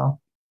paper. So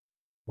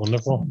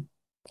wonderful.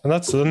 And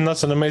that's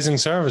an amazing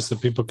service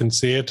that people can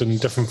see it in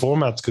different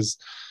formats, because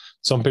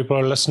some people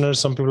are listeners,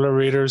 some people are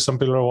readers, some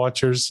people are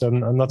watchers,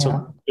 and that's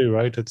what we do,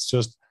 right? It's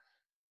just,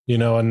 you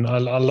know, and I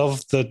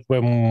love that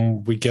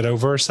when we get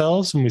over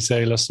ourselves and we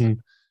say,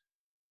 listen,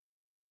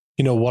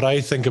 you know, what I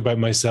think about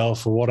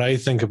myself or what I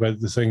think about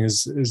the thing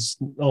is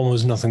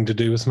almost nothing to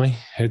do with me.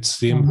 It's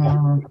the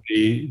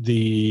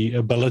the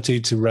ability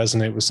to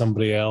resonate with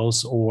somebody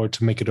else or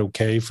to make it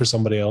okay for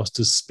somebody else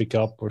to speak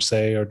up or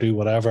say or do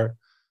whatever.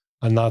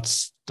 And I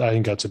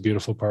think that's a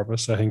beautiful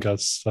purpose. I think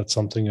that's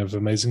something of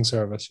amazing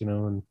service, you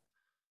know.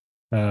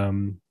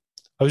 And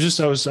I was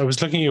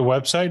looking at your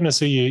website and I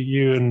see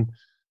you and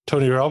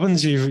Tony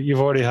Robbins, you've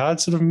already had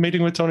sort of a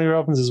meeting with Tony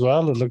Robbins as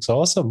well. It looks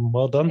awesome.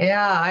 Well done.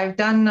 Yeah, I've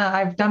been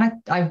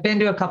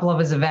to a couple of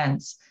his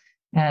events,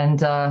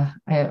 and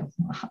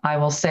I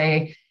will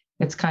say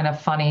it's kind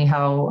of funny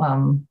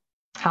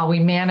how we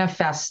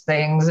manifest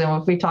things.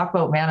 And if we talk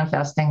about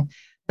manifesting,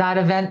 that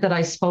event that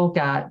I spoke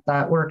at,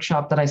 that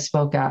workshop that I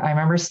spoke at, I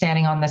remember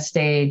standing on the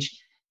stage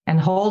and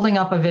holding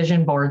up a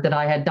vision board that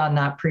I had done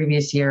that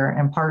previous year.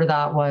 And part of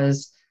that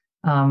was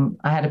I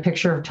had a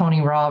picture of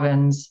Tony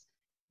Robbins,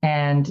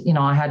 and,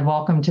 I had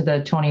welcome to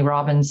the Tony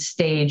Robbins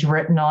stage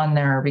written on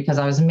there because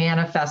I was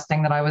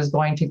manifesting that I was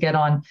going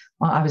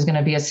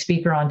to be a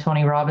speaker on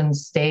Tony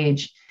Robbins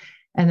stage.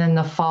 And then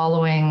the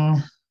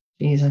following,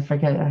 I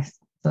forget,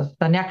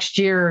 the next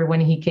year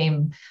when he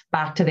came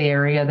back to the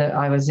area that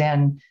I was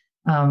in,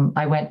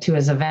 I went to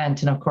his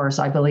event. And of course,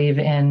 I believe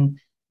in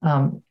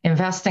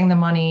investing the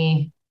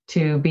money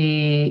to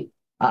be,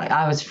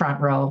 I was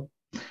front row.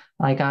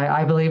 Like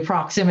I believe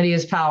proximity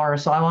is power.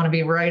 So I want to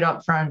be right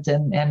up front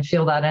and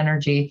feel that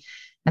energy.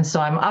 And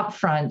so I'm up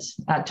front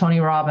at Tony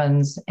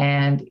Robbins,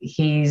 and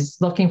he's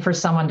looking for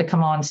someone to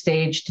come on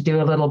stage to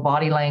do a little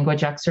body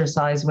language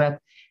exercise with.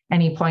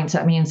 And he points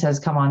at me and says,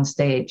 "Come on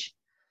stage."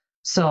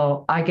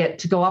 So I get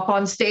to go up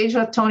on stage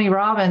with Tony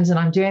Robbins, and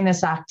I'm doing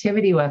this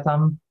activity with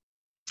him.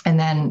 And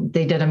then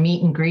they did a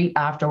meet and greet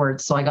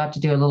afterwards. So I got to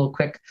do a little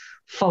quick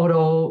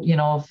photo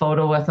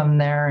with him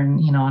there. And,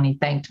 and he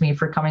thanked me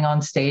for coming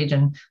on stage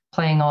and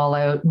playing all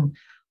out. And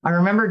I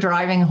remember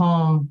driving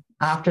home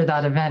after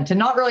that event and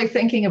not really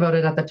thinking about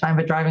it at the time,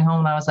 but driving home,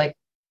 and I was like,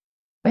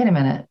 wait a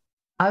minute,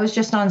 I was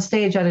just on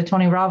stage at a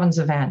Tony Robbins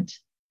event.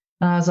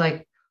 And I was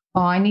like,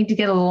 oh, I need to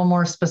get a little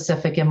more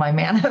specific in my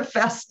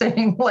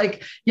manifesting.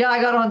 Like, yeah,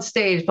 I got on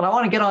stage, but I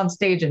want to get on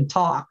stage and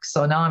talk.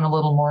 So now I'm a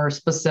little more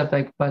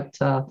specific, but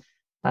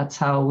that's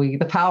how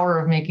the power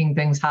of making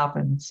things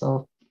happen.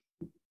 So.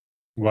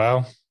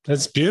 Wow.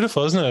 It's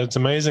beautiful, isn't it? It's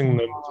amazing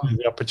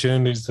the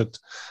opportunities that,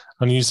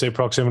 and you say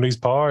proximity is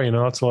power,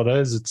 that's what it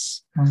is.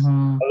 It's,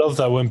 I love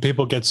that when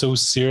people get so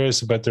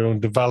serious about their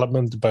own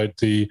development, about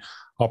the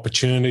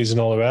opportunities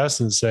and all the rest,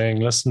 and saying,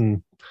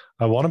 listen,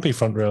 I want to be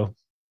front row,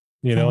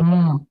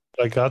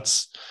 like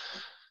that's,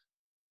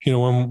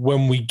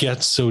 when we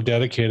get so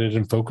dedicated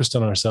and focused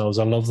on ourselves,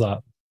 I love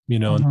that.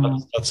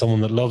 And that's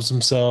someone that loves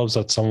themselves.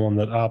 That's someone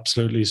that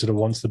absolutely sort of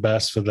wants the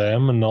best for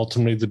them. And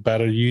ultimately, the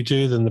better you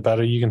do, then the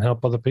better you can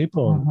help other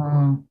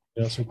people.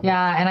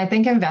 Yeah. And I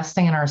think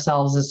investing in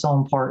ourselves is so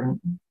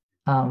important.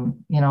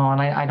 And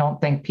I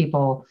don't think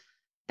people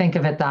think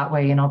of it that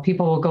way.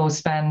 People will go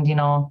spend,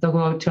 they'll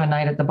go out to a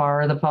night at the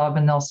bar or the pub,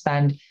 and they'll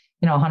spend,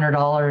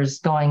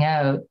 $100 going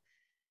out.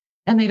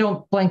 And they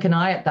don't blink an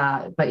eye at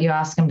that, but you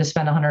ask them to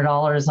spend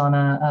 $100 on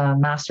a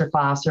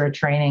masterclass or a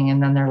training,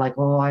 and then they're like,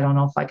 "Oh, I don't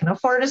know if I can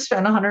afford to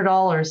spend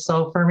 $100."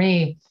 So for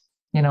me,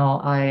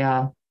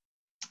 I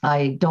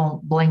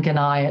don't blink an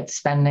eye at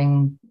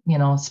spending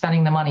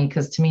the money,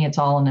 because to me, it's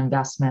all an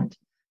investment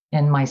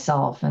in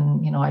myself,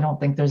 and I don't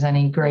think there's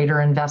any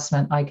greater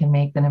investment I can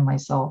make than in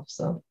myself.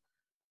 So,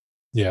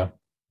 yeah,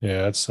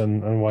 it's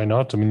and why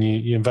not? I mean,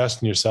 you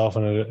invest in yourself,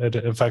 and it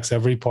affects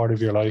every part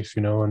of your life,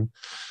 and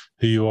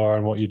who you are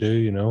and what you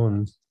do,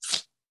 and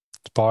it's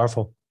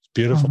powerful. It's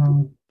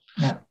beautiful.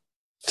 Yeah.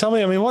 Tell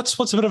me, I mean, what's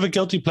a bit of a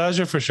guilty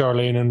pleasure for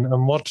Charlene,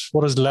 and what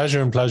does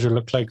leisure and pleasure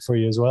look like for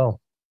you as well?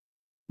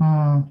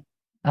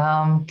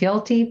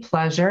 Guilty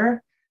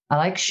pleasure. I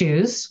like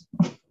shoes.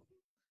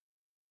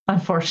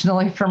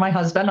 Unfortunately for my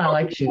husband, I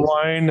like shoes.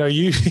 Wine, are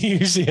you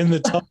usually in the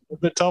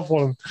top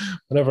one?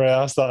 Whenever I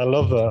ask that, I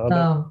love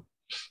that.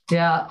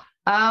 Yeah.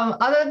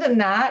 Other than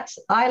that,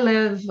 I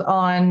live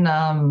on,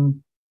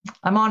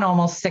 I'm on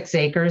almost 6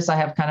 acres. I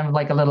have kind of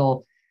like a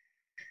little,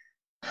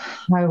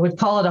 I would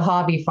call it a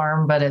hobby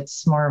farm, but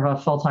it's more of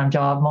a full-time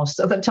job most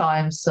of the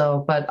time.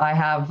 So, but I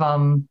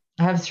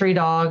have 3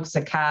 dogs,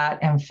 a cat,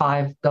 and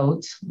 5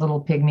 goats,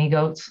 little pygmy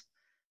goats.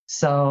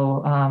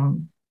 So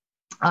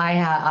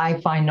I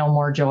find no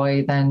more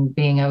joy than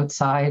being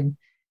outside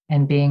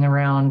and being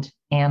around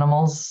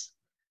animals.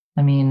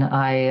 I mean,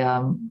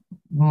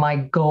 my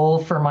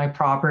goal for my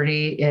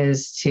property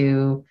is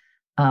to,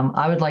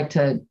 I would like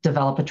to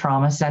develop a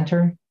trauma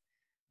center.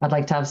 I'd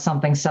like to have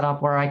something set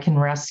up where I can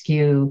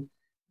rescue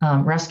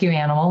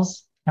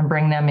animals and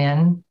bring them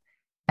in,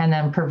 and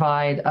then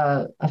provide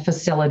a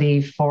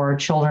facility for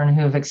children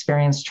who have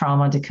experienced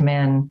trauma to come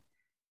in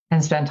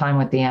and spend time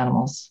with the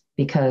animals.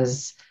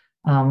 Because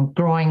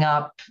growing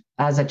up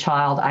as a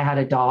child, I had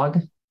a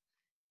dog,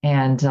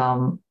 and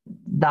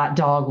that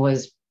dog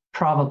was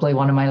probably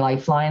one of my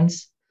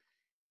lifelines.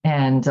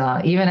 And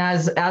even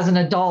as an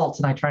adult,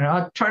 and I try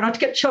not to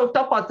get choked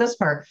up on this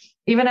part,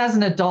 even as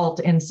an adult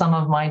in some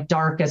of my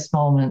darkest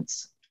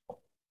moments,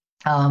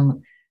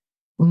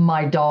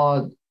 my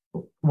dog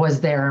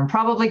was there and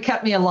probably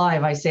kept me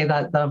alive. I say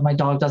that my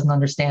dog doesn't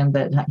understand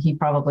that he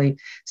probably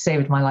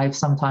saved my life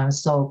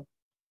sometimes. So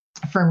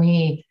for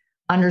me,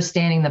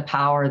 understanding the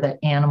power that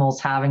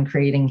animals have in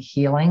creating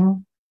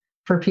healing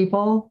for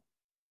people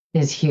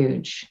is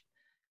huge.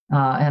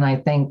 And I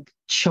think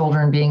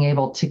children being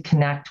able to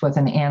connect with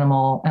an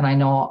animal. And I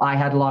know I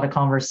had a lot of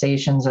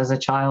conversations as a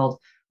child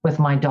with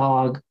my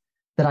dog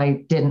that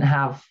I didn't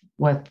have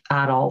with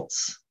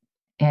adults.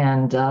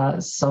 And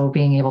so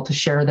being able to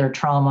share their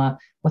trauma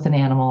with an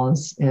animal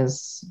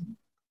is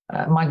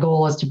my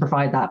goal is to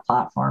provide that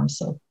platform.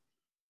 So,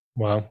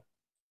 wow,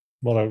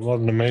 what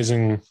an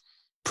amazing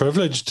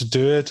privilege to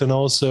do it, and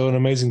also an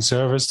amazing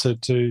service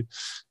to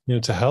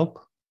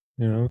help.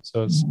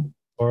 So it's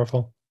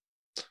powerful.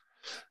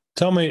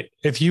 Tell me,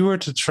 if you were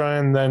to try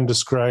and then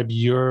describe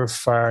your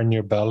fire in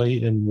your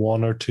belly in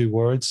 1 or 2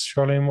 words,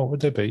 Charlene, what would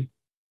they be?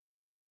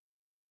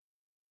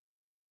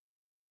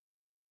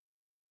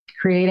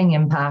 Creating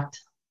impact.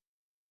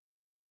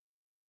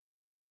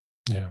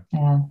 Yeah,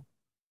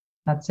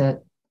 that's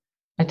it.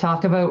 I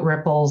talk about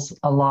ripples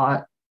a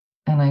lot,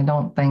 and I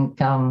don't think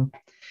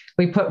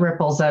we put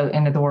ripples out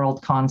into the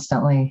world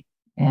constantly,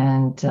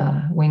 and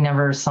we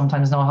never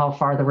sometimes know how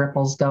far the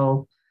ripples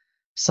go.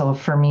 So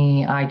for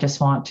me, I just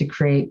want to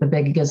create the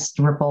biggest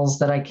ripples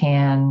that I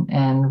can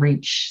and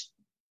reach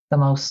the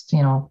most,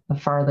 the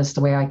farthest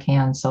away I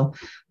can. So,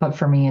 but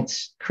for me,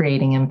 it's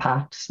creating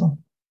impact. So,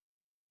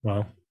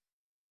 wow.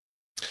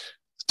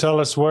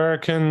 Tell us, where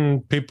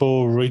can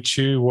people reach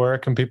you? Where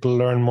can people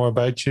learn more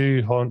about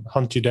you,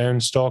 hunt you down,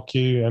 stalk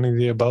you, any of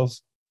the above?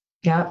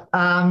 Yeah,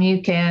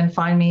 you can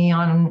find me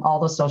on all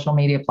the social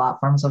media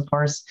platforms, of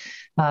course.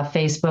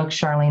 Facebook,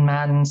 Charlene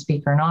Madden,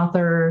 speaker and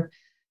author.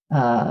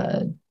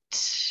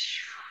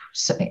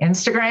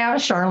 Instagram,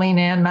 Charlene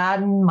Ann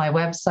Madden. My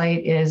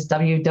website is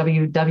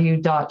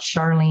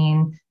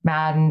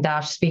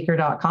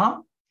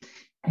www.charlenemadden-speaker.com.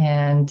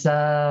 And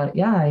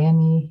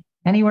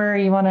anywhere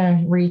you want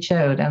to reach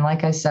out. And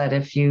like I said,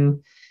 if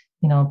you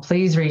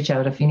please reach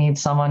out. If you need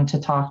someone to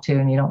talk to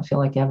and you don't feel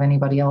like you have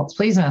anybody else,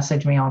 please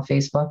message me on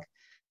Facebook.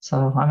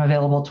 So I'm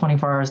available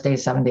 24 hours a day,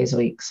 7 days a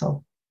week.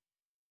 So.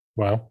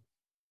 Wow.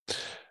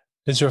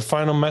 Is there a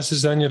final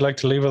message then you'd like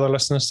to leave with our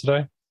listeners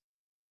today?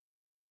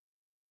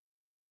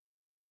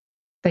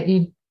 That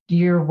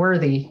you're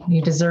worthy.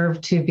 You deserve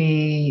to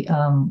be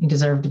loved. You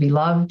deserve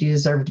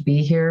to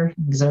be here.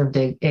 You deserve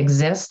to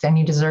exist, and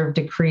you deserve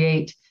to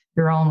create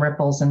your own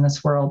ripples in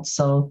this world.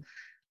 So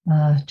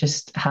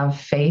just have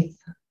faith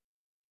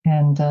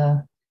and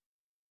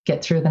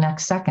get through the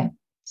next second.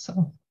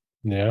 So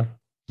yeah,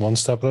 one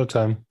step at a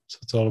time. So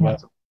it's all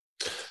about.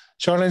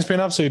 Charlene, it's been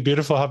absolutely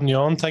beautiful having you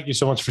on. Thank you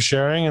so much for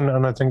sharing.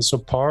 And I think it's so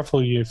powerful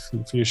for you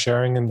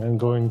sharing and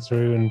going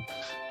through and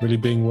really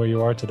being where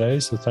you are today.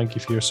 So thank you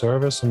for your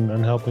service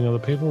and helping other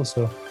people.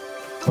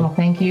 Well,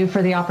 thank you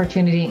for the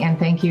opportunity, and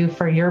thank you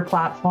for your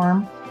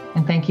platform,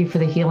 and thank you for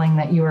the healing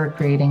that you are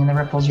creating and the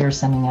ripples you're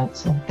sending out.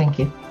 So thank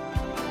you.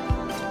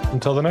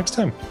 Until the next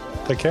time,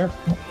 take care.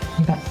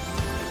 You bet.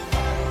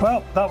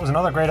 Well, that was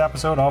another great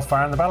episode of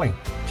Fire in the Belly.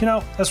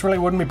 This really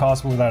wouldn't be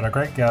possible without our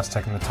great guests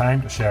taking the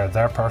time to share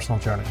their personal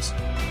journeys.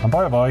 And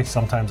boy, oh boy,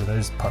 sometimes it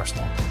is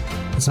personal.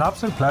 It's an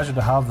absolute pleasure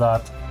to have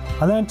that,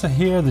 and then to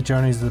hear the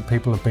journeys that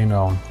people have been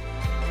on.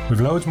 We've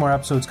loads more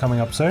episodes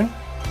coming up soon,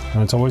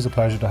 and it's always a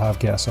pleasure to have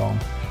guests on.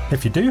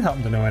 If you do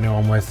happen to know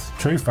anyone with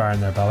true fire in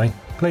their belly,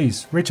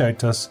 please reach out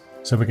to us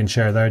so we can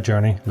share their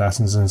journey,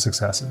 lessons and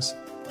successes.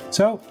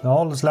 So,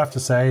 all that's left to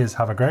say is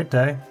have a great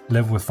day,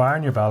 live with fire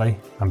in your belly,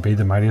 and be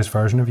the mightiest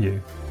version of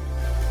you.